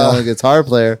 Since I'm the only guitar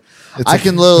player, I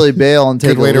can literally bail and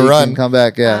take good way a to leak run. and come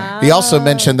back. Yeah, He also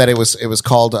mentioned that it was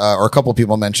called, or a couple of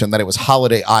people mentioned that it was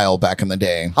Holiday Isle back in the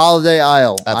day. Holiday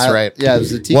Isle. That's right. Yeah, it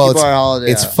was a tiki bar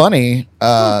Holiday It's Isle. funny.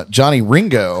 Johnny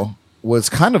Ringo was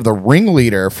kind of the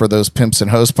ringleader for those pimps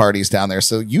and host parties down there.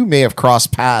 So you may have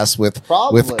crossed paths with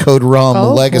Probably. Code Rum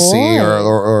Oh, Legacy, boy.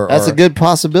 or That's a good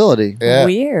possibility. yeah.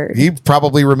 Weird. He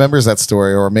probably remembers that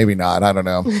story, or maybe not. I don't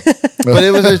know. But it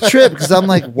was a trip because I'm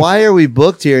like, why are we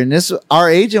booked here? And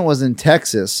our agent was in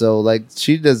Texas, so like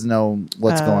she doesn't know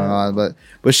what's going on.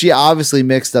 But she obviously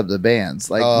mixed up the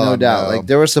bands, like Oh, no doubt. no. Like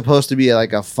there was supposed to be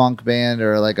like a funk band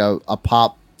or like a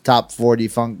pop top 40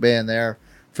 funk band there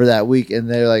for that week, and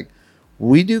they're like,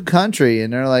 we do country,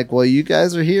 and they're like, well, you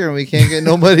guys are here and we can't get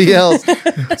nobody else.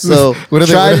 So What do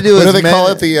they, try to do what do as they call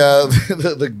many-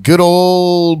 it? The good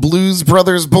old Blues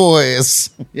Brothers boys.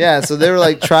 Yeah, so they were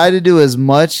like, try to do as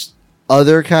much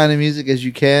other kind of music as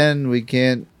you can. We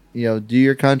can't, you know, do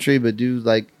your country, but do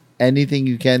like anything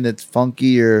you can that's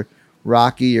funky or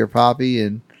rocky or poppy.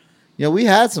 And, You know, we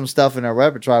had some stuff in our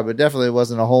repertoire, but definitely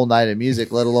wasn't a whole night of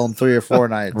music, let alone 3 or 4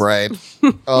 nights. Right.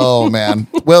 Oh, man.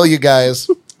 Well, you guys,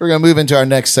 we're going to move into our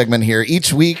next segment here.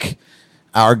 Each week,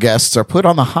 our guests are put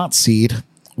on the hot seat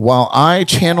while I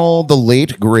channel the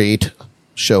late, great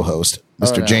show host,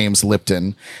 Mr. James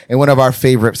Lipton, in one of our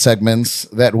favorite segments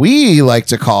that we like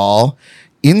to call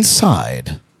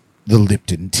Inside the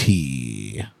Lipton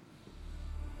Tea.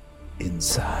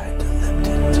 Inside the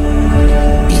Lipton Tea.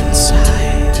 Inside.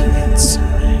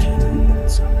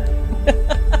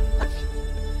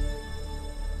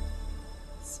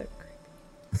 So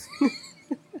great.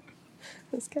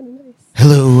 That's kind of nice.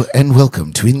 Hello and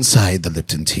welcome to Inside the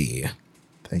Lipton Tea.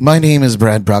 My name is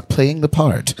Brad Brock, playing the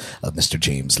part of Mr.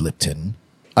 James Lipton.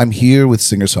 I'm here with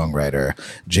singer-songwriter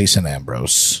Jason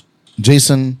Ambrose.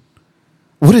 Jason,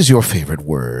 what is your favorite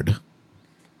word?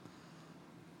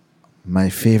 My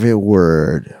favorite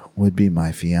word would be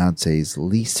my fiance's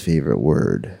least favorite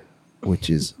word, which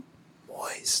is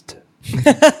moist.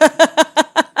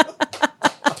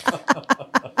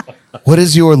 What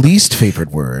is your least favorite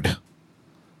word?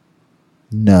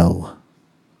 No.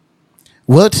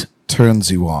 What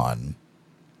turns you on?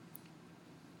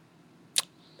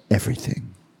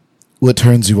 Everything. What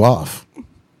turns you off?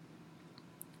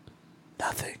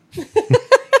 Nothing.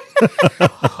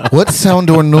 What sound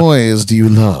or noise do you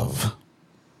love?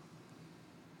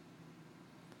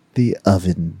 The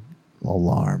oven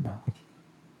alarm.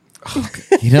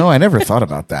 You know, I never thought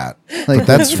about that. Like, But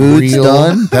that's food's real.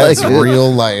 done. That's Like,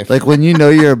 real life. Like when you know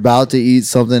you're about to eat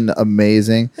something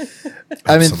amazing. I mean,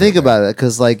 Absolutely. think about it,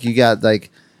 because like you got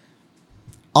like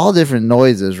all different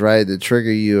noises, right, that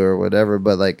trigger you or whatever.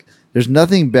 But like, there's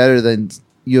nothing better than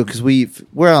because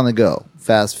we're on the go,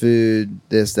 fast food,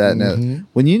 this, that, and that.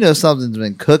 When you know something's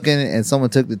been cooking and someone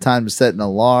took the time to set an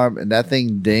alarm and that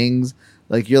thing dings,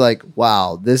 like you're like,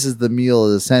 wow, this is the meal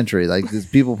of the century. Like these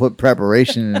people put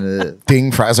preparation into it.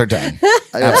 Ding, fries are done.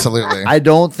 Absolutely. I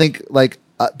don't think like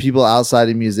people outside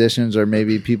of musicians or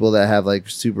maybe people that have like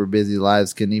super busy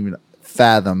lives can even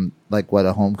fathom like what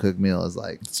a home cooked meal is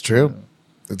like. It's true.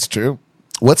 It's true.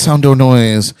 What sound or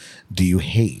noise do you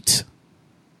hate?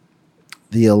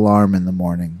 The alarm in the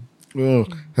morning.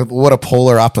 What a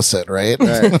polar opposite, right?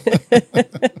 Right.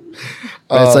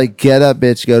 It's like, get up,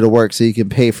 bitch, go to work so you can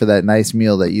pay for that nice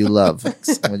meal that you love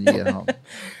when you get home.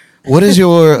 What is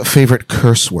your favorite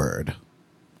curse word?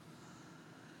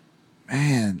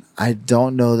 Man, I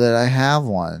don't know that I have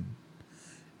one.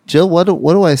 Jill, what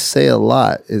do I say a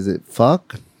lot? Is it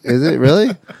fuck? Is it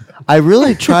really? I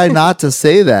really try not to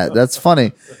say that. That's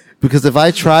funny. Because if I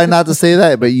try not to say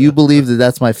that, but you believe that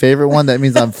that's my favorite one, that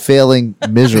means I'm failing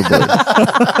miserably.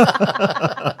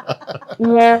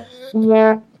 Yeah,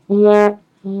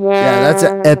 that's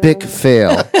an epic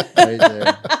fail right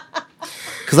there.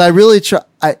 Because I really try.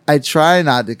 I try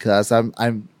not to cuss.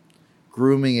 I'm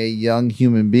grooming a young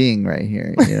human being right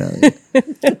here. You know,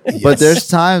 but there's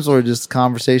times where just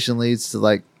conversation leads to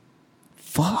like,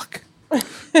 fuck.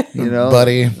 You know,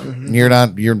 Buddy, you're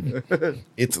not,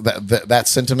 it's that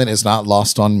sentiment is not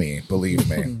lost on me, believe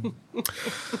me.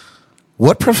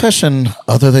 What profession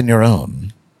other than your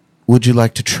own would you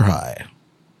like to try?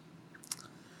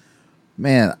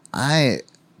 Man, I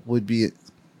would be,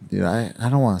 dude, I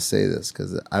don't want to say this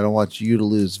because I don't want you to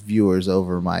lose viewers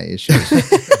over my issues.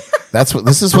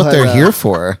 This is what But, they're here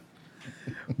for.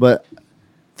 But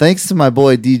thanks to my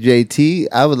boy DJ T,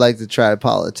 I would like to try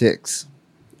politics.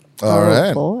 All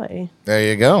right. Boy, There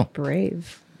you go.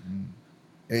 brave.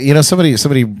 You know, somebody,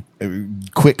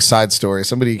 quick side story.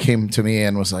 Somebody came to me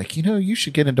and was like, you know, you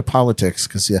should get into politics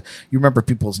because you remember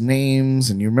people's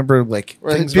names and you remember like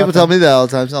things People about tell them. me that all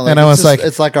the time. So And I was like-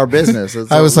 it's like our business.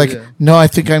 It's I was what like, we do. no, I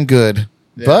think I'm good.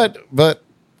 Yeah. But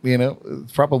you know,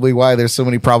 it's probably why there's so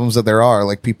many problems that there are.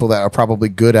 Like people that are probably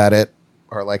good at it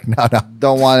are like, no,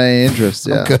 Don't want any interest.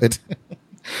 I'm Yeah. good.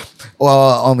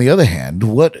 Well, on the other hand,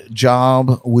 what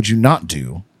job would you not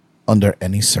do under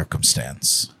any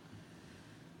circumstance?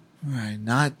 All right,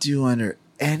 not do under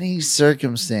any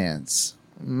circumstance.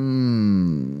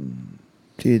 Dude,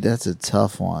 that's a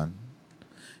tough one.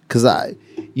 Because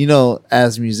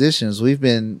as musicians, we've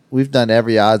done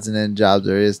every odds and end job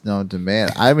there is known to man.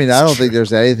 I mean, I don't think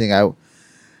there's anything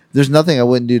there's nothing I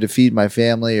wouldn't do to feed my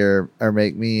family or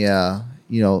make me,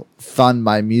 fund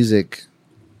my music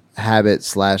habit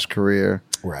 / career.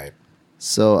 Right.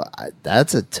 So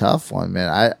that's a tough one,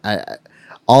 man. I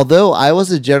although I was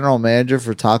a general manager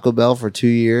for Taco Bell for 2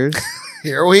 years,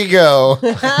 Here we go.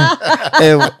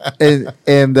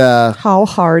 and How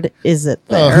hard is it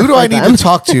there? Who do for I need them? to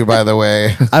talk to, by the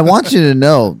way? I want you to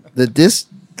know that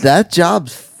that job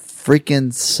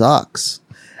freaking sucks.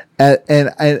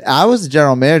 And I was the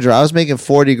general manager. I was making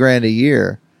 $40,000 a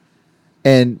year,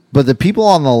 but the people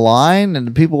on the line and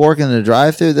the people working in the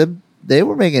drive-thru, they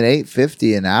were making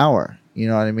 $8.50 an hour. You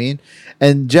know what I mean?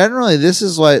 And generally, this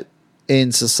is what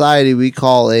in society we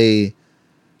call a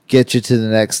get you to the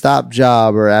next stop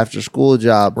job or after school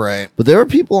job. Right. But there were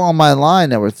people on my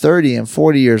line that were 30 and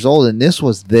 40 years old, and this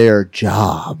was their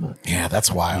job. Yeah, that's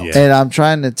wild. Yeah. And I'm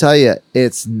trying to tell you,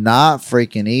 it's not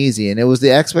freaking easy. And it was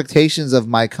the expectations of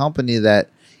my company that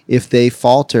if they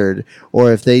faltered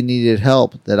or if they needed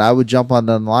help, that I would jump on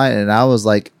the line. And I was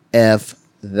like, F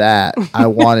that. I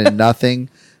wanted nothing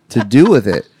to do with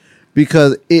it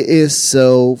because it is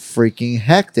so freaking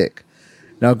hectic.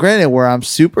 Now, granted, where I'm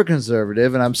super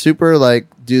conservative and I'm super like,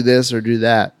 do this or do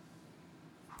that,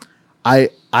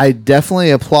 I definitely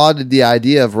applauded the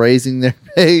idea of raising their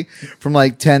pay from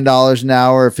like $10 an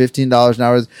hour or $15 an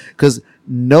hour because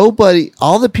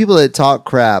all the people that talk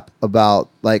crap about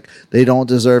like they don't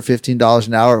deserve $15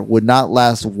 an hour would not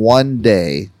last one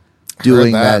day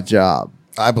doing that job.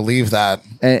 I believe that.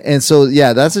 And so,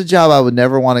 yeah, that's a job I would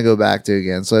never want to go back to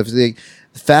again. So if the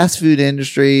fast food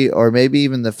industry or maybe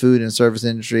even the food and service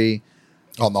industry,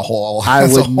 On the whole, I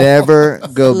as a would whole. never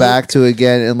go back to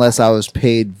again unless I was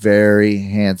paid very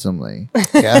handsomely.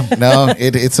 Yeah, no,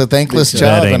 it's a thankless That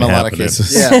job ain't in a lot of happening.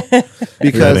 cases. Yeah,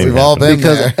 because That ain't we've all been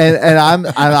there. and I'm the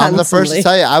first to Constantly.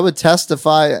 tell you, I would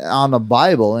testify on the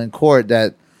Bible in court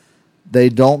that they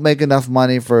don't make enough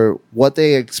money for what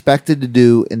they expected to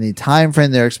do in the time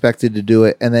frame they're expected to do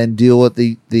it, and then deal with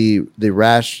the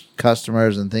rash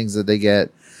customers and things that they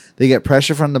get. They get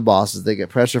pressure from the bosses. They get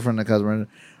pressure from the customer,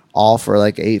 all for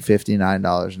like $8.50,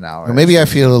 $9 an hour. Or maybe I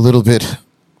feel a little bit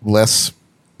less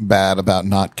bad about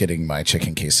not getting my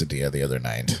chicken quesadilla the other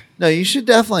night. No, you should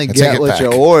definitely I take get it what you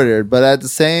back. ordered, but at the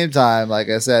same time, like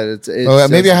I said, it's Maybe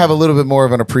I just- have a little bit more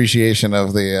of an appreciation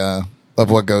of the of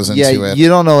what goes into yeah. it. You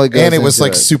don't know what goes And it was into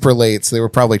like super late, so they were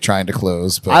probably trying to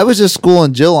close. But I was just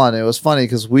schooling Jill on it. It was funny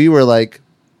because we were like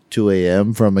 2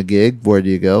 a.m. from a gig. Where do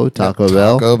you go? Taco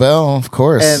Bell. Taco Bell, of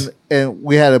course. And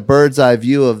we had a bird's eye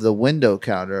view of the window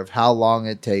counter of how long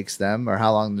it takes them or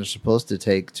how long they're supposed to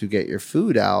take to get your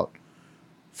food out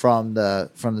from the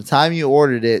time you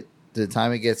ordered it to the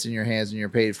time it gets in your hands and you're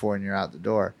paid for and you're out the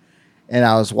door. And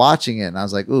I was watching it and I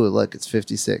was like, ooh, look, it's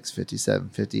 56, 57,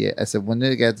 58. I said, when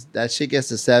that shit gets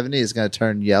to 70, it's going to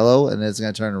turn yellow and then it's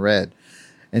going to turn red.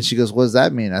 And she goes, what does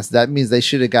that mean? I said, that means they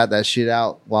should have got that shit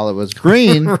out while it was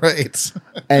green. right.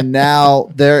 And now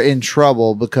they're in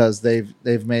trouble because they've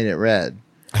made it red.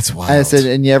 That's wild. And I said,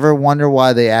 and you ever wonder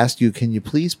why they ask you, can you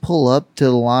please pull up to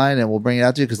the line and we'll bring it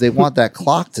out to you? Because they want that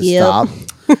clock to Yep. stop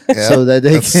Yeah, so that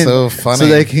they that's can so funny. so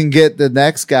they can get the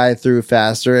next guy through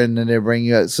faster and then they bring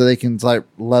you out so they can like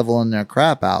leveling their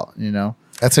crap out, you know?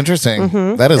 That's interesting.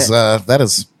 Mm-hmm. That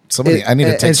is somebody. I need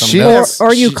to take and some she- notes.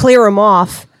 Or you clear them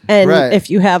off. And Right. if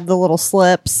you have the little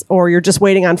slips or you're just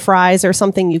waiting on fries or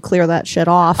something, you clear that shit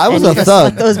off. I was and a you just thug.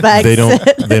 let those bags They don't.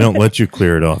 sit. They don't let you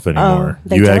clear it off anymore.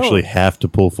 they You don't. actually have to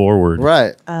pull forward,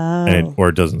 Right. or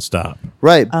it doesn't stop.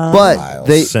 Right. But Wild.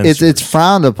 it's Sensors.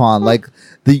 frowned upon. Like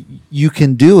you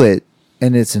can do it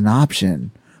and it's an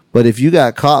option. But if you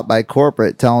got caught by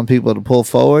corporate telling people to pull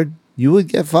forward, you would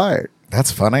get fired.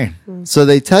 That's funny. So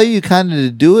they tell you kind of to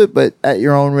do it, but at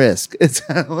your own risk. It's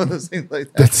kind of one of those things like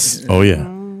that. That's Oh yeah.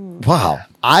 wow.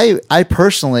 I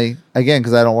personally, again,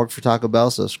 because I don't work for Taco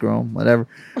Bell, so screw them, whatever.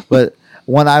 But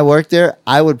when I worked there,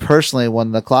 I would personally,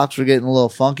 when the clocks were getting a little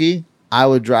funky, I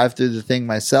would drive through the thing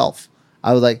myself.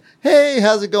 I was like, hey,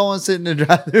 how's it going? Sit in the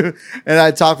drive-thru. And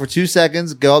I'd talk for 2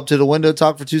 seconds, go up to the window,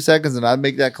 talk for 2 seconds, and I'd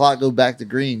make that clock go back to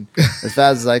green as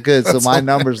fast as I could. So my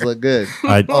numbers look good.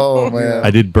 Oh man.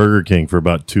 I did Burger King for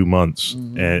about 2 months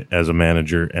Mm-hmm. as a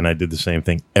manager, and I did the same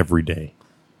thing every day.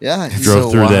 Yeah. So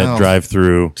Drove through that wild.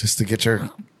 drive-through Just to get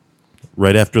your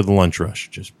right after the lunch rush.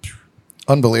 Just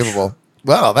unbelievable.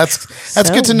 Wow, that's So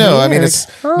good to know. I mean, weird.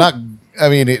 it's not. I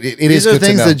mean, it is These are good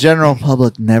things to know. the general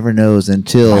public never knows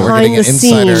until We're Behind getting an the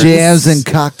insider. scenes. Jams and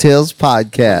Cocktails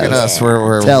podcast. Look at us.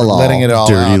 We're Tell all. letting it all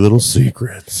dirty out. little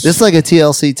secrets. Just like a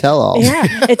TLC tell-all.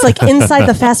 Yeah, it's like inside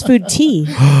the fast food tea.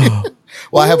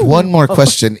 Well, I have one more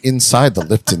question inside the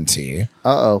Lipton tea.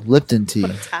 Uh-oh, Lipton tea.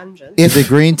 Tangent. Is it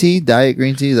green tea? Diet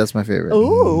green tea? That's my favorite.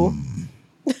 Ooh.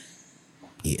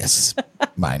 Yes,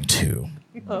 mine too.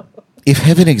 If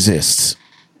heaven exists,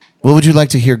 what would you like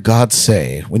to hear God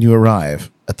say when you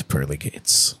arrive at the pearly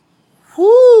gates?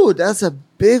 Whoo, that's a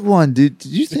big one, dude.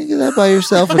 Did you think of that by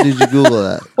yourself or did you Google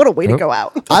that? What a way to go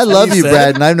out. I love you,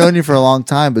 Brad, and I've known you for a long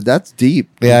time, but that's deep.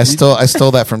 Yeah, I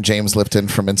stole that from James Lipton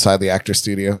from inside the actor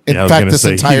studio. In Yeah, I was fact, gonna this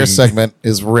say, entire he- segment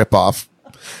is rip off.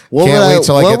 What Can't would wait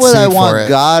till I what get would I sued for want it.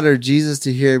 God or Jesus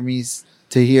to hear me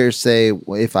to hear say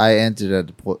if I entered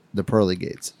at the pearly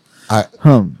gates.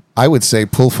 I would say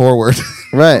pull forward.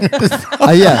 Right.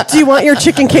 Yeah. Do you want your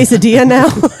chicken quesadilla now?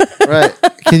 Right.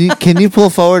 Can you pull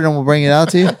forward and we'll bring it out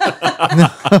to you?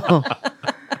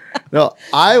 No,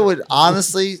 I would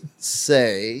honestly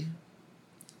say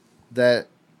that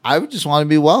I would just want to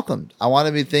be welcomed. I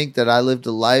want to think that I lived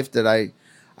a life that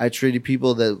I treated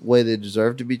people the way they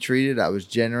deserve to be treated. I was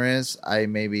generous. I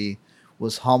maybe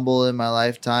was humble in my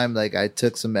lifetime. Like I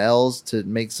took some L's to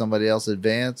make somebody else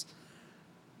advance.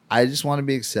 I just want to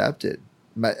be accepted.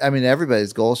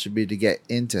 Everybody's goal should be to get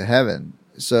into heaven.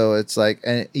 So it's like,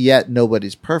 and yet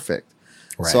nobody's perfect.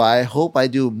 Right. So I hope I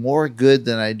do more good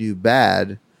than I do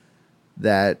bad.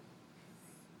 That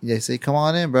they say, come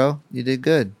on in, bro. You did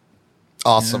good.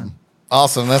 Awesome. Yeah.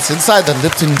 Awesome. That's inside the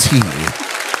Lipton tea.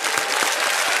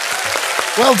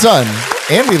 Well done.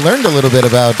 And we learned a little bit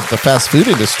about the fast food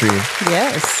industry.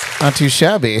 Yes. Not too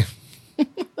shabby.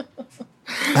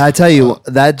 I tell you,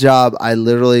 that job,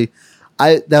 that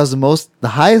was the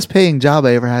highest paying job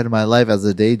I ever had in my life as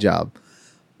a day job.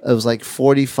 It was like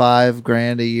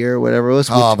 $45,000 a year, whatever it was.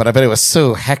 Oh, but I bet it was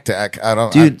so hectic. I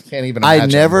can't even imagine. I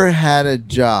never had a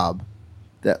job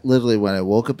that literally when I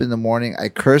woke up in the morning, I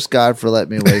cursed God for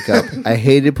letting me wake up. I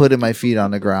hated putting my feet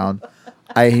on the ground.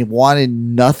 I wanted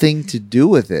nothing to do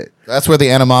with it. That's where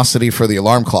the animosity for the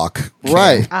alarm clock came.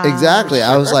 Right. Exactly.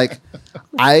 I was like,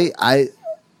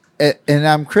 and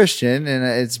I'm Christian, and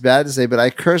it's bad to say, but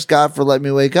I cursed God for letting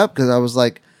me wake up because I was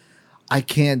like, I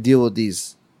can't deal with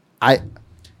these.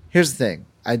 Here's the thing.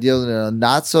 I deal in a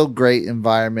not so great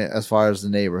environment as far as the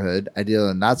neighborhood. I deal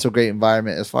in a not so great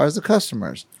environment as far as the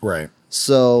customers. Right.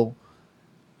 So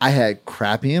I had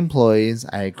crappy employees.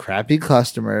 I had crappy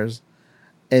customers.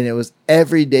 And it was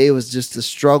every day was just a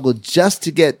struggle just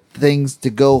to get things to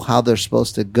go how they're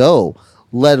supposed to go,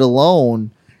 let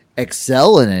alone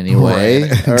excel in any way.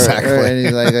 Right. Exactly. Or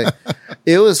anything like that.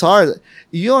 It was hard.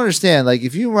 You understand, like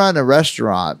if you run a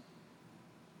restaurant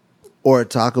or a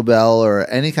Taco Bell or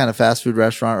any kind of fast food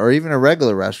restaurant or even a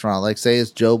regular restaurant, like say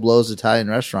it's Joe Blow's Italian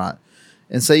restaurant,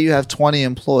 and say you have 20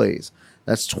 employees.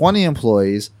 That's 20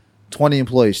 employees, 20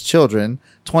 employees' children,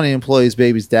 20 employees'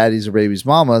 babies' daddies or babies'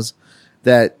 mamas,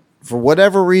 that for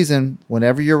whatever reason,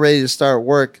 whenever you're ready to start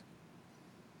work,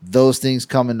 those things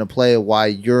come into play why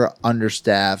you're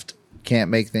understaffed,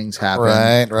 can't make things happen.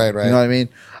 Right. You know what I mean?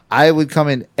 I would come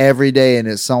in every day and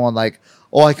it's someone like,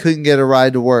 oh, I couldn't get a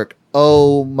ride to work.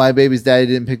 Oh, my baby's daddy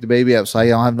didn't pick the baby up, so I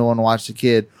don't have no one to watch the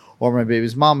kid. Or my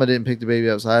baby's mama didn't pick the baby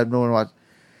up, so I have no one to watch.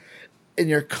 And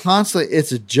you're constantly,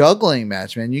 it's a juggling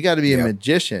match, man. You got to be a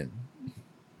magician.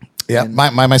 Yeah,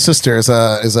 my sister is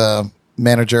a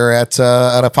manager at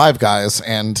a Five Guys,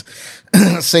 and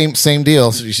same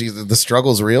deal. The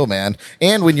struggle's real, man.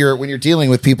 And when you're dealing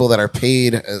with people that are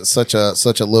paid such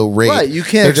a low rate, right? You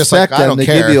can't expect them to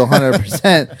give you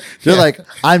 100%. They're like,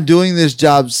 I'm doing this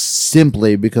job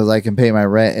simply because I can pay my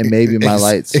rent and maybe my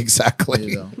lights.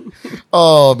 Exactly. You know?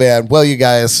 Oh man. Well, you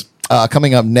guys.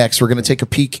 Coming up next, we're going to take a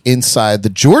peek inside the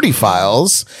Geordie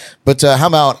Files. But how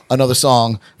about another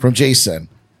song from Jason?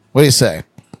 What do you say?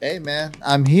 Hey, man,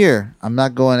 I'm here. I'm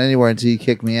not going anywhere until you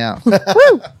kick me out.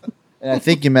 And I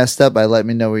think you messed up by letting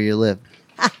me know where you live.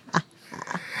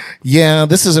 Yeah,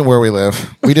 this isn't where we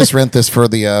live. We just rent this for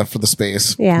the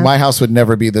space. Yeah. My house would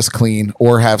never be this clean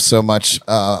or have so much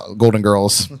Golden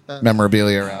Girls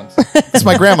memorabilia around. It's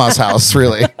my grandma's house,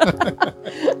 really.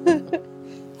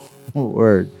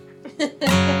 Word.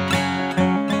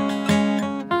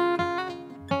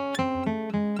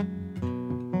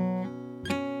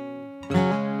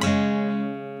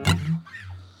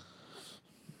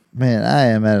 Man, I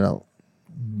am at a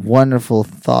wonderful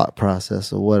thought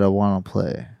process of what I want to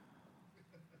play.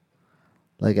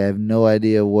 Like I have no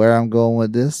idea where I'm going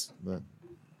with this, but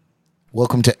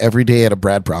Welcome to Every Day at a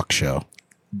Brad Brock Show.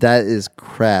 that is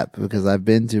crap because I've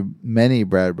been to many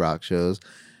Brad Brock shows.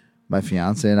 My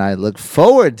fiance and I look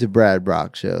forward to Brad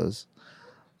Brock shows.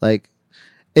 Like,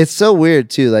 it's so weird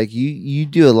too. Like you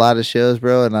do a lot of shows,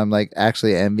 bro, and I'm like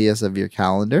actually envious of your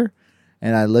calendar.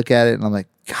 And I look at it and I'm like,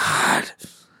 God.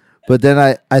 But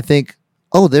then I think,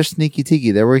 oh, there's Sneaky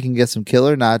Tiki. There we can get some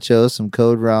killer nachos, some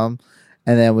Code Rum,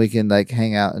 and then we can like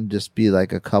hang out and just be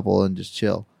like a couple and just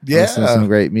chill. Yeah. Listen to some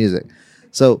great music.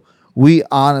 So we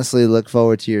honestly look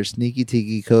forward to your Sneaky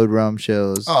Tiki Code Rum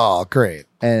shows. Oh, great.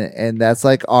 And that's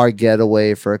like our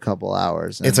getaway for a couple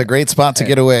hours. And, It's a great spot to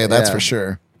get away, that's for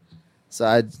sure.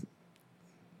 So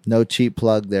no cheap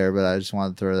plug there, but I just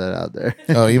wanted to throw that out there.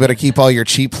 Oh, you better keep all your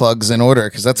cheap plugs in order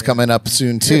because that's coming up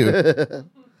soon too.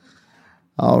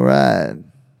 All right.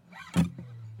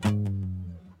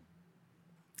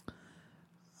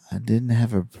 I didn't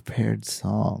have a prepared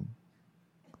song.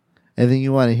 Anything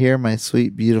you want to hear? My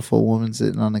sweet, beautiful woman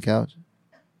sitting on the couch.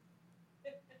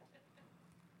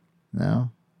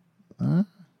 No. All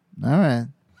right.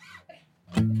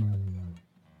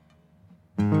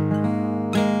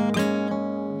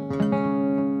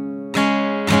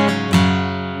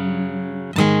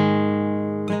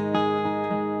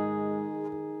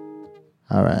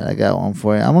 All right, I got one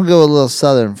for you. I'm gonna go a little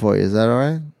southern for you. Is that all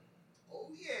right? Oh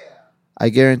yeah. I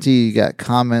guarantee you got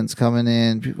comments coming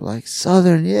in. People like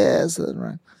southern, yeah, southern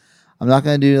rock. I'm not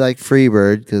gonna do like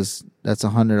Freebird because that's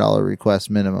 $100 request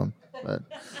minimum. But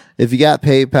if you got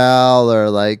PayPal or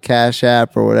like Cash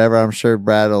App or whatever, I'm sure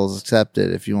Brad will accept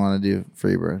it if you want to do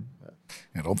Freebird.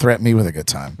 Yeah, don't threaten me with a good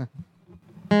time.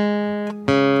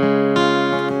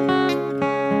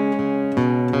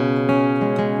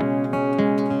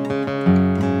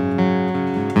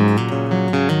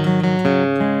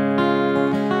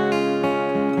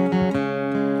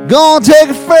 Gonna take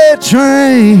a freight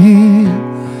train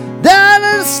down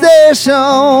to the station,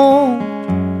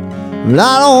 but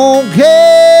I don't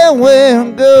care where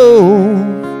it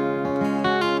goes.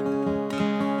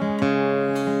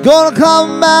 Gonna climb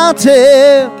a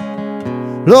mountain,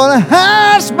 Lord, the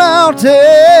highest mountain.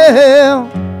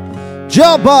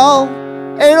 Jump off,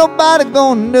 ain't nobody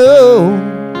gonna know.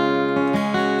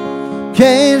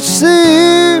 Can't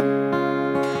see,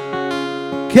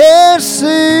 can't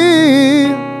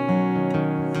see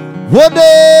what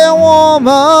that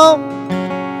woman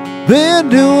been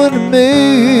doing to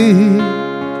me.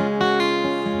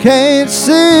 Can't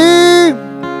see,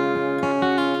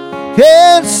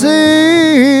 can't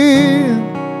see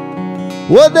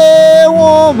what that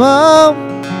woman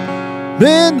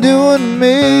been doing to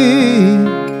me.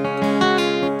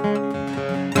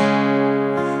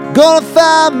 Gonna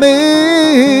find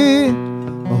me a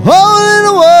hole in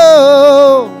the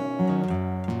wall.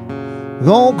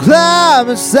 Gonna climb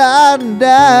inside and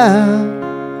down.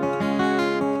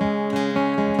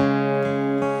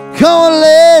 Come on,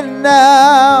 lady,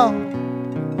 now.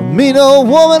 Me no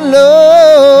woman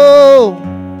love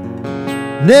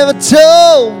never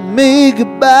told me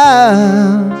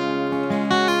goodbye.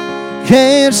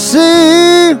 Can't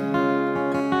see,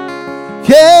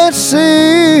 can't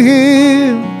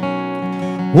see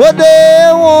what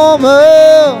that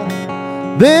woman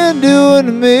been doing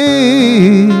to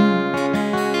me.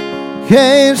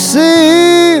 Can't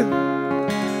see,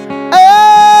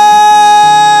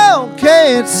 oh,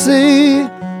 can't see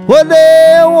what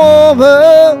that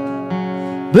woman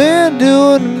been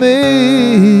doing to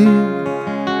me.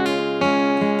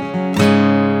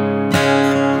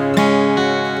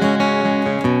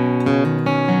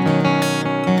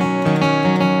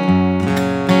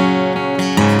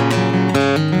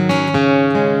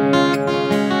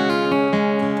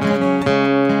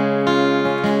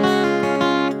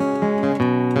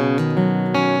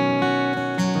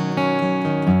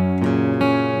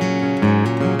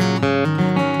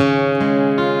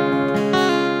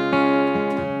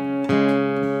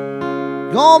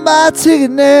 Gonna buy a ticket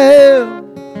now,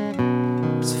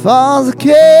 as far as I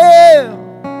can.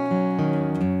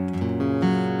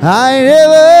 I ain't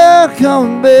ever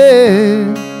coming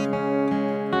back.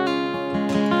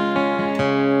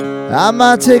 I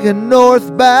might take a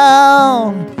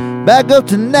northbound back up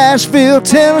to Nashville,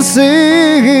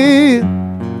 Tennessee,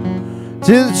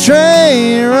 till the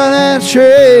train run that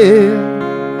trail.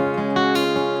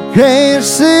 Can't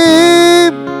see,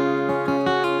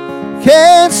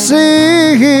 can't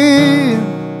see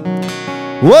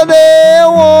what that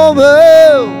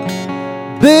woman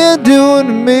been doing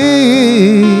to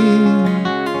me.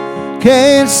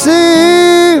 Can't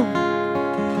see,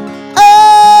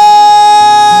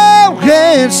 oh,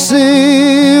 can't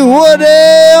see what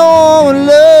that woman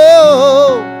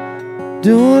love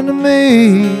doing to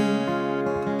me.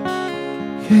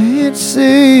 Can't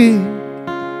see,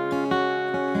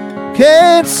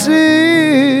 can't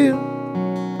see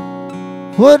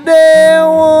what that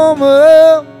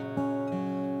woman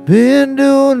been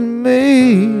doing to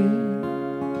me.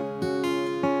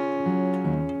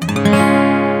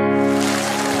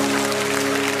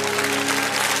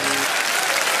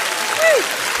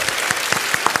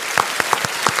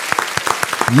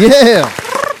 Yeah.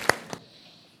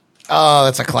 Oh,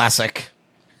 that's a classic.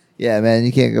 Yeah, man,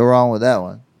 you can't go wrong with that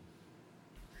one.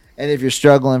 And if you're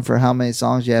struggling for how many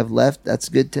songs you have left, that's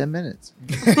a good 10 minutes.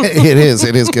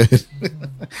 It is good.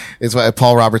 It's why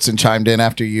Paul Robertson chimed in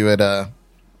after you had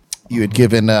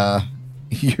given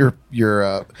your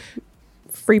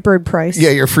Freebird price. yeah,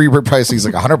 your Freebird price. He's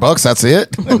like $100. That's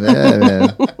it, Yeah,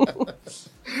 man.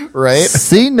 right?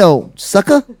 C note,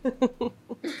 sucker.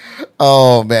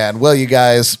 Oh man. Well, you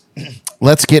guys,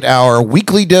 let's get our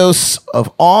weekly dose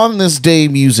of on this day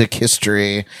music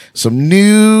history, some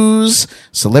news,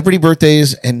 celebrity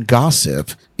birthdays, and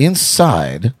gossip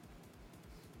inside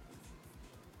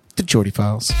the Geordie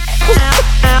Files. So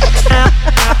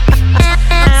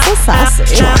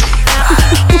sassy.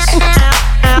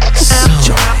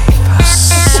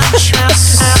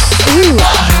 Ooh,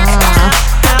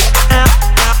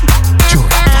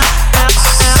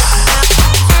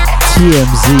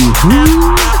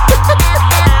 TMZ.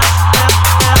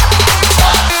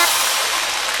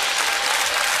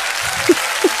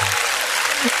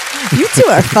 you two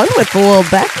are fun with the little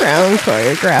background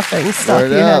choreographing stuff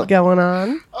Word you up. had going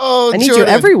on. Oh, I need you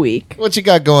Jordan, every week. What you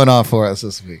got going on for us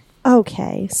this week?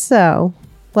 Okay, so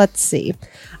let's see.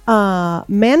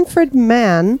 Manfred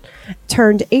Mann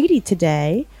turned 80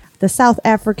 today. The South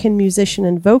African musician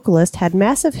and vocalist had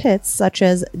massive hits such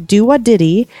as Do a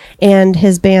Diddy and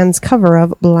his band's cover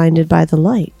of Blinded by the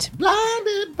Light.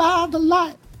 Blinded by the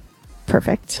light.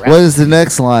 Perfect. What is the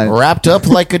next line? Wrapped up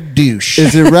like a douche.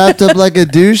 Is it wrapped up like a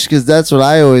douche? Because that's what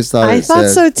I always thought I it thought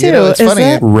said. so too. You know, it's Is funny.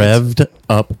 that Revved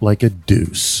up like a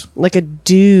deuce. like a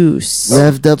deuce?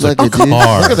 Revved up like a douche.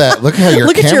 Car. Look at that. Look how your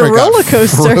Look at camera your got roller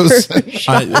coaster. frozen.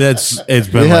 It's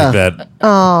been Yeah. like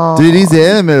that. Dude, he's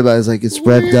animated about it. It's like it's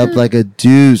revved up like a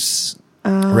deuce.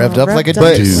 Revved up like a Revved up.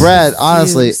 But douche. Brad,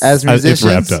 honestly, Deuce. as It's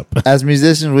musicians, wrapped up. as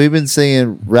musicians, we've been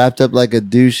singing "wrapped up like a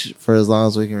douche" for as long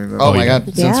as we can remember. Oh my yeah. God,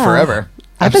 since Yeah. forever.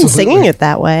 I've been Absolutely. singing it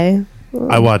that way.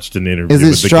 I watched an interview Is with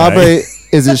it the strawberry? guy.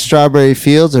 Is it strawberry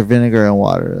fields or vinegar and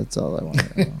water? That's all I want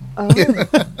to know.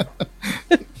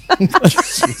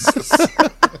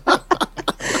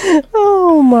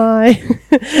 Oh my.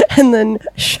 And then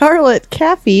Charlotte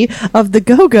Caffey of the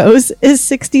Go-Go's is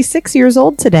 66 years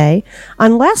old today.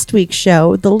 On last week's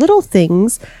show, The Little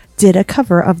Things did a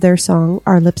cover of their song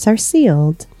Our Lips Are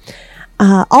Sealed.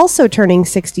 Also turning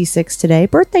 66 today,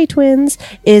 birthday twins,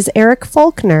 is Eric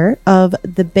Faulkner of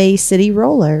the Bay City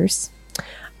Rollers.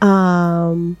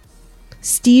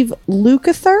 Steve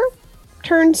Lukather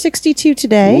turned 62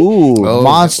 today. Ooh, Oh.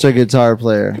 monster guitar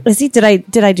player. Is he? Did I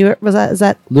do it? Is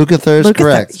that? Lukather's Lukather.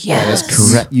 correct. Yes. That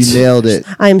is correct. You nailed it.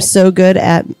 I'm so good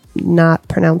at not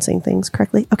pronouncing things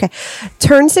correctly. Okay.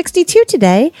 Turned 62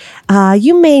 today.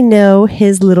 You may know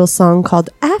his little song called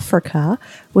Africa,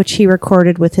 which he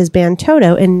recorded with his band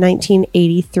Toto in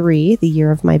 1983, the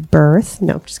year of my birth.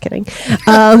 No, just kidding.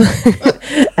 As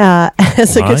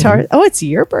a Mine. guitar. Oh, it's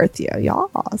your birth, yeah.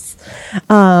 Yes.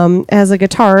 As a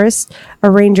guitarist,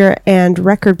 arranger, and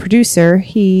record producer,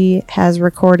 he has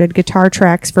recorded guitar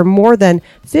tracks for more than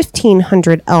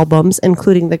 1,500 albums,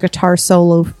 including the guitar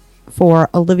solo for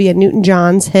Olivia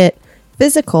Newton-John's hit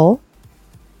Physical.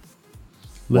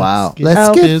 Wow. Let's Let's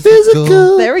Oh. get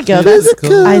physical. There we go.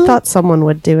 Physical. I thought someone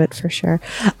would do it for sure.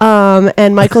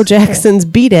 And Michael Jackson's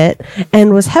Beat It,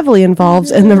 and was heavily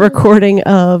involved in the recording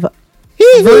of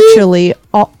virtually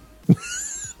all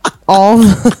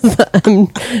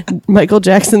the Michael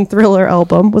Jackson Thriller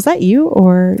album. Was that you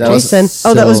or That was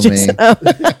Jason? That was so Jason. me. Oh.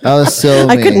 That was so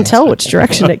I me. couldn't tell which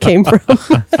direction it came from.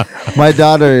 My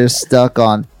daughter is stuck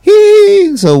on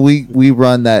hee, so we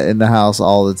run that in the house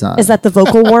all the time. Is that the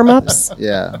vocal warm-ups?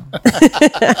 Yeah.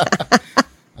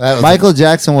 That was Michael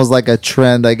Jackson was like a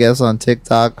trend, I guess, on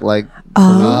TikTok. Like,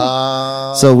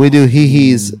 so we do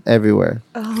hee-hees everywhere.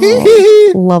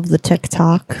 Love the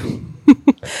TikTok.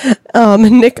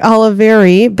 Nick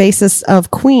Oliveri, bassist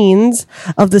of Queens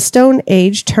of the Stone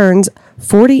Age, turns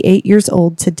 48 years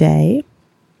old today.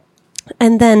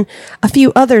 And then a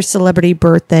few other celebrity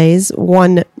birthdays.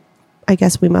 One, I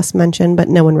guess we must mention, but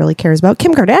no one really cares about.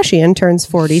 Kim Kardashian turns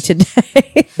 40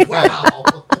 today.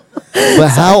 But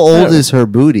how old is her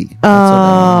booty?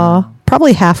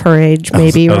 Probably half her age,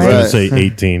 maybe, I was going right? to say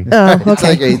 18, Oh, It's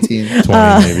like 18.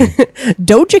 20 maybe.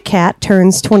 Doja Cat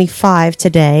turns 25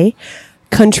 today.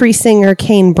 Country singer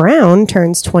Kane Brown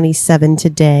turns 27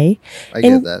 today. I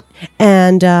get that.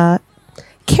 And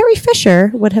Carrie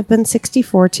Fisher would have been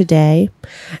 64 today.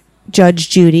 Judge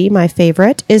Judy, my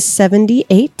favorite, is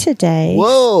 78 today.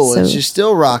 Whoa, and So she's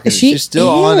still rocking. she She's still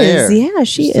on is, air. Yeah, She's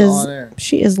she still is. on air.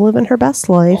 She is living her best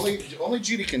life. only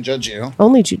Judy can judge you.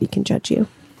 Only Judy can judge you.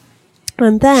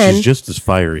 And then, She's just as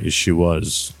fiery as she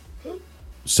was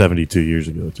 72 years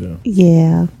ago, too.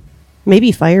 yeah,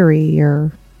 maybe fiery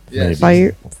or Yeah,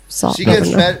 fire. Soft. she I gets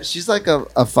don't know. better. She's like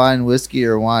a fine whiskey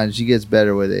or wine. She gets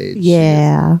better with age.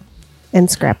 Yeah, and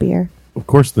scrappier. Of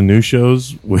course, the new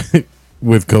shows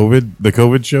with COVID, the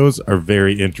COVID shows are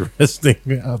very interesting.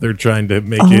 How they're trying to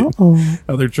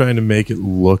make it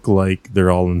look like they're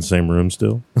all in the same room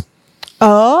still.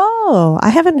 Oh, I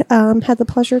haven't had the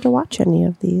pleasure to watch any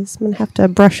of these. I'm gonna have to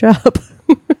brush up.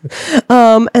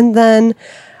 And then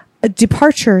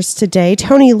departures today.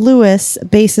 Tony Lewis,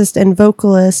 bassist and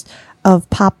vocalist of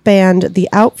pop band The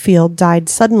Outfield, died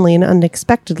suddenly and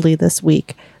unexpectedly this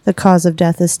week. The cause of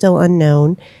death is still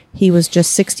unknown. He was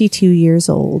just 62 years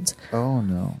old. Oh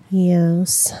no.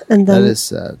 Yes. And then That is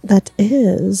sad. That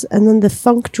is. And then the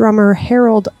funk drummer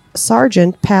Harold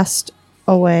Sargent passed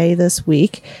away this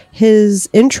week. His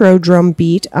intro drum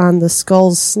beat on the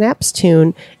Skulls Snaps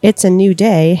tune, It's a New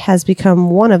Day, has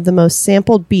become one of the most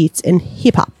sampled beats in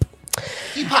hip-hop.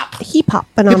 Hip-hop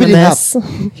Anonymous.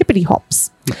 Hippity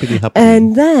hops.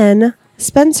 And then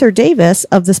Spencer Davis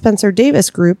of the Spencer Davis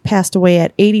Group passed away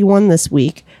at 81 this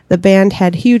week. The band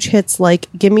had huge hits like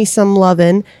Gimme Some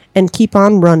Lovin' and Keep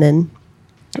On Runnin'.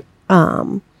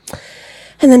 And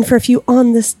then for a few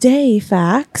on this day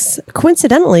facts,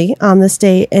 coincidentally, on this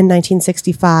day in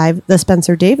 1965, the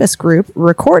Spencer Davis Group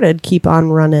recorded Keep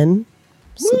On Runnin'.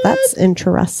 So that's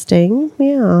interesting.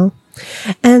 Yeah.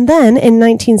 And then in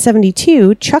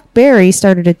 1972, Chuck Berry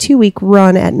started a 2-week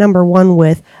run at number 1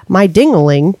 with My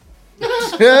Ding-a-Ling.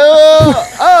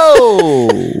 Oh,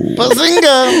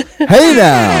 Bazinga! hey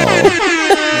now,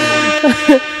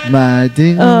 my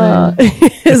ding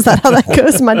Is that how that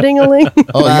goes? My Ding-a-Ling?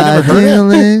 Oh, you never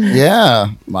heard it?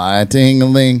 Yeah. My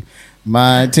ding-a-ling.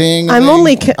 My ding-a-ling. I'm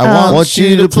only I want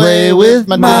you to play with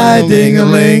my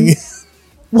ding-a-ling.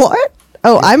 What?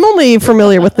 Oh, I'm only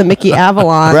familiar with the Mickey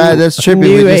Avalon. Brad, that's trippy.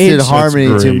 New We just did Age. harmony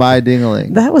to great. my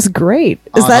dingling. That was great.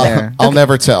 Is that I'll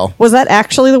never tell. was that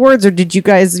actually the words, or did you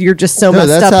guys? You're just so No, messed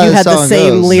that's up. how You the had the song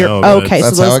same goes. lyric. No, Okay,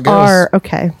 that's so how those it goes. are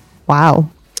okay. Wow.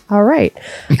 All right.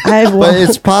 But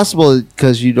it's possible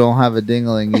because you don't have a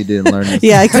dingling, you didn't learn it.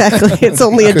 Yeah, exactly. It's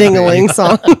only a ding-a-ling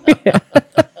song. Yeah.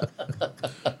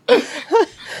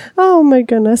 Oh my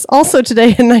goodness. Also today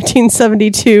in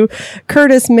 1972,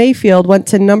 Curtis Mayfield went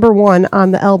to number 1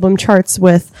 on the album charts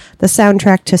with the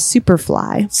soundtrack to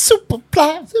Superfly.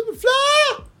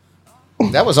 Superfly.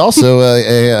 That was also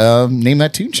a Name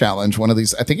That Tune challenge. One of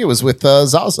these. I think it was with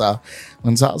Zaza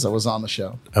when Zaza was on the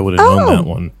show. I would have known Oh. that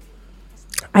one.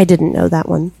 I didn't know that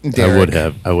one. I would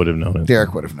have. I would have known it.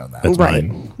 Derek would have known that. That's Right.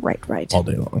 mine Right. all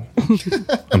day long.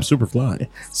 I'm super fly.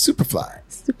 Superfly.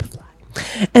 Superfly.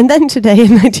 And then today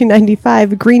in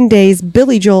 1995, Green Day's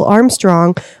Billy Joel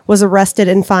Armstrong was arrested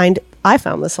and fined. I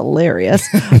found this hilarious.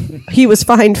 He was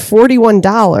fined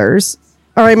 $41.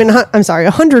 I'm sorry,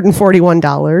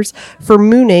 $141 for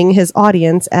mooning his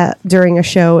audience during a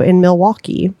show in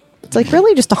Milwaukee. It's like,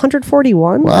 really, just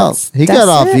 141? Well, he got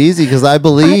off easy because I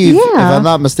believe, if I'm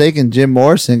not mistaken, Jim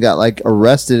Morrison got like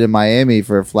arrested in Miami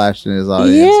for flashing his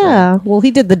audience. Yeah, well,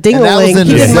 he did the that was ding-a-ling. in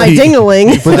He the did my 70s. ding-a-ling.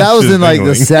 But that was in like the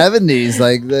Dingling. 70s.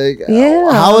 Like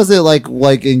Yeah. how was it like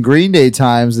in Green Day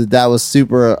times that was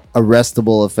super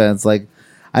arrestable offense? Like,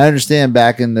 I understand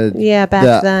back in the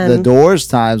then. the Doors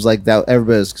times, like that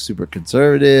everybody was super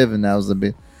conservative, and that was the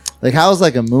big. Like, how is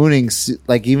like a mooning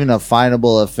like even a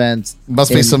finable offense?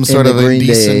 Must be in- some in sort the of a Green Day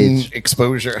decent age?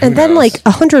 exposure. And Who then, knows? like,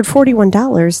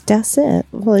 $141, that's it.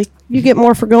 Like, you get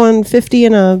more for going 50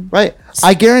 in a... Right.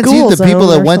 I guarantee School the people zone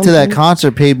that or went to that something.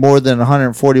 concert paid more than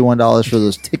 $141 for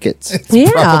those tickets. Yeah.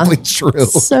 probably true.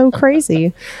 So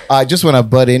crazy. I just want to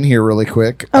butt in here really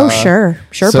quick. Oh, sure.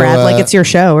 Sure, so, Brad. Like, it's your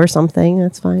show or something.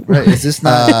 That's fine. Right. Is this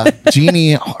not?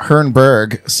 Jeannie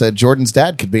Hernberg said Jordan's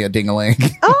dad could be a ding-a-ling.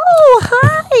 Oh,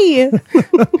 hi.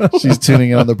 She's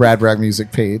tuning in on the Brad Bragg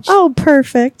music page. Oh,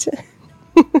 perfect.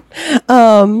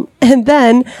 And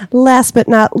then, last but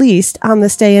not least, on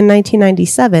this day in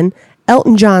 1997,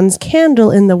 Elton John's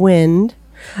Candle in the Wind,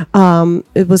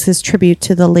 it was his tribute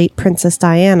to the late Princess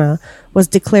Diana, was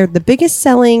declared the biggest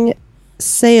selling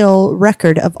sale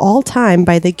record of all time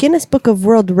by the Guinness Book of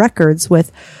World Records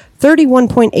with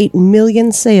 31.8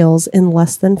 million sales in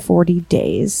less than 40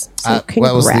 days. So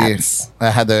what was congrats.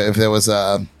 if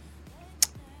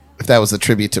that was a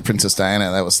tribute to Princess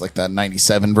Diana, that was like the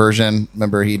 97 version.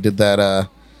 Remember he did that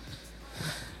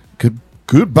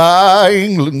Goodbye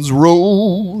England's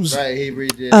Rose. Right. He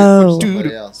redid Oh. it for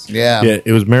somebody else. Yeah. Yeah,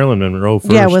 it was Marilyn Monroe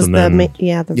first. Yeah, it was and the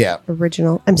then, Yeah.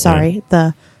 original. I'm sorry,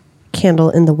 the Candle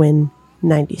in the Wind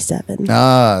 97.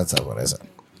 Ah, that's not what is it.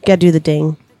 Gotta do the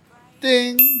ding.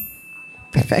 Ding.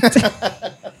 Perfect.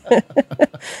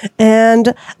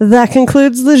 And that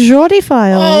concludes the Geordie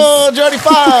Files. Oh, Jody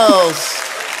Files.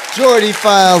 Geordie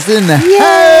Files in the Yay!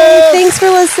 house. Thanks for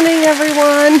listening,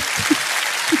 everyone.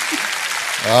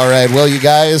 All right. Well, you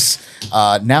guys,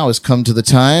 now has come to the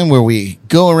time where we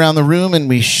go around the room and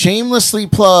we shamelessly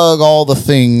plug all the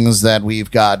things that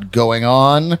we've got going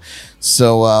on.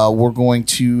 So we're going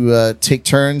to take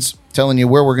turns telling you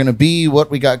where we're going to be, what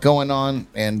we got going on,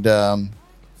 and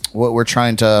what we're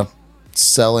trying to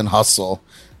sell and hustle.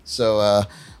 So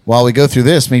while we go through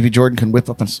this, maybe Jordan can whip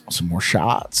up some more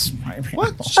shots.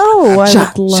 What? Oh, I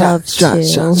would love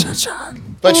to.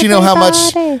 But you know how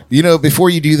much, Everybody.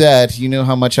 before you do that, you know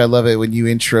how much I love it when you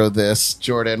intro this,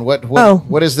 Jordan.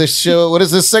 What is this show? What is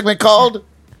this segment called?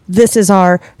 This is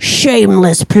our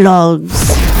shameless plugs.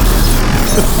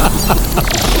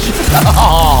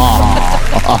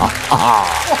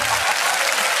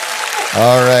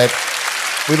 All right.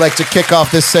 We'd like to kick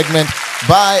off this segment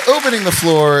by opening the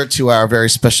floor to our very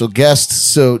special guest.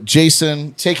 So,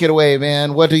 Jason, take it away,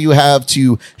 man. What do you have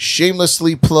to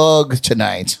shamelessly plug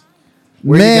tonight?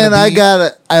 Where are you Man, gonna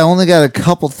be? I only got a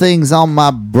couple things on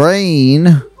my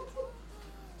brain,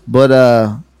 but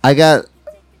I got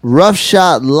Rough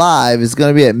Shot Live is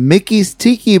going to be at Mickey's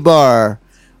Tiki Bar,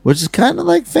 which is kind of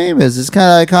like famous. It's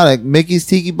kind of iconic. Mickey's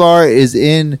Tiki Bar is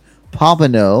in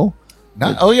Pompano.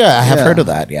 Oh, yeah. I have Yeah. heard of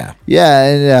that. Yeah. Yeah,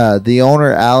 and the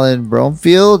owner, Alan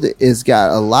Bromfield, has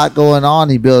got a lot going on.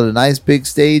 He built a nice big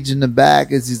stage in the back.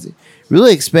 He's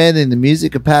really expanding the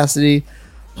music capacity.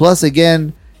 Plus,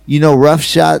 again, Rough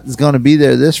Shot is going to be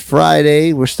there this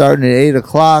Friday. We're starting at 8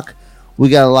 o'clock. We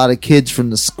got a lot of kids from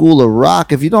the School of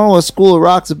Rock. If you don't know what School of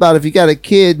Rock's about, if you got a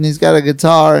kid and he's got a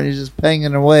guitar and he's just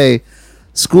banging away,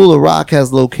 School of Rock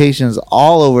has locations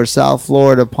all over South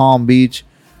Florida, Palm Beach,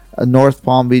 North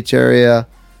Palm Beach area.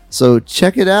 So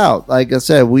check it out. Like I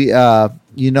said, we, Brad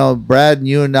and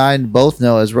you and I both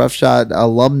know as Rough Shot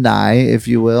alumni, if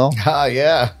you will.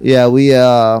 Yeah. Yeah, we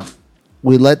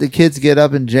let the kids get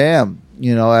up and jam,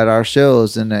 at our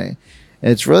shows, and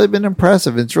it's really been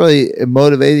impressive. It's really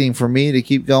motivating for me to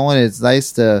keep going. It's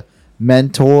nice to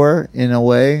mentor in a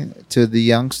way to the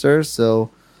youngsters. So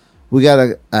we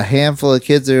got a handful of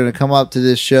kids that are going to come up to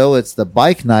this show. It's the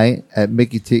bike night at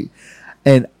Mickey T.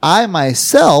 And I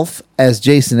myself, as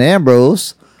Jason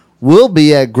Ambrose, will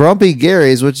be at Grumpy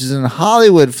Gary's, which is in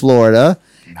Hollywood, Florida.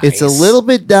 It's a little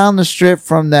bit down the strip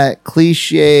from that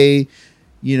cliche,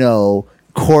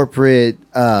 corporate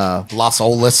Los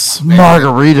Olas.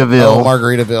 Margaritaville. Oh,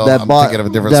 Margaritaville. That I'm bought thinking of a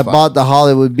different that spot. bought the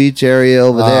Hollywood Beach area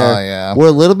over there. Yeah. We're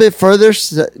a little bit further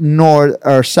north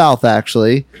or south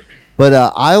actually, but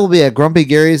I will be at Grumpy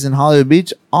Gary's in Hollywood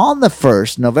Beach on the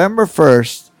 1st, November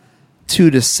 1st, 2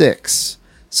 to 6.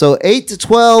 So 8 to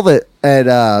 12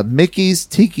 at Mickey's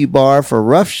Tiki Bar for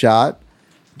Rough Shot.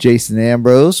 Jason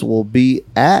Ambrose will be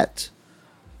at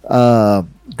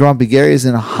Grumpy Gary's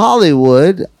in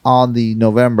Hollywood on the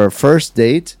November 1st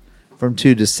date from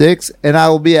 2 to 6. And I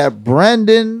will be at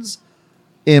Brendan's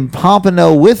in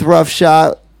Pompano with Rough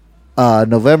Shot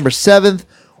November 7th,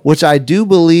 which I do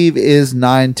believe is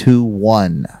 9 to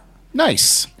 1.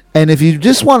 Nice. And if you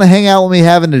just want to hang out with me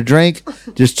having a drink,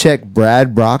 just check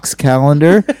Brad Brock's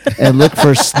calendar and look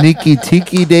for sneaky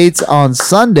tiki dates on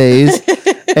Sundays.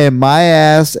 And my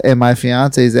ass and my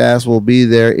fiance's ass will be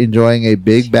there enjoying a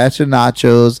big batch of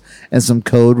nachos and some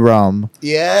Code Rum.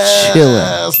 Yes.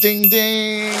 Chilling. Ding,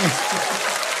 ding.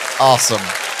 Awesome.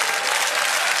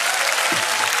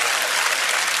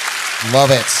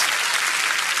 Love it.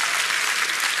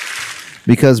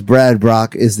 Because Brad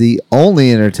Brock is the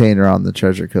only entertainer on the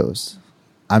Treasure Coast.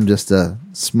 I'm just a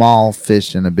small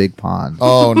fish in a big pond.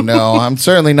 Oh, no. I'm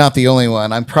certainly not the only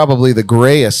one. I'm probably the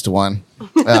grayest one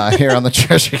here on the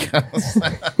Treasure Coast.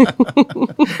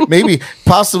 Maybe,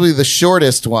 possibly the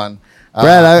shortest one.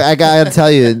 Brad, I got to tell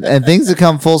you, and things have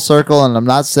come full circle, and I'm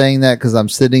not saying that because I'm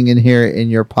sitting in here in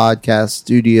your podcast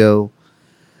studio,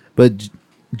 but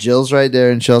Jill's right there,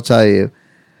 and she'll tell you,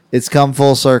 it's come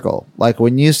full circle. Like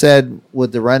when you said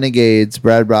with the Renegades,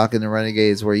 Brad Brock and the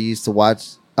Renegades, where you used to watch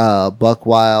Buck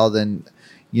Wild, and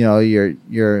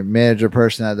your manager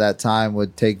person at that time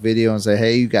would take video and say,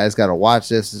 "Hey, you guys got to watch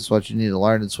this. This is what you need to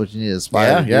learn. This is what you need to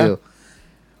aspire to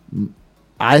do."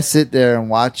 I sit there and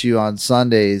watch you on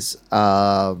Sundays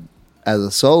as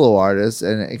a solo artist,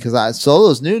 and because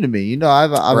solo's new to me.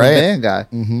 I'm a band guy,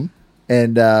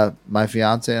 and my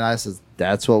fiance and I says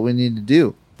that's what we need to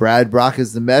do. Brad Brock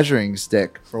is the measuring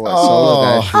stick for what solo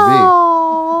guys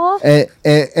should be.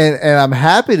 And I'm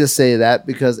happy to say that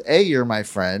because A, you're my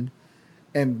friend,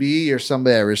 and B, you're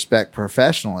somebody I respect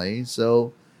professionally.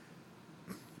 So,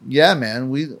 yeah,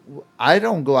 man, I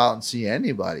don't go out and see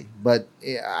anybody, but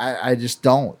I just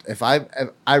don't.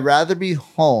 I'd rather be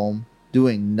home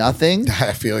doing nothing.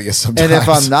 I feel you sometimes. And if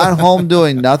I'm not home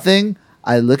doing nothing,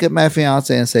 I look at my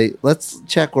fiance and say, let's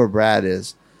check where Brad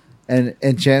is.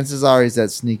 And chances are he's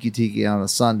at Sneaky Tiki on a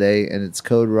Sunday, and it's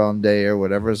Code Rum Day or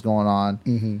whatever is going on.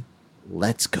 Mm-hmm.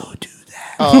 Let's go do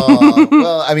that.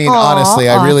 Well, I mean, honestly,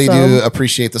 I really do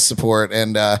appreciate the support,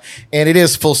 and it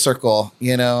is full circle.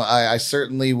 I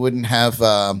certainly wouldn't have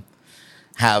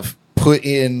put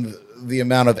in the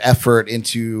amount of effort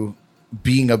into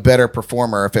being a better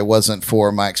performer if it wasn't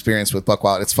for my experience with Buck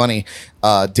Wild. It's funny,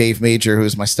 Dave Major,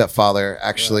 who's my stepfather,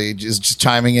 actually is just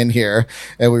chiming in here,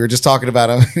 and we were just talking about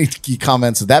him. He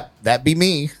comments, that be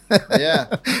me.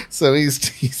 Yeah. So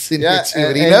he's in here too,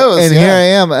 and he knows. And here I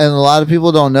am, and a lot of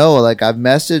people don't know. Like, I've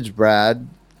messaged Brad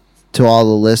to all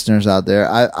the listeners out there.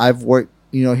 I've worked.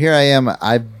 Here I am.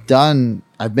 I've been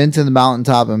to the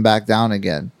mountaintop and back down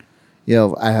again.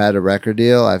 I had a record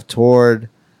deal. I've toured.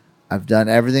 I've done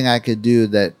everything I could do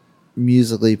that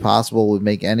musically possible would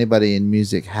make anybody in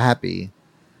music happy.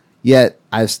 Yet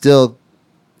I've still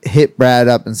hit Brad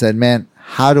up and said, man,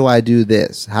 how do I do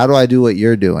this? How do I do what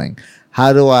you're doing?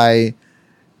 How do I,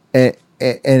 and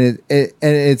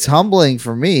it's humbling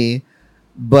for me,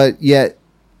 but yet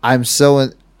I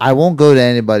won't go to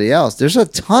anybody else. There's a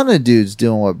ton of dudes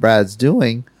doing what Brad's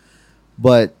doing,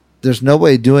 but there's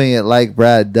nobody doing it like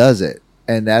Brad does it.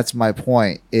 And that's my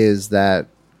point, is that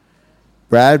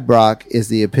Brad Brock is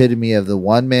the epitome of the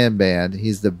one-man band.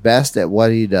 He's the best at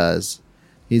what he does.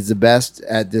 He's the best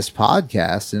at this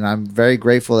podcast, and I'm very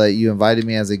grateful that you invited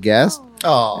me as a guest.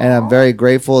 Aww. And I'm very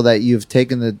grateful that you've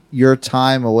taken your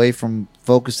time away from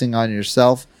focusing on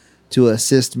yourself to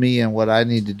assist me in what I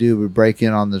need to do to break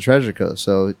in on the Treasure Coast.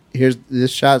 So here's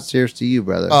this shot. Cheers to you,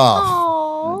 brother.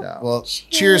 Oh, No doubt. well,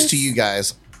 cheers to you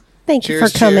guys. Thank you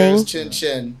Cheers, for coming. cheers, chin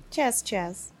chin. Cheers,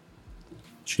 cheers.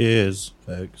 Cheers,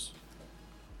 folks.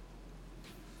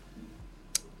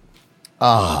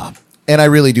 And I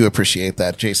really do appreciate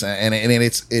that, Jason. And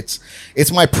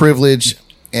it's my privilege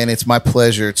and it's my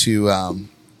pleasure to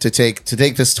take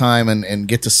this time and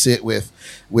get to sit with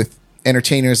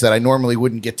entertainers that I normally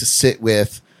wouldn't get to sit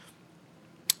with,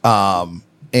 and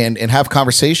have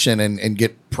conversation and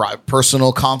get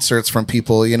personal concerts from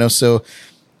people, So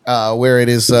where it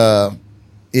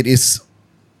is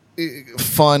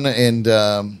fun and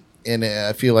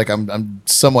I feel like I'm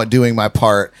somewhat doing my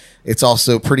part. It's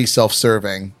also pretty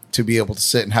self-serving to be able to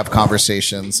sit and have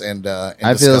conversations and I feel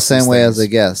the discuss same these way things. as a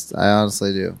guest. I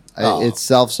honestly do. Oh. It's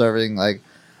self-serving. Like,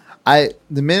 the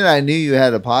minute I knew you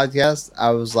had a podcast,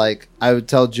 I was like, I would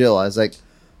tell Jill, I was like,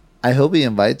 I hope he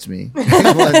invites me one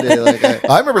day. Like,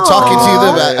 I remember talking to you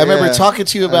about. I remember Yeah. talking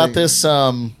to you about this.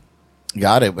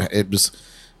 God,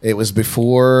 it was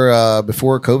before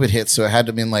COVID hit, so it had to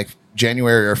have been like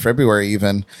January or February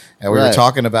even, and we were Right.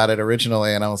 talking about it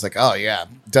originally, and I was like, oh yeah,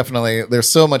 definitely. There's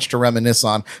so much to reminisce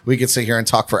on. We could sit here and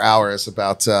talk for hours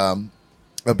about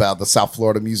the South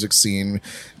Florida music scene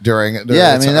during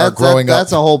yeah, I mean, our growing up.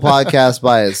 that's a whole podcast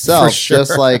by itself. For sure.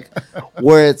 Just like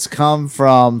where it's come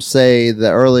from, say,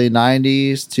 the early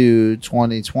 90s to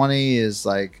 2020 is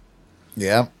like,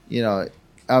 Yeah.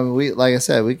 I mean, like I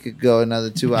said, we could go another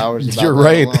 2 hours about You're that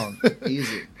right. alone.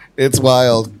 Easy. It's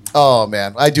wild. Oh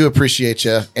man, I do appreciate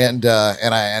you, and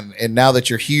now that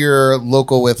you're here,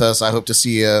 local with us, I hope to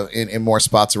see you in more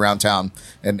spots around town,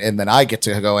 and then I get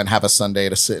to go and have a Sunday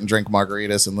to sit and drink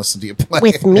margaritas and listen to you play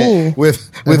With me.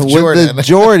 with Jordan. the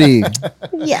Jordy.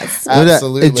 Yes.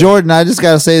 Absolutely. Hey, Jordan, I just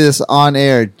got to say this on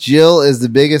air. Jill is the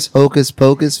biggest Hocus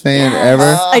Pocus fan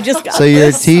ever. I just got So your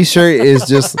this. T-shirt is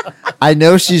just, I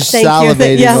know she's Thank you.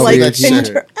 salivating Yeah, over like your in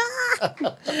T-shirt.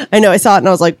 I know. I saw it and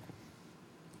I was like,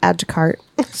 add to cart.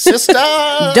 Sister.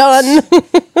 Done.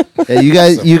 Yeah,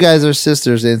 you guys are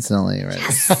sisters instantly,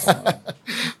 right?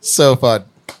 So fun.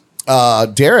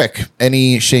 Derek,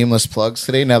 any shameless plugs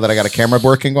today? Now that I got a camera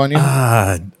working on you,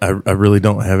 I really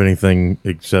don't have anything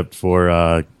except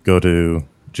for go to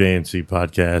JNC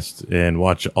Podcast and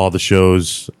watch all the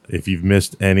shows. If you've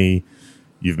missed any,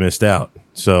 you've missed out.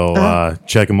 So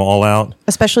check them all out,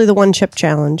 Especially the one chip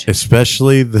challenge.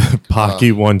 especially the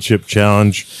Pocky One Chip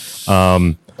Challenge.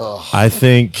 I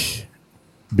think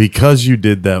because you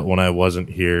did that when I wasn't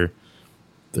here,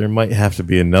 there might have to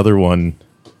be another one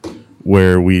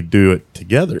where we do it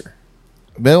together.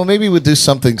 well, maybe we'll do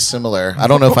something similar. I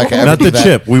don't know if I can. Ever Not do the that.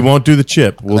 chip. We won't do the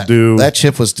chip. We'll do That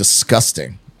chip was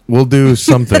disgusting. we'll do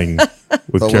something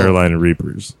with we'll- Carolina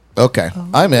Reapers. Okay,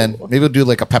 I'm in. Maybe we'll do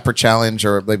like a pepper challenge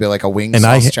or maybe like a wing And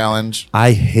sauce challenge.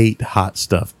 I hate hot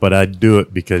stuff, but I'd do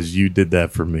it because you did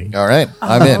that for me. All right,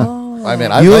 I'm in. I'm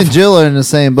in. I You love, and Jill are in the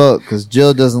same boat because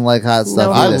Jill doesn't like hot stuff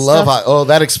No. I either. love hot. Oh,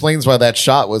 that explains why that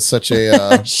shot was such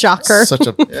a Shocker. such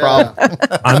a problem.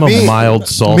 I'm a mild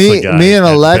salsa me, guy. me and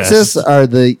at Alexis best. are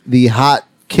the hot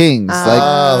kings. Like,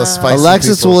 Oh, the spicy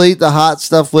Alexis people. will eat the hot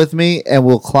stuff with me and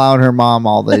will clown her mom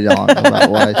all day long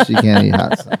about why she can't eat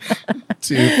hot stuff.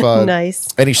 Too fun. Nice.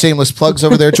 Any shameless plugs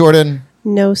over there, Jordan?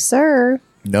 No, sir.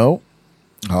 No.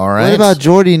 All right. What about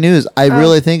Jordy News? I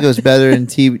really think it was better than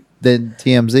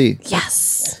TMZ.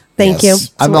 Yes. Thank Yes. you.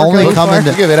 I'm That's what we're only going coming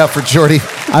for. to- Give it up for Jordy.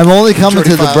 I'm only coming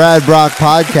Jordy to the Files. Brad Brock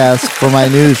podcast for my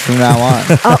news from now on.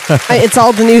 It's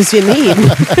all the news you need.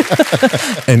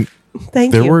 And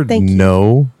Thank there you. were Thank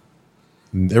you.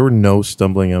 there were no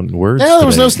stumbling on words. Yeah, there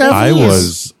was today. no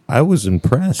snafus. I was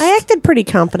impressed. I acted pretty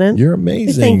confident. You're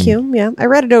amazing. Thank you. Yeah, I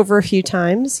read it over a few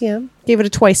times. Yeah, gave it a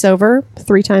twice over,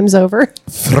 3 times over.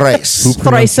 Thrice. Who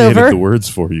Thrice pronunciated over. the words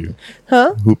for you?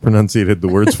 Huh? Who pronunciated the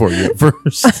words for you at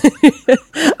first?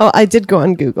 Oh, I did go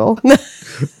on Google.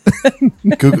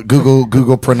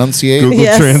 Google pronunciate. Google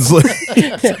Yes. Translate.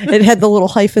 It had the little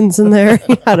hyphens in there.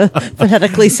 How to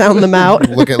phonetically sound them out.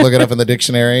 Look it up in the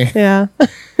dictionary. Yeah.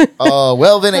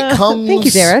 Well, then it comes Thank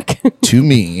you, Derek. to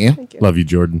me. Love you,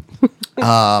 Jordan.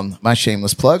 My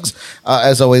shameless plugs.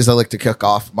 As always, I like to kick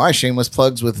off my shameless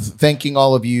plugs with thanking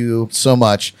all of you so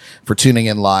much for tuning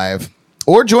in live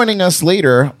or joining us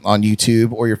later on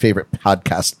YouTube or your favorite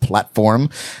podcast platform.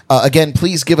 Again,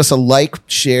 please give us a like,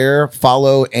 share,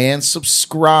 follow, and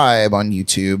subscribe on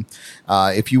YouTube.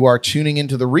 If you are tuning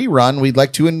into the rerun, we'd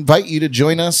like to invite you to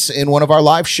join us in one of our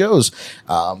live shows.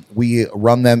 We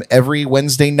run them every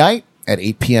Wednesday night at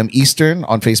 8 p.m. Eastern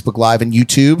on Facebook Live and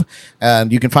YouTube.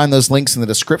 And you can find those links in the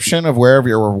description of wherever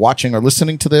you're watching or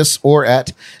listening to this or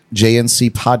at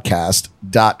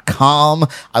jncpodcast.com.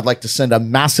 I'd like to send a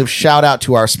massive shout out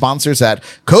to our sponsors at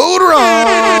Code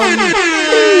Rum.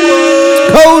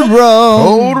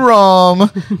 Code Rum.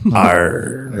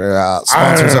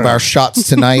 Sponsors of our shots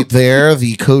tonight there.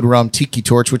 The Code Rum Tiki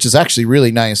Torch, which is actually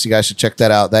really nice. You guys should check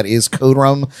that out. That is Code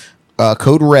Rum.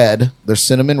 Code Red. There's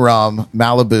cinnamon rum,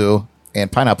 Malibu,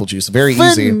 and pineapple juice. Very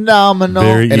easy. Phenomenal.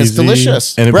 Very And it's easy.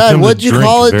 delicious. And it Brad, becomes a what'd you drink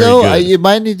call it very though? good. It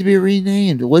might need to be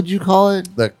renamed. What'd you call it?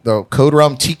 The Code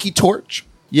Rum Tiki Torch.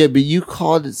 Yeah, but you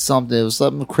called it something. It was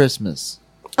something Christmas.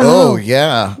 Oh,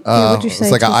 yeah. what'd you It's say,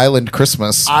 like an too? island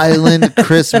Christmas. Island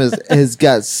Christmas has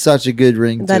got such a good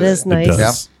ring to That it. is It nice. does.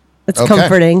 Yeah. It's Okay.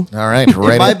 comforting. All right. It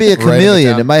might be a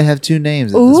chameleon. It might have two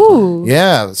names at this point. Ooh.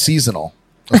 Yeah, seasonal,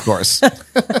 of course.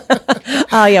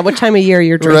 Oh, yeah. What time of year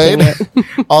you're drinking Right. it?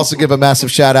 Also, give a massive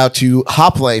shout out to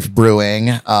Hop Life Brewing.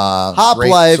 Hop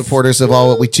Life. supporters of all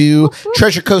what we do.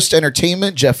 Treasure Coast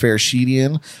Entertainment, Jeff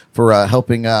Farashedian, for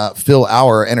helping fill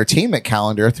our entertainment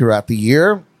calendar throughout the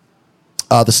year.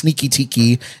 The Sneaky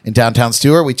Tiki in downtown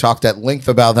Stewart. We talked at length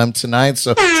about them tonight.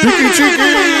 So, Sneaky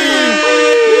Tiki.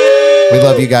 We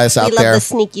love you guys out there.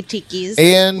 sneaky tikis.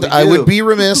 And We I do. would be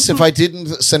remiss if I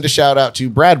didn't send a shout out to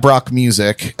Brad Brock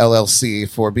Music LLC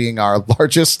for being our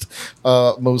largest,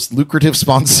 most lucrative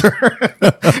sponsor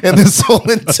in this whole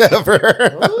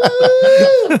endeavor.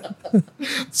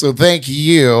 So thank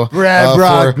you, Brad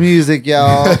Brock for- music,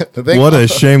 y'all. thank- What a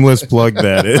shameless plug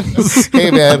that is.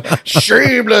 Hey man,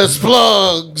 shameless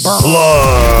plugs.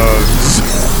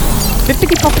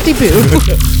 Bippity boppity boo.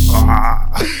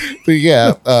 But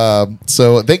yeah,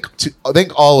 so thank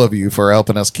all of you for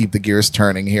helping us keep the gears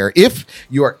turning here. If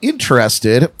you are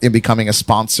interested in becoming a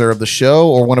sponsor of the show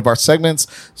or one of our segments,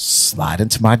 slide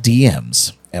into my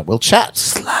DMs and we'll chat.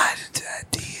 Slide into that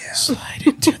DM. Slide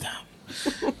into them.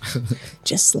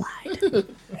 Just slide.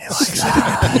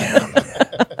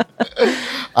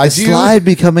 I do. Slide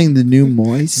becoming the new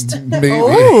moist. Maybe.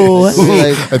 Ooh. Is it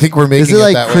like, I think we're making is it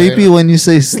like that creepy way. when you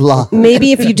say slide?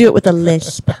 Maybe if you do it with a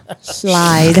lisp.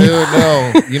 Slide.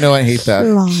 No, you know I hate that.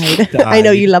 Slide. I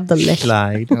know you love the lisp.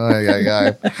 Slide.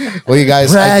 Well, you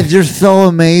guys, Brad, you're so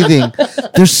amazing.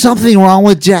 There's something wrong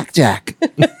with Jack Jack.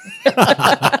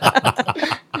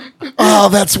 oh,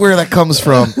 that's where that comes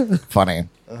from. Funny.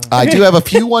 I do have a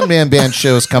few one-man band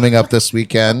shows coming up this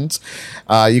weekend.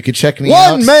 You can check me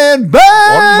out. One man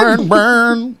band. One man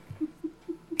burn.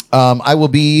 I will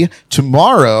be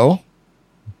tomorrow.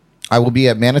 I will be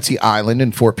at Manatee Island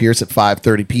in Fort Pierce at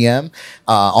 5:30 p.m.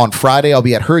 On Friday, I'll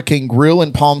be at Hurricane Grill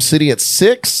in Palm City at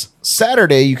 6.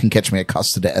 Saturday, you can catch me at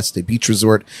Costa de Este Beach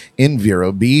Resort in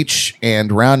Vero Beach.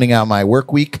 And rounding out my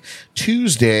work week,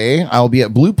 Tuesday, I'll be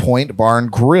at Blue Point Bar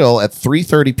and Grill at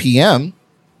 3:30 p.m.,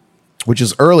 which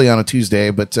is early on a Tuesday,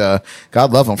 but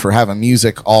God love them for having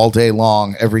music all day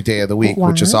long, every day of the week,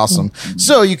 which is Wow. awesome.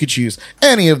 So you could choose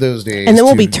any of those days. And then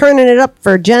we'll to- be turning it up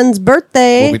for Jen's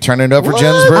birthday We'll be turning it up for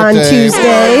Jen's on birthday.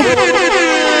 Tuesday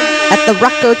at the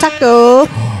Rocco Taco.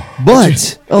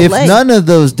 But Olay. if none of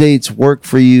those dates work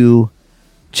for you,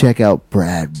 check out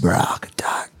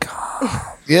bradbrock.com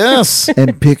Yes.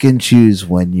 and pick and choose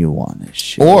when you want to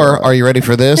show Or up. are you ready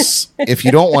for this? If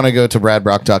you don't want to go to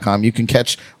bradbrock.com, you can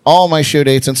catch all my show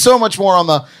dates and so much more on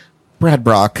the Brad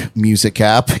Brock music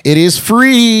app. It is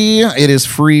free. It is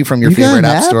free from your You got favorite an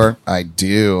app app? store. I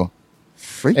do.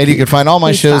 And you can find all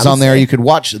my He shows on sounds there. sick. You could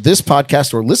watch this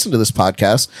podcast or listen to this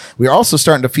podcast. We are also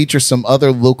starting to feature some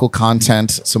other local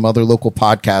content, some other local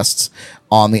podcasts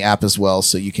on the app as well.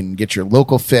 So you can get your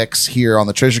local fix here on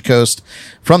the Treasure Coast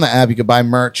from the app. You can buy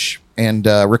merch and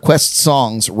request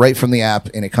songs right from the app,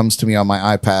 and it comes to me on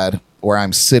my iPad where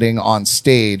I'm sitting on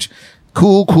stage.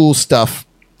 Cool stuff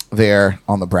there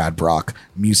on the Brad Brock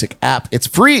Music app. It's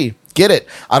free. Get it.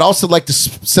 I'd also like to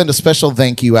send a special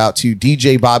thank you out to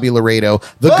DJ Bobby Laredo,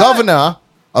 the governor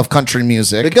of country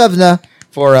music, The governor.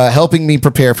 for helping me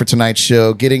prepare for tonight's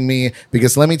show, getting me,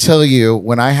 because let me tell you,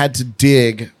 when I had to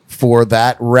dig for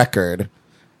that record,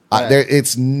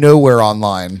 it's nowhere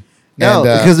online. No,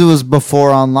 And, because it was before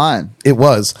online. it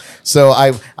was. So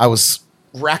I was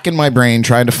racking my brain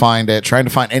trying to find it, trying to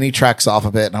find any tracks off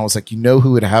of it, and I was like, you know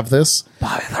who would have this?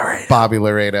 Bobby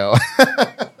Laredo.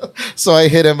 So I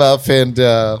hit him up, and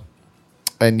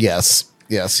yes,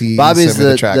 he Bobby's sent me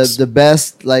the tracks. the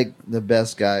best, like the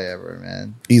best guy ever,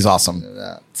 man. He's awesome.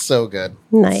 Yeah. So good.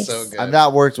 Nice. So good. I've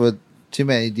not worked with too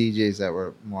many DJs that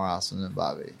were more awesome than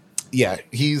Bobby. Yeah,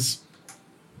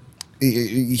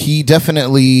 he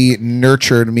definitely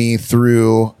nurtured me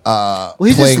through Well, he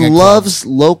just playing at loves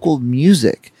local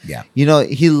music. Yeah. You know,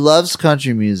 he loves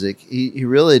country music. He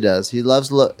really does. He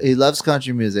loves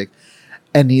country music,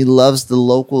 and he loves the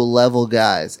local level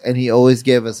guys, and he always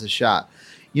gave us a shot.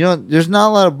 You know, there's not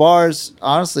a lot of bars,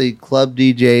 honestly, club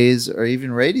DJs or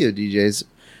even radio DJs,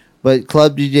 but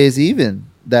club DJs even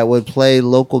that would play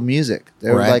local music. They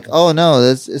were Right. like, "Oh no,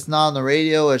 it's not on the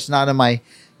radio. It's not in my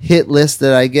hit list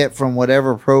that I get from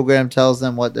whatever program tells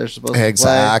them what they're supposed to play."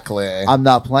 Exactly. I'm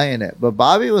not playing it. But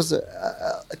Bobby was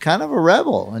a kind of a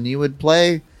rebel, and he would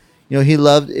play. You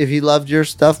know, if he loved your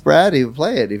stuff, Brad, he would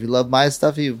play it. If he loved my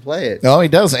stuff, he would play it. Oh, he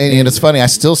does, and it's funny. I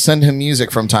still send him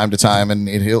music from time to time, and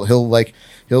he'll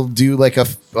do like a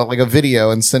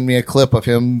video and send me a clip of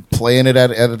him playing it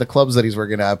at the clubs that he's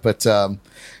working at. But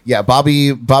yeah,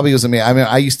 Bobby was amazing. I mean,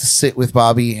 I used to sit with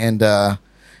Bobby,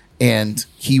 and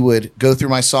he would go through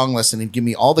my song list and he'd give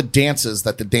me all the dances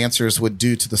that the dancers would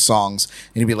do to the songs,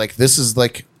 and he'd be like, this is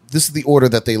the order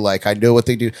that they like. I know what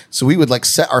they do. So we would like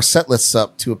set our set lists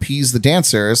up to appease the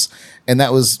dancers. And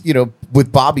that was, with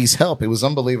Bobby's help, it was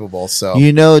unbelievable. So,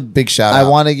 big shout out. I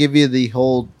want to give you the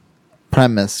whole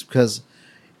premise, because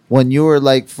when you were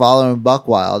like following Buck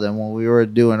Wild and when we were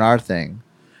doing our thing,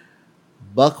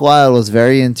 Buck Wild was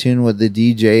very in tune with the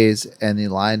DJs and the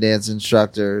line dance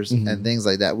instructors and things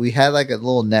like that. We had like a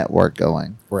little network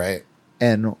going. Right.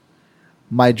 And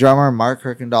my drummer, Mark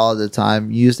Kirkendall at the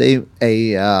time, used a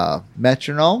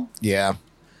metronome. Yeah.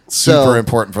 Super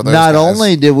important for those Not guys.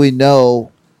 only did we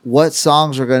know what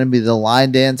songs were going to be the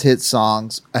line dance hit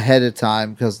songs ahead of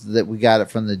time, because that we got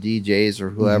it from the DJs or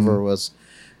whoever was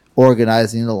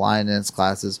organizing the line dance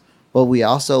classes, but we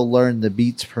also learned the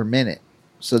beats per minute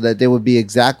so that they would be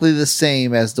exactly the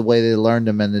same as the way they learned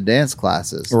them in the dance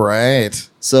classes. Right.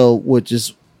 So, which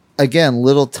is, again,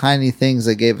 little tiny things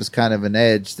that gave us kind of an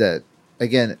edge that,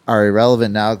 again, are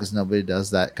irrelevant now because nobody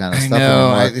does that kind of I stuff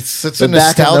know. anymore. It's such But a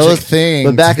back in nostalgic those- thing.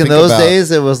 But back to in think those about.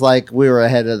 days, it was like we were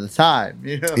ahead of the time.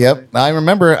 You know? Yep. I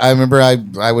remember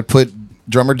I would put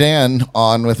drummer Dan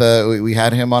on with we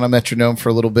had him on a metronome for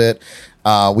a little bit.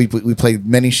 We played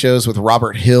many shows with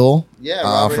Robert Hill. Yeah,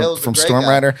 Robert Hill's a from great Storm guy.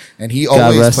 Rider, and he God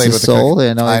always rest played his with soul. the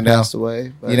I know he passed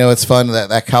away. But it's fun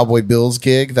that Cowboy Bills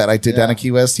gig that I did down Yeah. in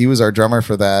Key West. He was our drummer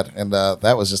for that, and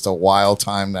that was just a wild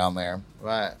time down there.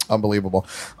 right. Unbelievable.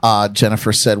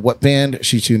 Jennifer said, what band?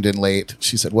 She tuned in late.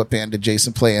 She said, what band did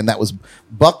Jason play? And that was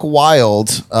Buck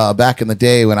Wild back in the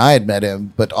day when I had met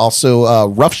him, but also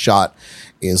Rough Shot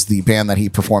is the band that he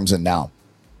performs in now.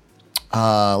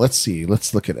 Let's see.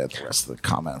 Let's look at it. The rest of the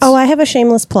comments. Oh, I have a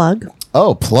shameless plug.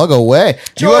 Oh, plug away.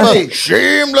 You have a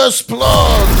shameless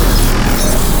plug.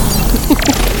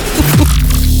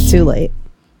 Too late.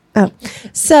 Oh,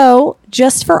 so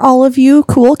just for all of you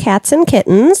cool cats and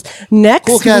kittens, next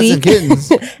Cool cats week, and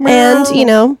kittens.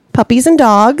 and puppies and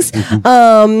dogs,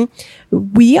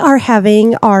 we are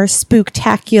having our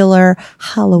spooktacular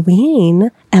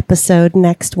Halloween episode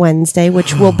next Wednesday,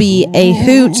 which will be a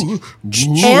hoot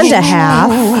and a half.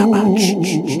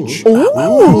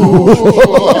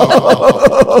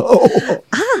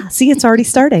 See, it's already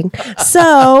starting.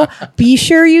 So be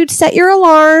sure you set your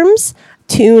alarms,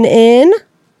 tune in.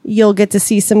 You'll get to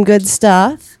see some good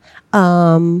stuff.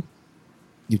 You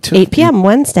took 8 p.m.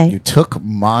 Wednesday. You took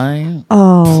my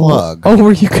plug. Oh,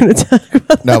 were you going to talk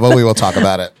about No, but we will talk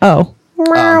about it. Oh.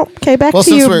 Okay, back well,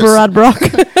 to you, since we're- Brad Brock.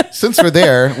 Since we're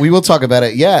there, we will talk about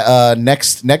it. Yeah,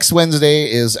 next Wednesday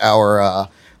is our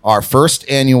first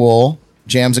annual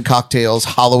Jams and Cocktails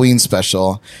Halloween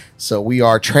special. So we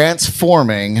are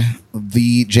transforming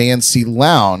the JNC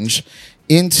Lounge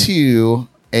into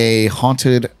a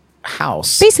haunted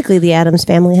house. Basically, the Addams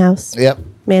Family house. Yep.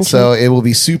 Mansion. So it will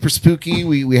be super spooky.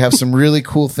 We have some really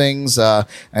cool things.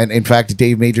 And in fact,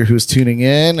 Dave Major, who's tuning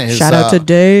in, is, Shout out to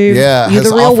Dave. Yeah, You has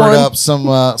the real offered one. up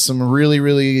some really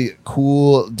really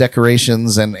cool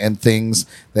decorations and things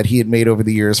that he had made over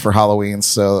the years for Halloween.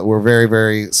 So we're very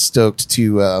very stoked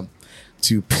to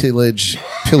pillage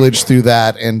through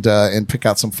that and pick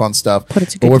out some fun stuff. Put it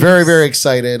to But good we're very use. very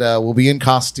excited. We'll be in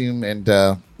costume and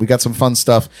we got some fun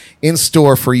stuff in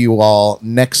store for you all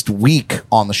next week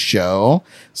on the show.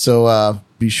 So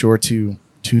be sure to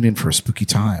tune in for a spooky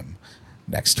time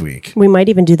next week. We might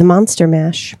even do the Monster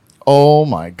Mash. Oh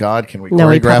my God! Can we No,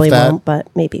 we choreograph probably that? won't, but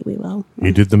maybe we will.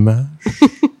 You did the mash.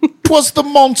 Twas the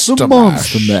monster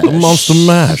mash. The monster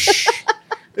mash.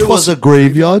 It was a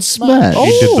graveyard smash.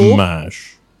 You did the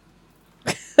mash.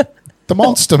 The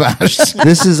monster mash.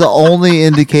 This is the only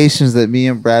indications that me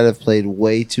and Brad have played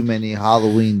way too many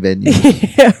Halloween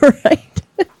venues. Yeah, right.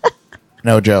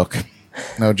 No joke.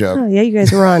 No joke. Oh, yeah, you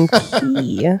guys were on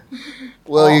key.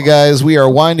 Well, you guys, we are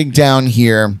winding down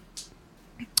here.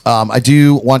 I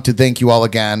do want to thank you all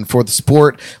again for the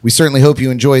support. We certainly hope you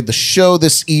enjoyed the show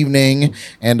this evening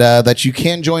and that you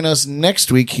can join us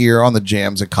next week here on the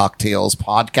Jams and Cocktails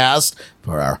podcast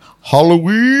for our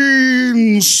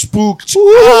Halloween Spooktacular.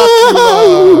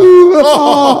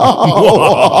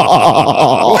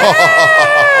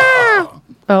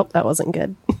 Oh, that wasn't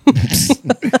good.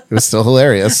 It was still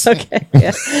hilarious. Okay,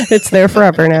 yeah, it's there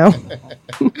forever now.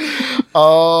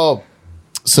 Oh,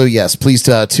 so yes, please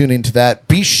tune into that.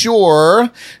 Be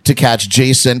sure to catch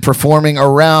Jason performing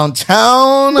around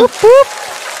town. Yay,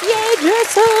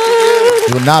 Jason!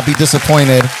 You will not be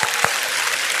disappointed.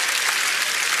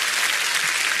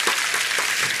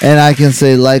 And I can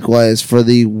say likewise for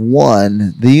the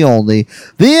one, the only,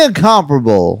 the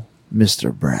incomparable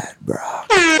Mr. Brad Brock.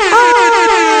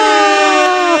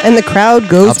 And the crowd I'll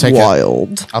goes take it.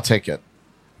 wild. I'll take it.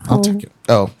 I'll take it.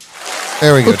 Oh,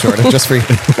 there we go, Jordan. Just for you.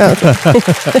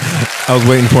 I was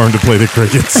waiting for him to play the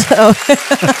crickets. Oh,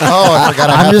 I forgot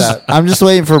I had that. I'm just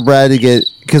waiting for Brad to get,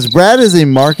 because Brad is a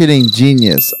marketing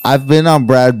genius. I've been on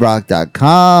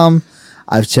bradbrock.com.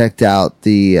 I've checked out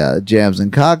the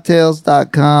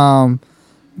jamsandcocktails.com.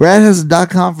 Brad has a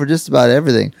 .com for just about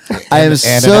everything. I am And an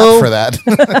so app for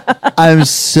that. I'm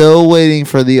so waiting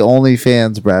for the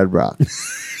OnlyFans Brad Brock.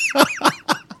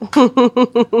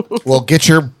 Well, get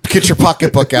your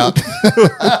pocketbook out.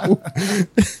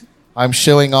 I'm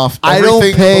showing off. I don't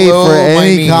everything pay below for my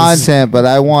any knees. content, but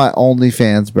I want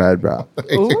OnlyFans Brad Brock.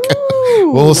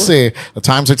 Well, we'll see. The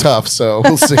times are tough, so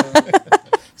we'll see.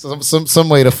 Some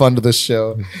way to fund this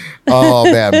show. Oh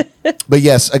man! But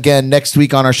yes, again, next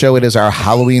week on our show it is our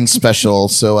Halloween special.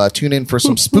 So tune in for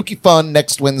some spooky fun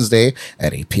next Wednesday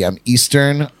at 8 p.m.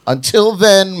 Eastern. Until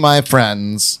then, my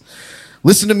friends,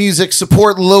 listen to music,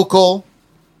 support local,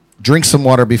 drink some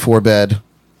water before bed.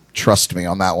 Trust me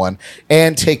on that one.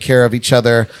 And take care of each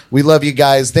other. We love you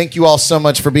guys. Thank you all so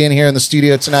much for being here in the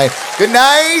studio tonight. Good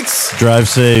night. Drive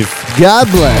safe. God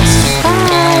bless.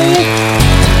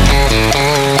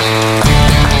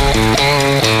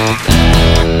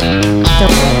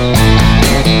 Don't